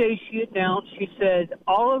one day she announced, she said,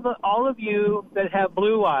 all of you that have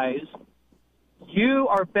blue eyes, you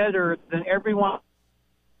are better than everyone.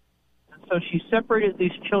 And so she separated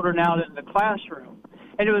these children out in the classroom.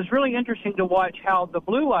 And it was really interesting to watch how the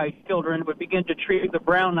blue-eyed children would begin to treat the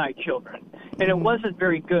brown-eyed children. And it wasn't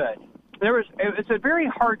very good. It's a very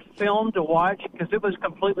hard film to watch because it was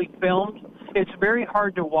completely filmed. It's very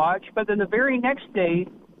hard to watch. But then the very next day,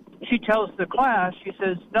 she tells the class, she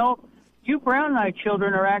says, no, you brown-eyed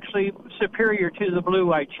children are actually superior to the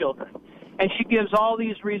blue-eyed children. And she gives all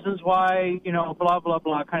these reasons why, blah, blah,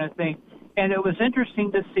 blah kind of thing. And it was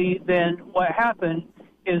interesting to see then what happened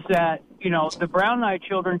is that, the brown-eyed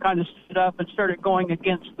children kind of stood up and started going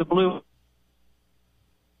against the blue.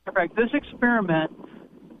 In fact, this experiment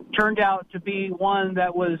turned out to be one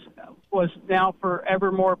that was now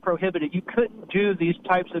forevermore prohibited. You couldn't do these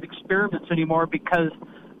types of experiments anymore because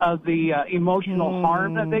of the emotional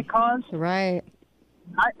harm that they cause. Right.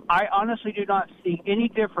 I honestly do not see any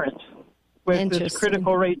difference with this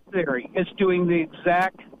critical race theory. It's doing the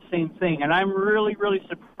exact same thing. And I'm really, really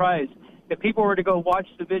surprised if people were to go watch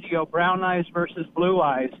the video, Brown Eyes versus Blue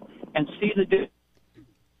Eyes, and see the difference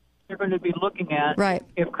they're going to be looking at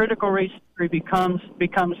if critical race theory becomes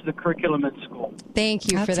the curriculum in school. Thank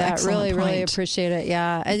you for that. Really, really appreciate it.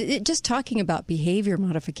 Yeah. Just talking about behavior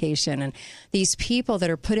modification and these people that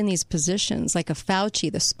are put in these positions, like a Fauci,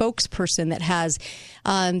 the spokesperson that has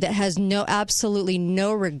absolutely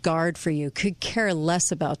no regard for you, could care less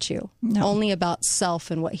about you, only about self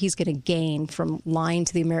and what he's going to gain from lying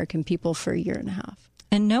to the American people for a year and a half.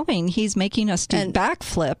 And knowing he's making us do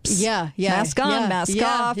backflips. Mask on, mask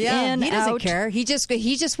off, in, he doesn't out. care. He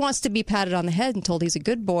just wants to be patted on the head and told he's a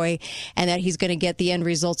good boy and that he's going to get the end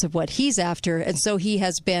results of what he's after. And so he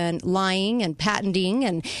has been lying and patenting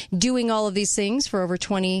and doing all of these things for over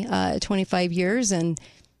 25 years and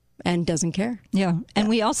doesn't care. Yeah. And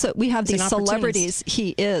we have these celebrities.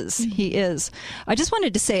 He is. I just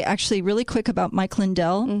wanted to say actually really quick about Mike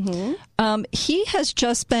Lindell. Mm-hmm. He has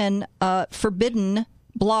just been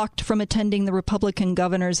blocked from attending the Republican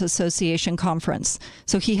Governors Association conference.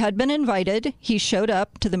 So he had been invited. He showed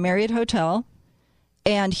up to the Marriott Hotel,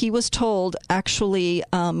 and he was told, actually,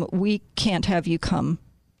 we can't have you come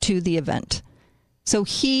to the event. So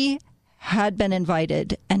he had been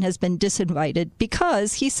invited and has been disinvited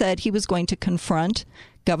because he said he was going to confront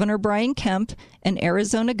Governor Brian Kemp and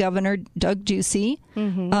Arizona Governor Doug Ducey,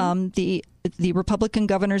 the Republican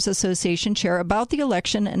Governors Association chair, about the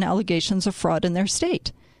election and allegations of fraud in their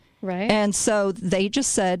state. Right. And so they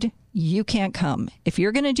just said, you can't come. If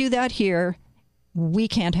you're going to do that here, we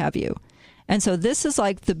can't have you. And so this is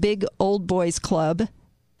like the big old boys club,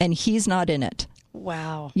 and he's not in it.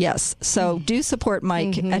 Wow. Yes. So do support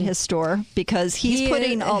Mike at his store because he's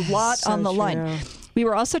putting a lot on the line. We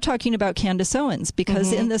were also talking about Candace Owens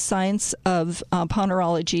because in the science of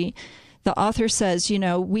ponerology, the author says,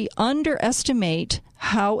 we underestimate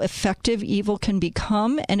how effective evil can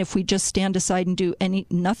become, and if we just stand aside and do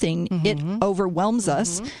nothing, it overwhelms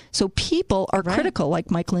us. So people are critical, like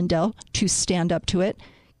Mike Lindell, to stand up to it.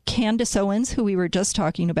 Candace Owens, who we were just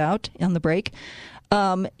talking about on the break,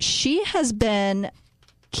 she has been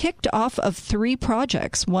kicked off of 3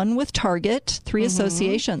 projects, one with Target, 3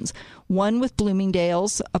 associations, one with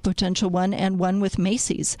Bloomingdale's, a potential one, and one with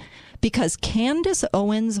Macy's, because Candace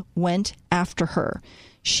Owens went after her.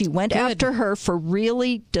 She went after her for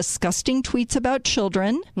really disgusting tweets about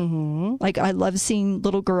children. Like, I love seeing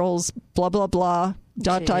little girls, blah, blah, blah, ...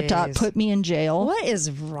 put me in jail. What is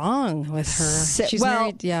wrong with her? She's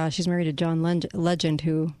married to John Legend,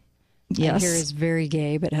 who I hear is very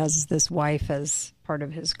gay, but has this wife as part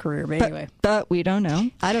of his career. But anyway. But we don't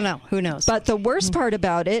know. I don't know. Who knows? But the worst part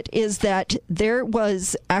about it is that there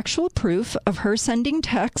was actual proof of her sending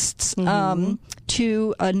texts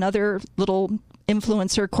to another little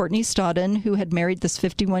influencer, Courtney Stodden, who had married this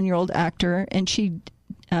 51-year-old actor, and she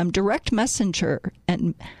direct messaged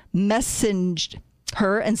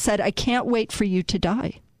her and said, "I can't wait for you to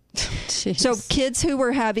die." So kids who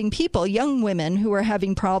were having young women who were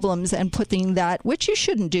having problems and putting that, which you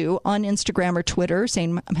shouldn't do, on Instagram or Twitter,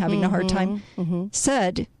 saying, "I'm having a hard time,"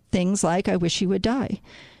 said things like, "I wish you would die."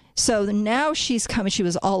 So now she's coming. She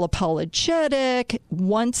was all apologetic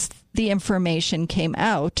once the information came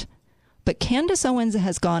out. But Candace Owens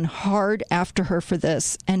has gone hard after her for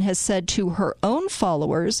this and has said to her own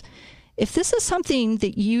followers, if this is something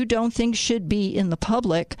that you don't think should be in the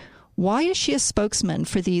public, why is she a spokesman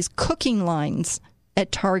for these cooking lines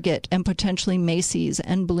at Target and potentially Macy's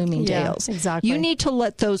and Bloomingdale's? Yeah, exactly. You need to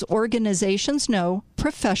let those organizations know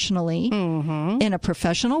professionally, in a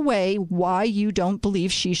professional way, why you don't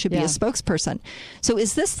believe she should be a spokesperson. So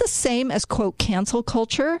is this the same as, quote, cancel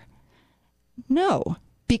culture? No.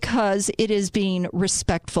 Because it is being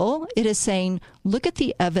respectful. It is saying, look at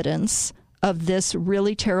the evidence of this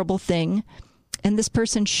really terrible thing, and this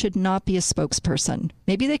person should not be a spokesperson.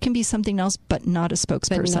 Maybe they can be something else, but not a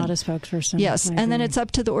spokesperson. But not a spokesperson. Yes, and then it's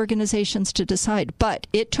up to the organizations to decide. But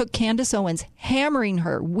it took Candace Owens hammering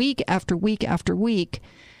her week after week after week,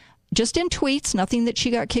 just in tweets, nothing that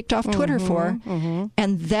she got kicked off Twitter for.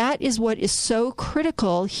 And that is what is so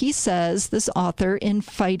critical, he says, this author, in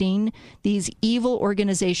fighting these evil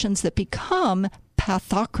organizations that become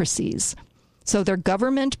pathocracies. So they're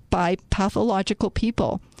government by pathological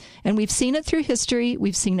people. And we've seen it through history.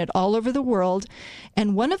 We've seen it all over the world.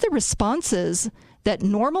 And one of the responses that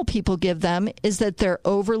normal people give them is that they're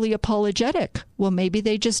overly apologetic. Well, maybe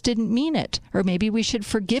they just didn't mean it, or maybe we should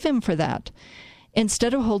forgive him for that,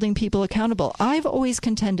 instead of holding people accountable. I've always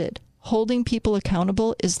contended holding people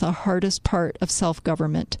accountable is the hardest part of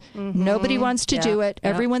self-government. Nobody wants to do it.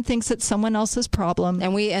 Everyone thinks it's someone else's problem.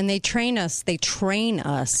 And they train us to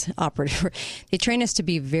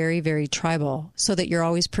be very, very tribal, so that you're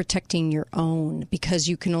always protecting your own, because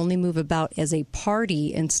you can only move about as a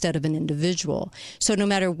party instead of an individual. So no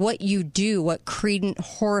matter what you do, what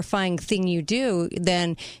horrifying thing you do,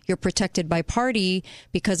 then you're protected by party,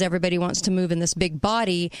 because everybody wants to move in this big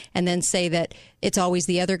body and then say that it's always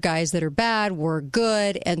the other guys that are bad, we're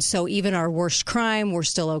good, and so even our worst crime, we're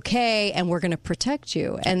still okay, and we're going to protect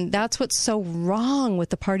you. And that's what's so wrong with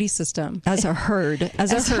the party system. As a herd.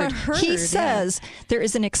 He says there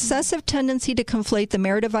is an excessive tendency to conflate the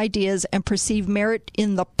merit of ideas and perceive merit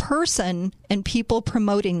in the person and people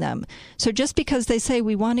promoting them. So just because they say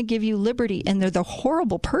we want to give you liberty and they're the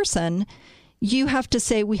horrible person, you have to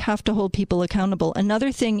say we have to hold people accountable.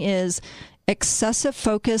 Another thing is excessive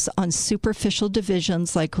focus on superficial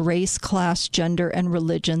divisions like race, class, gender, and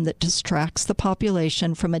religion that distracts the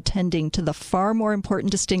population from attending to the far more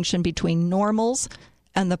important distinction between normals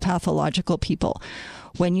and the pathological people.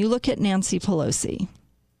 When you look at Nancy Pelosi,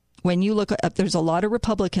 there's a lot of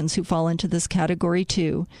Republicans who fall into this category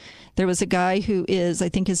too. There was a guy who is, I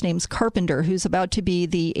think his name's Carpenter, who's about to be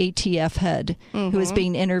the ATF head, who is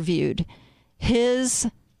being interviewed. His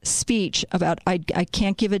speech about, I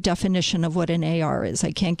can't give a definition of what an AR is.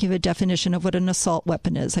 I can't give a definition of what an assault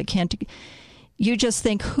weapon is. You just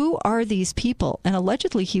think, who are these people? And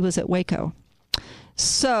allegedly he was at Waco.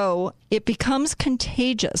 So it becomes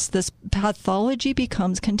contagious. This pathology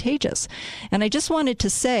becomes contagious. And I just wanted to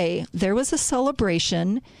say, there was a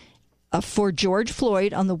celebration for George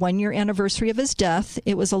Floyd on the 1-year anniversary of his death.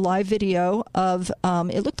 It was a live video of,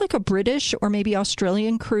 it looked like a British or maybe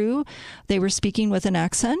Australian crew. They were speaking with an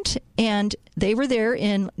accent, and they were there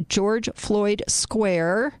in George Floyd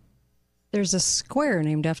Square. There's a square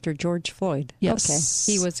named after George Floyd. Yes.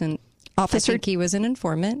 Okay. He was an officer. I think he was an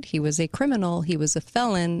informant. He was a criminal. He was a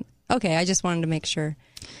felon. Okay, I just wanted to make sure.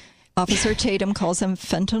 Officer Tatum calls him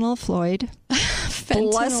Fentanyl Floyd.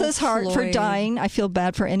 Bless his heart for dying. I feel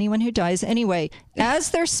bad for anyone who dies. Anyway, as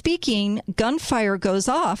they're speaking, gunfire goes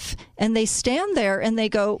off, and they stand there and they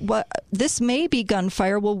go, "What? This may be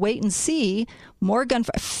gunfire. We'll wait and see." More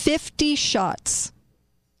gunfire. 50 shots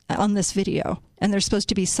on this video, and they're supposed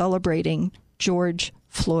to be celebrating George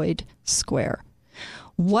Floyd Square.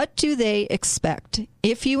 What do they expect?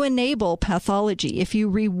 If you enable pathology, if you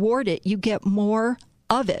reward it, you get more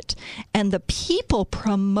of it. And the people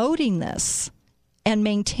promoting this and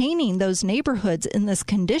maintaining those neighborhoods in this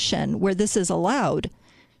condition where this is allowed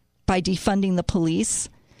by defunding the police,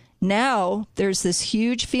 now there's this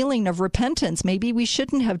huge feeling of repentance. Maybe we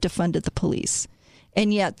shouldn't have defunded the police.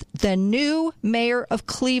 And yet the new mayor of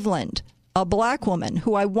Cleveland, a black woman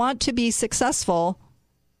who I want to be successful,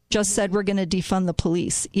 just said we're going to defund the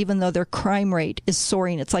police, even though their crime rate is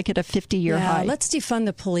soaring. It's like at a 50-year high. Let's defund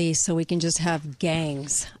the police so we can just have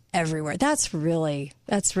gangs everywhere. That's really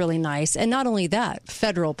nice. And not only that,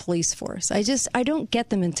 federal police force. I don't get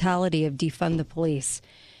the mentality of defund the police.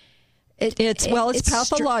 It's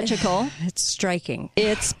pathological. It's striking.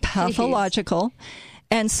 It's pathological.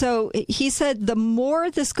 And so he said the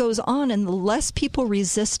more this goes on and the less people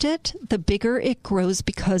resist it, the bigger it grows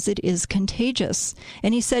because it is contagious.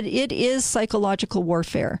 And he said it is psychological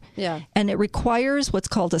warfare. Yeah. And it requires what's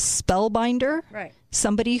called a spellbinder. Right.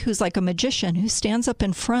 Somebody who's like a magician who stands up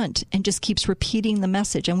in front and just keeps repeating the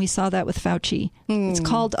message. And we saw that with Fauci. It's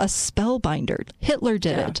called a spellbinder. Hitler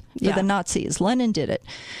did it for the Nazis. Lenin did it.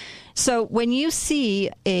 So when you see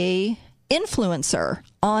a influencer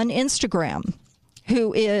on Instagram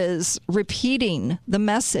who is repeating the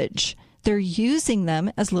message, they're using them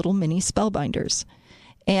as little mini spellbinders.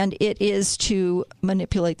 And it is to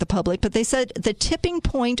manipulate the public. But they said the tipping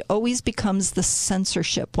point always becomes the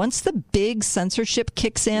censorship. Once the big censorship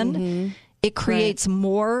kicks in, it creates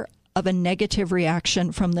more of a negative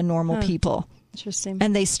reaction from the normal people. Interesting.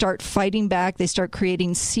 And they start fighting back. They start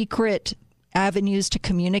creating secret avenues to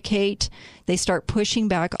communicate. They start pushing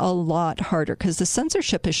back a lot harder because the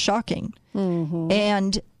censorship is shocking.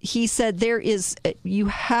 And he said you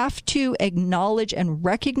have to acknowledge and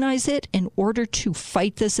recognize it in order to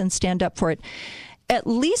fight this and stand up for it. At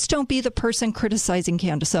least don't be the person criticizing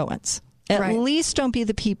Candace Owens. At least don't be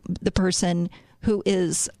the person who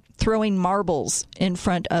is throwing marbles in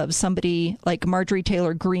front of somebody like Marjorie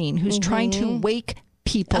Taylor Greene, who's trying to wake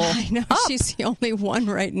people I know up. She's the only one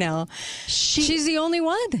right now. She's the only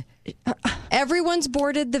one. Everyone's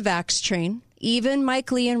boarded the vax train, even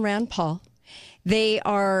Mike Lee and Rand Paul. They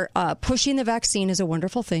are pushing the vaccine as a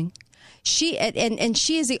wonderful thing. She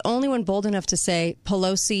is the only one bold enough to say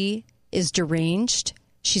Pelosi is deranged.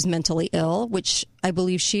 She's mentally ill, which I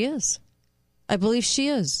believe she is.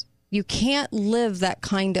 You can't live that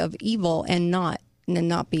kind of evil and not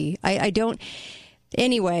be. I don't.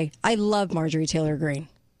 Anyway, I love Marjorie Taylor Greene.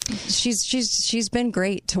 She's been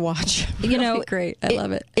great to watch. Really great. I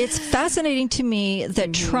love it. It's fascinating to me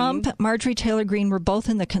that Trump, Marjorie Taylor Greene were both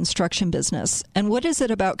in the construction business. And what is it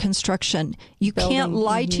about construction? You can't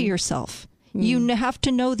lie to yourself. You have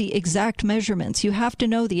to know the exact measurements. You have to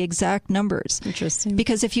know the exact numbers. Interesting.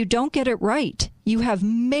 Because if you don't get it right, you have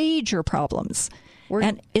major problems.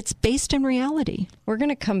 And it's based in reality. We're going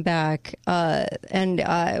to come back, and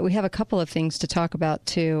we have a couple of things to talk about,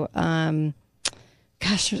 too.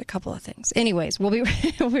 There's a couple of things. Anyways, we'll be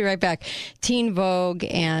right back. Teen Vogue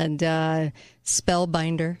and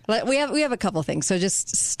Spellbinder. We have a couple of things, so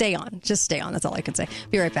just stay on. Just stay on. That's all I can say.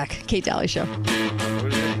 Be right back. Kate Daly Show.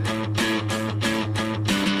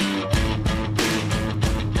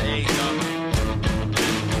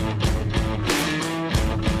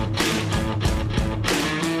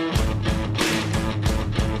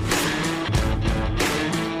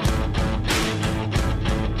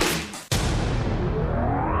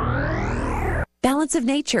 Balance of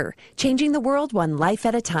Nature, changing the world one life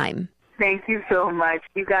at a time. Thank you so much.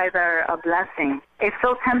 You guys are a blessing. It's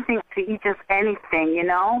so tempting to eat just anything, you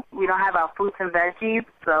know? We don't have our fruits and veggies,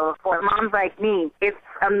 so for moms like me, it's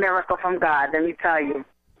a miracle from God, let me tell you.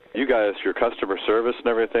 You guys, your customer service and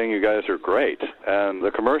everything, you guys are great. And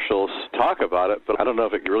the commercials talk about it, but I don't know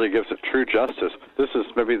if it really gives it true justice. This is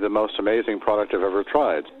maybe the most amazing product I've ever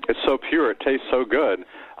tried. It's so pure, it tastes so good.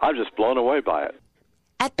 I'm just blown away by it.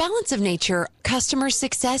 At Balance of Nature, customer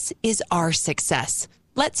success is our success.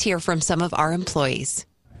 Let's hear from some of our employees.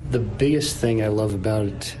 The biggest thing I love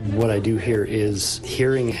about what I do here is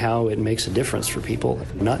hearing how it makes a difference for people,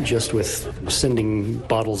 not just with sending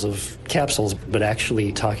bottles of capsules, but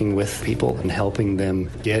actually talking with people and helping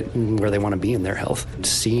them get where they want to be in their health.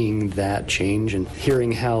 Seeing that change and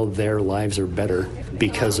hearing how their lives are better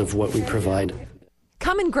because of what we provide.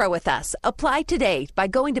 Come and grow with us. Apply today by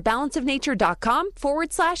going to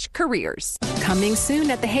balanceofnature.com/careers. Coming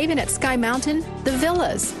soon at the Haven at Sky Mountain, The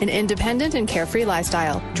Villas, an independent and carefree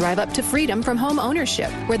lifestyle. Drive up to freedom from home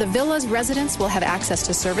ownership, where the Villas residents will have access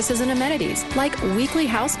to services and amenities like weekly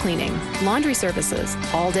house cleaning, laundry services,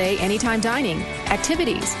 all-day, anytime dining,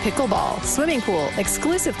 activities, pickleball, swimming pool,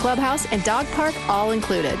 exclusive clubhouse, and dog park all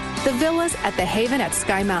included. The Villas at the Haven at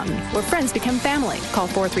Sky Mountain, where friends become family. Call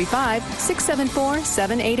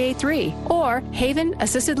 435-674-7883 or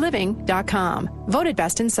havenassistedliving.com. Voted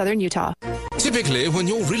best in Southern Utah. Typically, when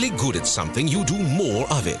you're really good at something, you do more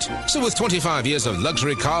of it. So with 25 years of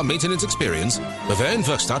luxury car maintenance experience, Bavarian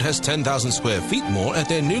Werkstatt has 10,000 square feet more at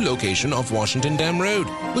their new location off Washington Dam Road,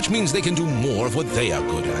 which means they can do more of what they are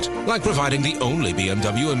good at, like providing the only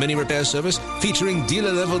BMW and Mini repair service featuring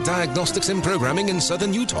dealer-level diagnostics and programming in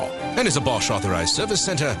Southern Utah. And as a Bosch-authorized service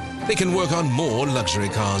center, they can work on more luxury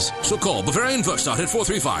cars. So call Bavarian Werkstatt at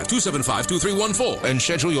 435-275-2314 and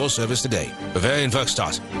schedule your service today. Bavarian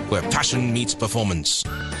Werkstatt, where passion meets performance.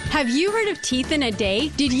 Have you heard of Teeth in a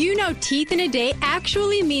Day? Did you know Teeth in a Day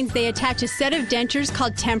actually means they attach a set of dentures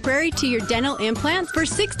called temporary to your dental implants for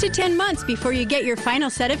 6 to 10 months before you get your final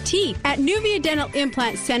set of teeth? At Nuvia Dental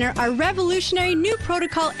Implant Center, our revolutionary new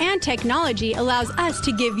protocol and technology allows us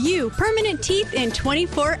to give you permanent teeth in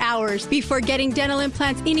 24 hours. Before getting dental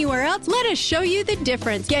implants anywhere else, let us show you the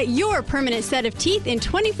difference. Get your permanent set of teeth in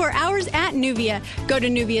 24 hours at Nuvia. Go to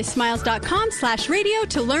nuviasmiles.com/radio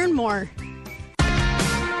to learn more.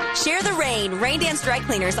 Share the rain. Rain Dance Dry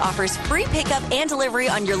Cleaners offers free pickup and delivery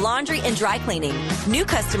on your laundry and dry cleaning. New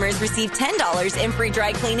customers receive $10 in free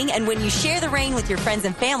dry cleaning, and when you share the rain with your friends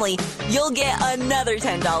and family, you'll get another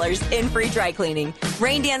 $10 in free dry cleaning.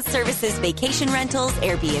 Rain Dance services vacation rentals,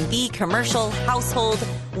 Airbnb, commercial, household,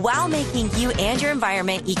 while making you and your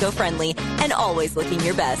environment eco-friendly and always looking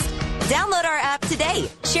your best. Download our app today.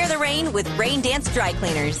 Share the rain with Rain Dance Dry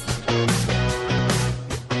Cleaners.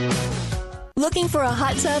 Looking for a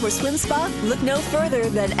hot tub or swim spa? Look no further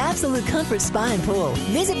than Absolute Comfort Spa and Pool.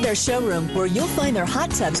 Visit their showroom where you'll find their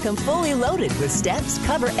hot tubs come fully loaded with steps,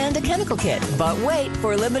 cover, and a chemical kit. But wait,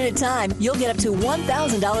 for a limited time, you'll get up to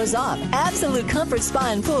 $1,000 off. Absolute Comfort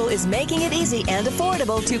Spa and Pool is making it easy and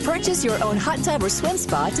affordable to purchase your own hot tub or swim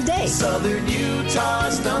spa today. Southern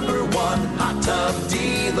Utah's #1 hot tub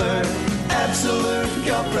dealer. Absolute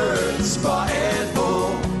Comfort Spa and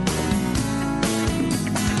Pool.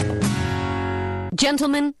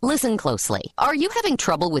 Gentlemen, listen closely. Are you having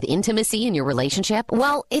trouble with intimacy in your relationship?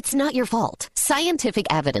 Well, it's not your fault. Scientific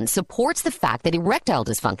evidence supports the fact that erectile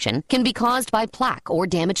dysfunction can be caused by plaque or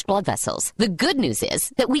damaged blood vessels. The good news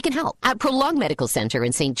is that we can help. At Prolong Medical Center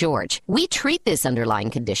in St. George, we treat this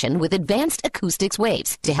underlying condition with advanced acoustics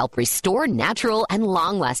waves to help restore natural and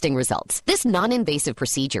long-lasting results. This non-invasive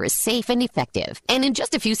procedure is safe and effective, and in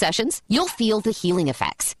just a few sessions, you'll feel the healing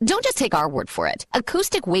effects. Don't just take our word for it.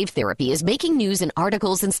 Acoustic wave therapy is making news in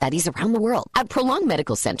articles and studies around the world. At Prolong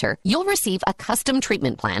Medical Center, you'll receive a custom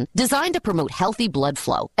treatment plan designed to promote healthy blood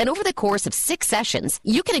flow. And over the course of 6 sessions,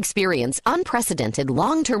 you can experience unprecedented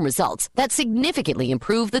long-term results that significantly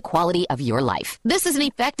improve the quality of your life. This is an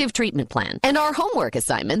effective treatment plan, and our homework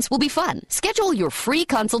assignments will be fun. Schedule your free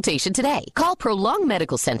consultation today. Call Prolong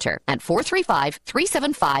Medical Center at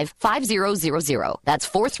 435-375-5000. That's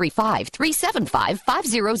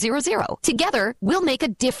 435-375-5000. Together, we'll make a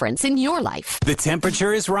difference in your life. The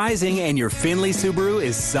temperature is rising and your Findlay Subaru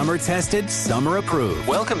is summer tested, summer approved.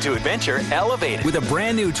 Welcome to Adventure Elevated. With a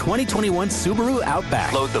brand new 2021 Subaru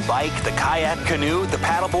Outback. Load the bike, the kayak, canoe, the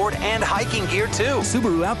paddleboard, and hiking gear too.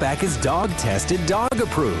 Subaru Outback is dog tested, dog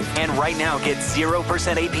approved. And right now get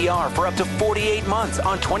 0% APR for up to 48 months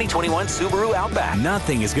on 2021 Subaru Outback.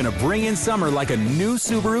 Nothing is going to bring in summer like a new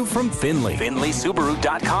Subaru from Findlay.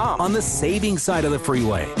 FindlaySubaru.com. On the saving side of the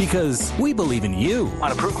freeway, because we believe in you.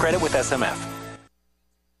 On approved credit with SMF.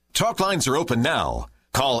 Talk lines are open now.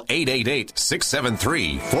 Call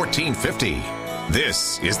 888-673-1450.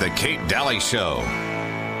 This is the Kate Daly Show.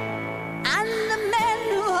 And the men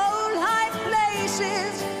who hold high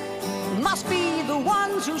places must be the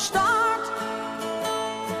ones who start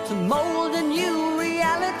to mold a new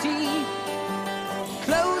reality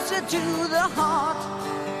closer to the heart,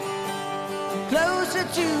 closer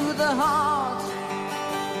to the heart.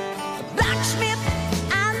 The blacksmith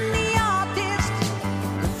and the artist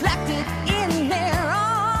reflected in their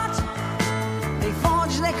art. They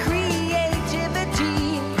forge their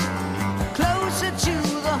creativity closer to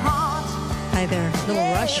the heart. Hi there.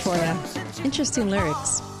 Little Rush for you. Interesting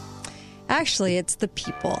lyrics. Actually, it's the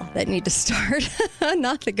people that need to start,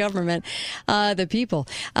 not the government, the people.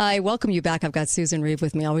 I welcome you back. I've got Susan Reeve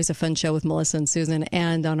with me. Always a fun show with Melissa and Susan,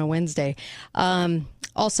 and on a Wednesday.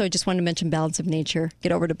 Also, just wanted to mention Balance of Nature.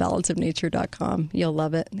 Get over to balanceofnature.com. You'll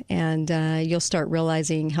love it. And you'll start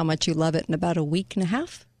realizing how much you love it in about a week and a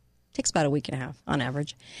half. Takes about a week and a half on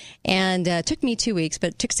average. And it took me 2 weeks,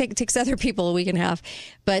 but it takes other people a week and a half.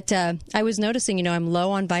 But I was noticing, I'm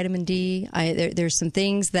low on vitamin D. There's some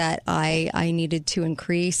things that I needed to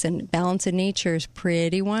increase. And Balance of Nature is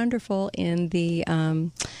pretty wonderful in the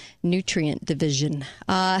nutrient division.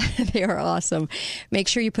 They are awesome. Make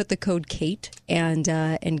sure you put the code KATE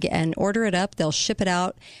and order it up. They'll ship it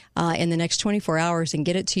out in the next 24 hours and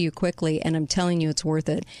get it to you quickly. And I'm telling you, it's worth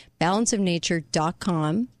it.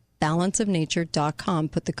 Balanceofnature.com. Balanceofnature.com.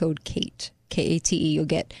 Put the code KATE, Kate. You'll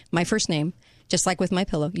get my first name, just like with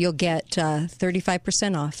MyPillow. You'll get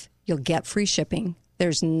 35% off. You'll get free shipping.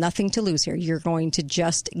 There's nothing to lose here. You're going to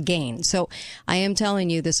just gain. So I am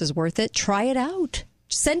telling you, this is worth it. Try it out.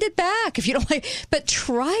 Send it back if you don't like, but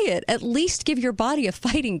try it. At least give your body a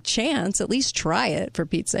fighting chance. At least try it, for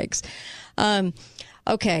Pete's sakes.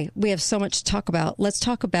 Okay, we have so much to talk about. Let's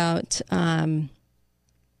talk about.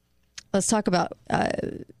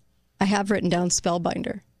 I have written down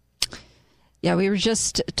Spellbinder. Yeah, we were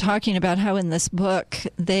just talking about how in this book,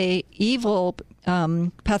 evil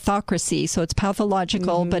pathocracy, so it's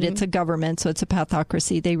pathological, but it's a government, so it's a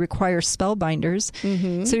pathocracy. They require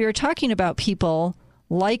spellbinders. So you're talking about people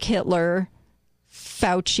like Hitler,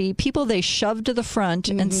 Fauci, people they shove to the front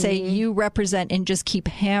and say, you represent, and just keep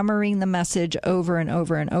hammering the message over and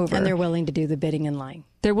over and over. And they're willing to do the bidding in line.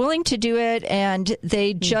 They're willing to do it, and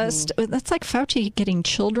they just, that's like Fauci getting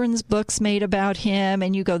children's books made about him,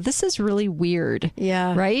 and you go, this is really weird.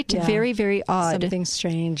 Yeah. Right? Yeah. Very, very odd. Something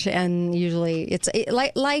strange. And usually it's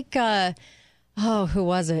like who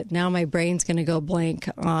was it? Now my brain's going to go blank.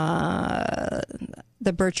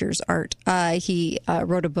 The Birchers Art. He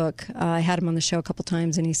wrote a book. I had him on the show a couple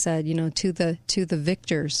times, and he said, to the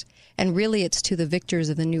victors, and really it's to the victors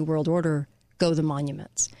of the New World Order, go the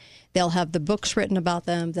monuments. They'll have the books written about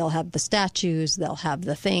them. They'll have the statues. They'll have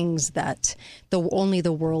the things that only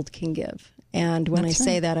the world can give. And when I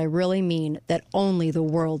say that, I really mean that only the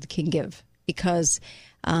world can give, because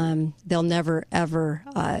they'll never, ever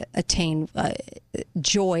attain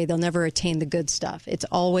joy. They'll never attain the good stuff. It's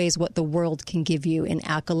always what the world can give you in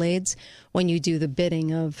accolades when you do the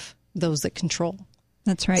bidding of those that control.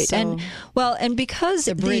 That's right. So, and because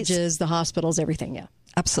the bridges, the hospitals, everything, yeah.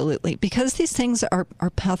 Absolutely. Because these things are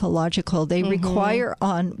pathological. They require,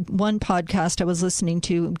 on one podcast I was listening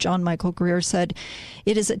to, John Michael Greer said,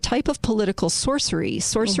 it is a type of political sorcery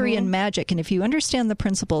and magic. And if you understand the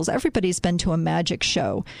principles, everybody's been to a magic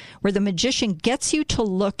show where the magician gets you to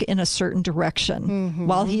look in a certain direction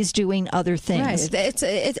while he's doing other things. Right.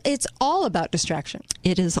 It's all about distraction.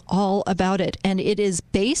 It is all about it. And it is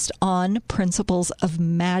based on principles of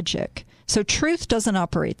magic. So truth doesn't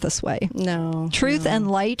operate this way. No. Truth and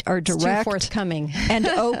light are direct. It's too forthcoming. And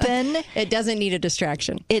open. It doesn't need a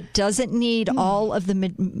distraction. It doesn't need all of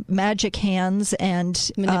the magic hands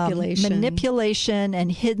and manipulation and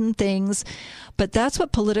hidden things. But that's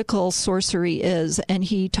what political sorcery is. And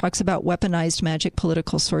he talks about weaponized magic,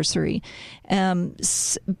 political sorcery.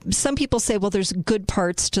 Some people say, well, there's good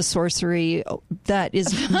parts to sorcery. That is,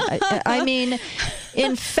 I mean,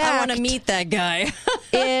 in fact, I want to meet that guy.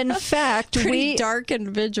 In fact, pretty dark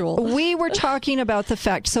individual. We were talking about the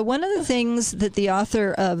fact. So one of the things that the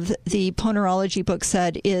author of the Ponerology book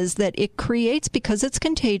said is that it creates, because it's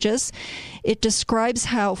contagious, it describes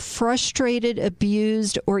how frustrated,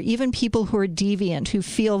 abused, or even people who are deviant, who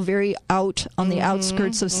feel very out on the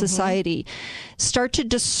outskirts of society, start to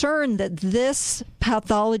discern that this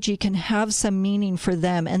pathology can have some meaning for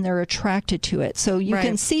them, and they're attracted to it. So you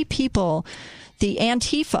can see people, the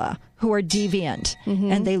Antifa, who are deviant,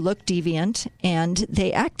 and they look deviant, and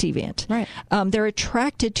they act deviant. Right. They're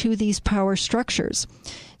attracted to these power structures.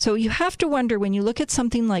 So you have to wonder, when you look at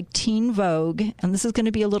something like Teen Vogue, and this is going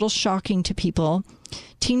to be a little shocking to people,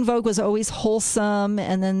 Teen Vogue was always wholesome,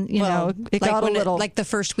 and then, it got a little... like the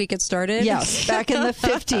first week it started? Yes, back in the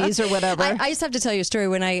 50s or whatever. I just have to tell you a story.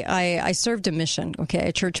 When I served a mission,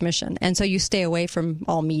 a church mission, and so you stay away from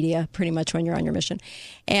all media pretty much when you're on your mission.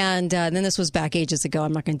 And then this was back ages ago.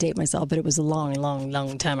 I'm not going to date myself, but it was a long, long,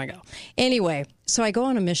 long time ago. Anyway, so I go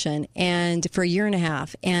on a mission, and for a year and a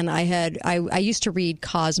half, and I used to read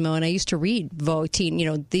Cosmo, and I used to read Vogue,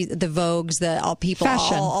 the Vogues, the all people,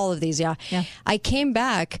 all of these, yeah. I came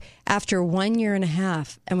back after 1 year and a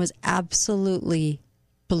half and was absolutely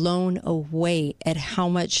blown away at how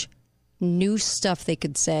much new stuff they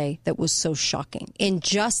could say that was so shocking. In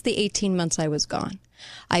just the 18 months I was gone,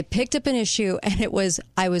 I picked up an issue, and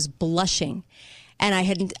I was blushing And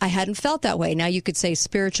I hadn't felt that way. Now you could say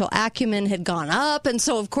spiritual acumen had gone up, and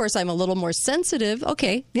so of course I'm a little more sensitive,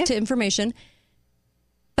 to information.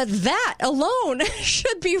 But that alone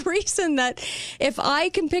should be reason that if I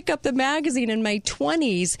can pick up the magazine in my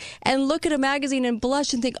 20s and look at a magazine and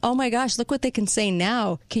blush and think, oh my gosh, look what they can say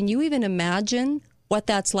now. Can you even imagine what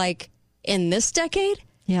that's like in this decade?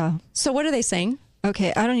 Yeah. So what are they saying?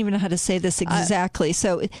 Okay, I don't even know how to say this exactly.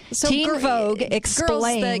 So Teen Vogue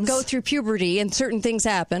explains... Girls that go through puberty and certain things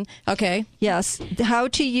happen. Okay. Yes. How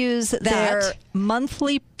to use their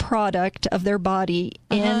monthly product of their body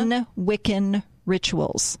in Wiccan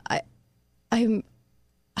rituals.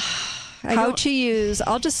 How to use...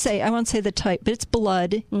 I'll just say, I won't say the type, but it's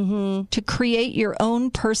blood to create your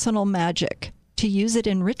own personal magic, to use it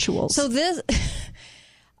in rituals. So this...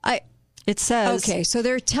 It says... Okay, so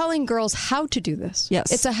they're telling girls how to do this.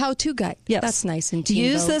 Yes. It's a how-to guide. Yes. That's nice and Teen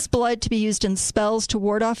Use Vogue. this blood to be used in spells to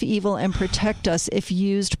ward off evil and protect us if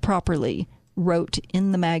used properly, wrote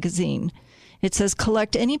in the magazine. It says,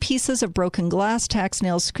 collect any pieces of broken glass, tacks,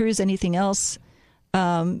 nails, screws, anything else,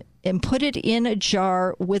 and put it in a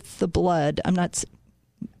jar with the blood.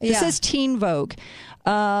 This is Teen Vogue.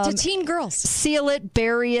 To teen girls. Seal it,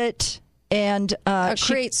 bury it, and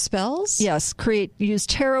create spells? Yes, use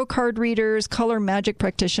tarot card readers, color magic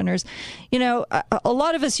practitioners. You know, a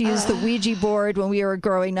lot of us used the Ouija board when we were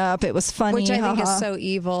growing up. It was funny. Which I think is so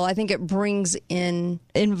evil. I think it brings in...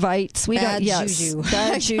 Invites. Juju.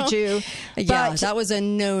 Bad juju. Yeah, that was a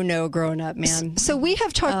no-no growing up, man. So we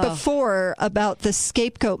have talked before about the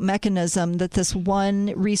scapegoat mechanism that this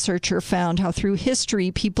one researcher found, how through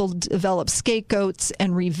history people develop scapegoats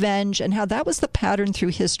and revenge, and how that was the pattern through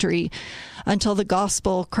history until the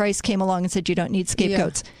gospel, Christ came along and said, you don't need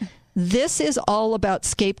scapegoats. Yeah. This is all about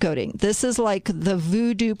scapegoating. This is like the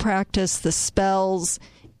voodoo practice, the spells.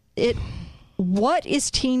 What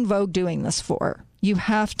is Teen Vogue doing this for? You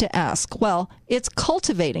have to ask. Well, it's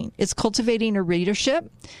cultivating. It's cultivating a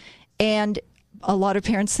readership. And a lot of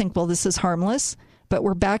parents think, well, this is harmless. But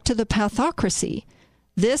we're back to the pathocracy.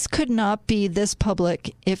 This could not be this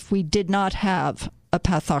public if we did not have a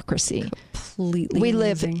pathocracy. Completely we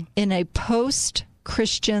amazing. Live in a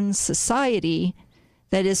post-Christian society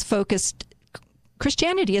that is focused...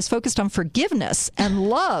 Christianity is focused on forgiveness and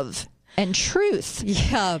love and truth.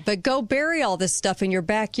 Yeah, but go bury all this stuff in your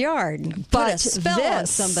backyard. Put a spell on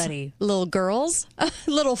somebody. Little girls,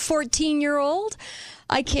 little 14-year-old.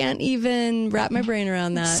 I can't even wrap my brain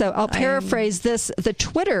around that. So I'll paraphrase this. The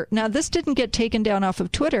Twitter, now this didn't get taken down off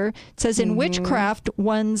of Twitter. It says, in witchcraft,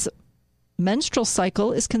 one's menstrual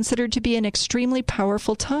cycle is considered to be an extremely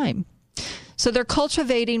powerful time. So they're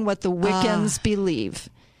cultivating what the Wiccans believe.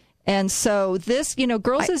 And so this,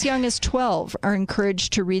 girls as young as 12 are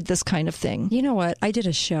encouraged to read this kind of thing. You know what? I did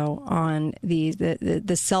a show on the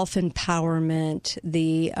self-empowerment,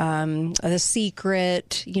 the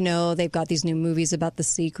Secret. They've got these new movies about The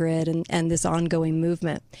Secret and this ongoing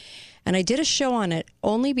movement. And I did a show on it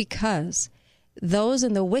only because those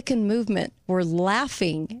in the Wiccan movement were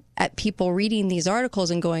laughing at people reading these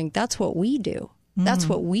articles and going, that's what we do. That's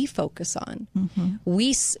what we focus on.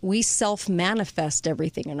 We self-manifest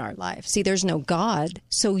everything in our life. See, there's no God,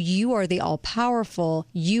 so you are the all-powerful.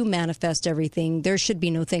 You manifest everything. There should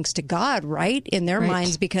be no thanks to God, right? In their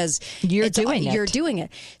minds, because you're doing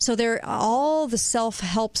it. So all the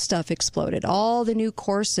self-help stuff exploded, all the new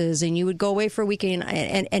courses, and you would go away for a weekend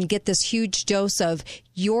and get this huge dose of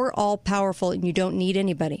you're all-powerful and you don't need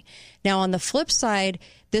anybody. Now, on the flip side,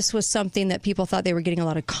 this was something that people thought they were getting a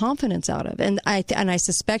lot of confidence out of. And I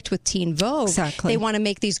suspect with Teen Vogue, they want to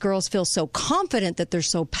make these girls feel so confident that they're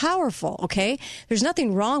so powerful, okay? There's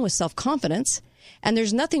nothing wrong with self-confidence, and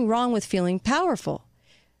there's nothing wrong with feeling powerful.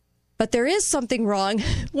 But there is something wrong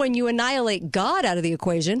when you annihilate God out of the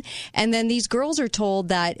equation, and then these girls are told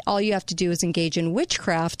that all you have to do is engage in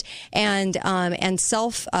witchcraft and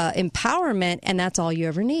self-empowerment, and that's all you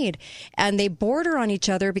ever need. And they border on each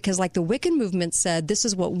other because, like the Wiccan movement said, this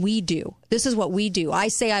is what we do. This is what we do. I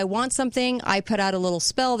say I want something, I put out a little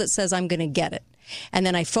spell that says I'm going to get it. And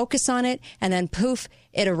then I focus on it, and then poof,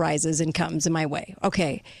 it arises and comes in my way.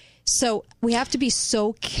 Okay. So we have to be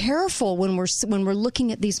so careful when we're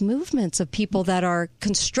looking at these movements of people that are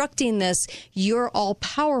constructing this you're all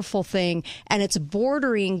powerful thing, and it's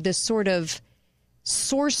bordering this sort of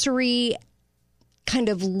sorcery kind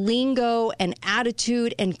of lingo and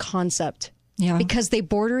attitude and concept. Yeah. Because they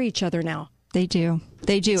border each other now. They do.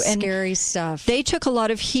 Scary stuff. They took a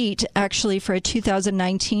lot of heat, actually, for a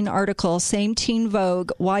 2019 article, same Teen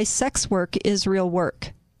Vogue, Why Sex Work is Real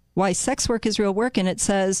Work. Why sex work is real work. And it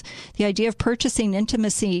says the idea of purchasing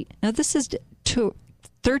intimacy. Now, this is to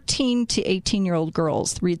 13 to 18-year-old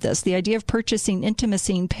girls, read this. The idea of purchasing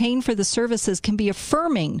intimacy and paying for the services can be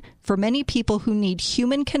affirming for many people who need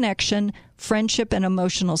human connection, friendship, and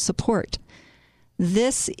emotional support.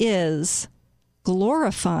 This is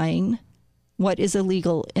glorifying what is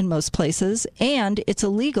illegal in most places, and it's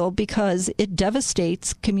illegal because it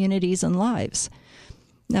devastates communities and lives.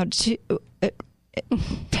 Now,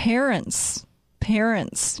 parents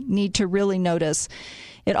need to really notice.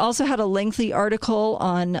 It also had a lengthy article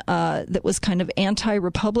on that was kind of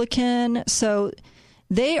anti-Republican. So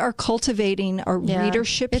they are cultivating a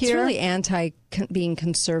readership it's here. It's really anti-being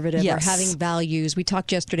conservative or having values. We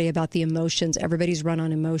talked yesterday about the emotions. Everybody's run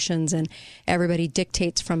on emotions, and everybody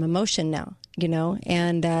dictates from emotion now,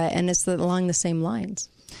 and it's along the same lines.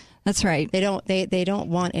 That's right. They don't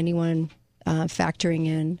want anyone factoring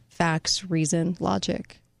in facts, reason,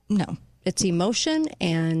 logic. No. It's emotion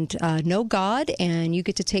and no God, and you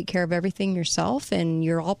get to take care of everything yourself, and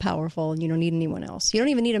you're all powerful, and you don't need anyone else. You don't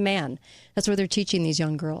even need a man. That's what they're teaching these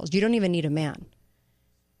young girls. You don't even need a man.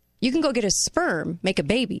 You can go get a sperm, make a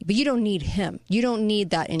baby, but you don't need him. You don't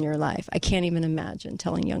need that in your life. I can't even imagine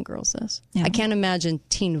telling young girls this. Yeah. I can't imagine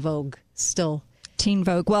Teen Vogue still. Teen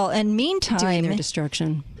Vogue. Well, and meantime, doing their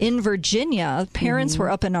destruction. In Virginia, parents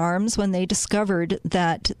were up in arms when they discovered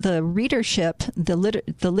that the readership, the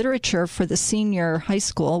literature for the senior high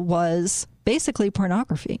school was basically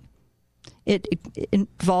pornography. It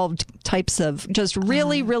involved types of just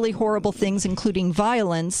really, really horrible things, including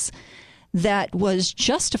violence, that was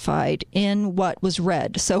justified in what was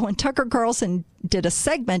read. So when Tucker Carlson did a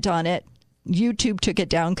segment on it, YouTube took it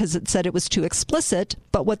down because it said it was too explicit,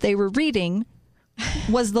 but what they were reading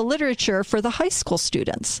was the literature for the high school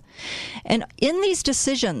students. And in these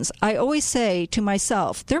decisions, I always say to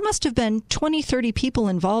myself, there must have been 20, 30 people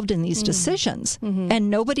involved in these decisions. And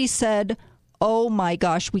nobody said, oh my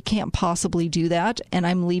gosh, we can't possibly do that, and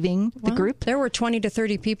I'm leaving the group. There were 20 to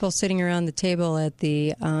 30 people sitting around the table at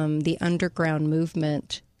the underground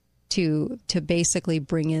movement to basically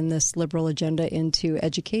bring in this liberal agenda into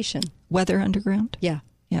education. Weather Underground? Yeah.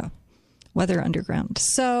 Weather Underground.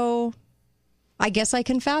 So I guess I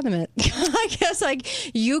can fathom it. I guess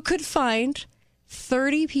you could find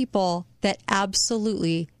 30 people that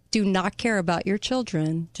absolutely do not care about your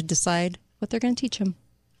children to decide what they're going to teach them.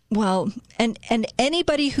 Well, and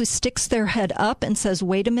anybody who sticks their head up and says,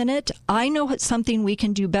 wait a minute, I know it's something we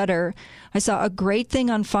can do better. I saw a great thing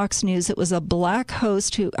on Fox News. It was a black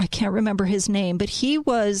host who, I can't remember his name, but he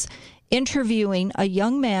was interviewing a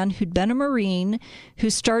young man who'd been a Marine who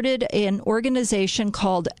started an organization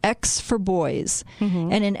called X for Boys.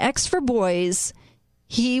 And in X for Boys,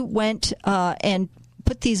 he went and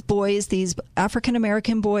put these boys, these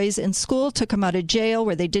African-American boys, in school, took them out of jail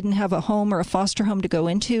where they didn't have a home or a foster home to go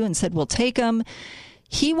into, and said, we'll take them.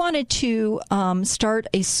 He wanted to start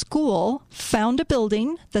a school, found a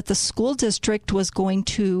building that the school district was going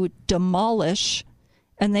to demolish,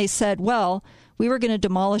 and they said, well, we were going to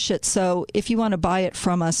demolish it, so if you want to buy it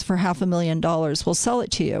from us for $500,000, we'll sell it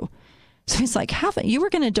to you. So he's like, you were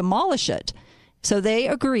going to demolish it. So they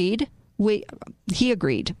agreed. He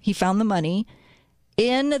agreed. He found the money.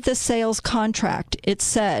 In the sales contract, it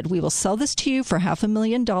said, we will sell this to you for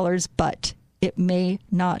 $500,000, but it may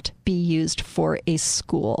not be used for a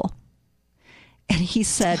school. And he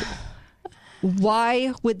said,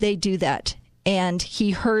 why would they do that? And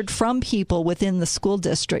he heard from people within the school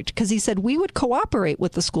district, because he said we would cooperate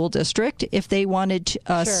with the school district if they wanted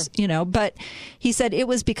us, but he said it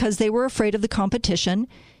was because they were afraid of the competition.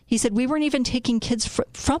 He said we weren't even taking kids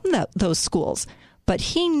from those schools. But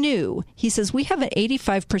he knew, he says, we have an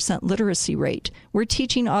 85% literacy rate. We're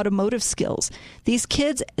teaching automotive skills. These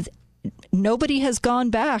kids, nobody has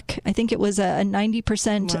gone back. I think it was a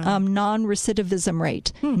 90% non-recidivism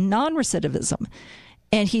rate. Non-recidivism.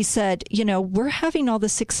 And he said, we're having all the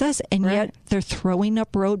success, and yet they're throwing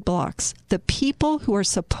up roadblocks. The people who are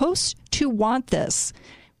supposed to want this,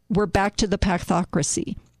 we're back to the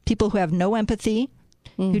pathocracy. People who have no empathy,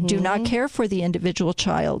 who do not care for the individual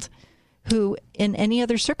child, who in any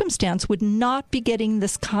other circumstance would not be getting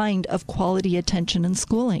this kind of quality attention in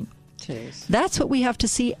schooling. Jeez. That's what we have to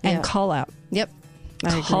see and call out. Yep.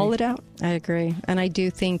 Call it out. I agree. And I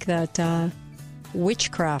do think that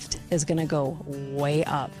witchcraft is going to go way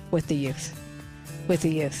up with the youth.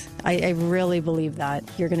 I really believe that.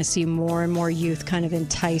 You're going to see more and more youth kind of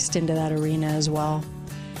enticed into that arena as well.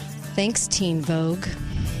 Thanks, Teen Vogue.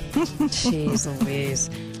 Jeez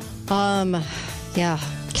Louise. Yeah.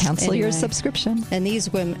 Cancel your subscription. And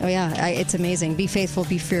these women, it's amazing. Be faithful,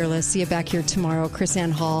 be fearless. See you back here tomorrow. Chris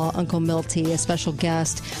Ann Hall, Uncle Milty, a special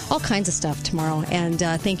guest, all kinds of stuff tomorrow. And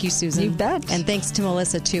thank you, Susan. You bet. And thanks to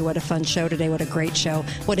Melissa, too. What a fun show today. What a great show.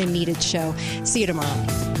 What a needed show. See you tomorrow.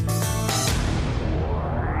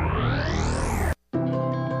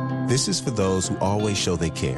 This is for those who always show they care.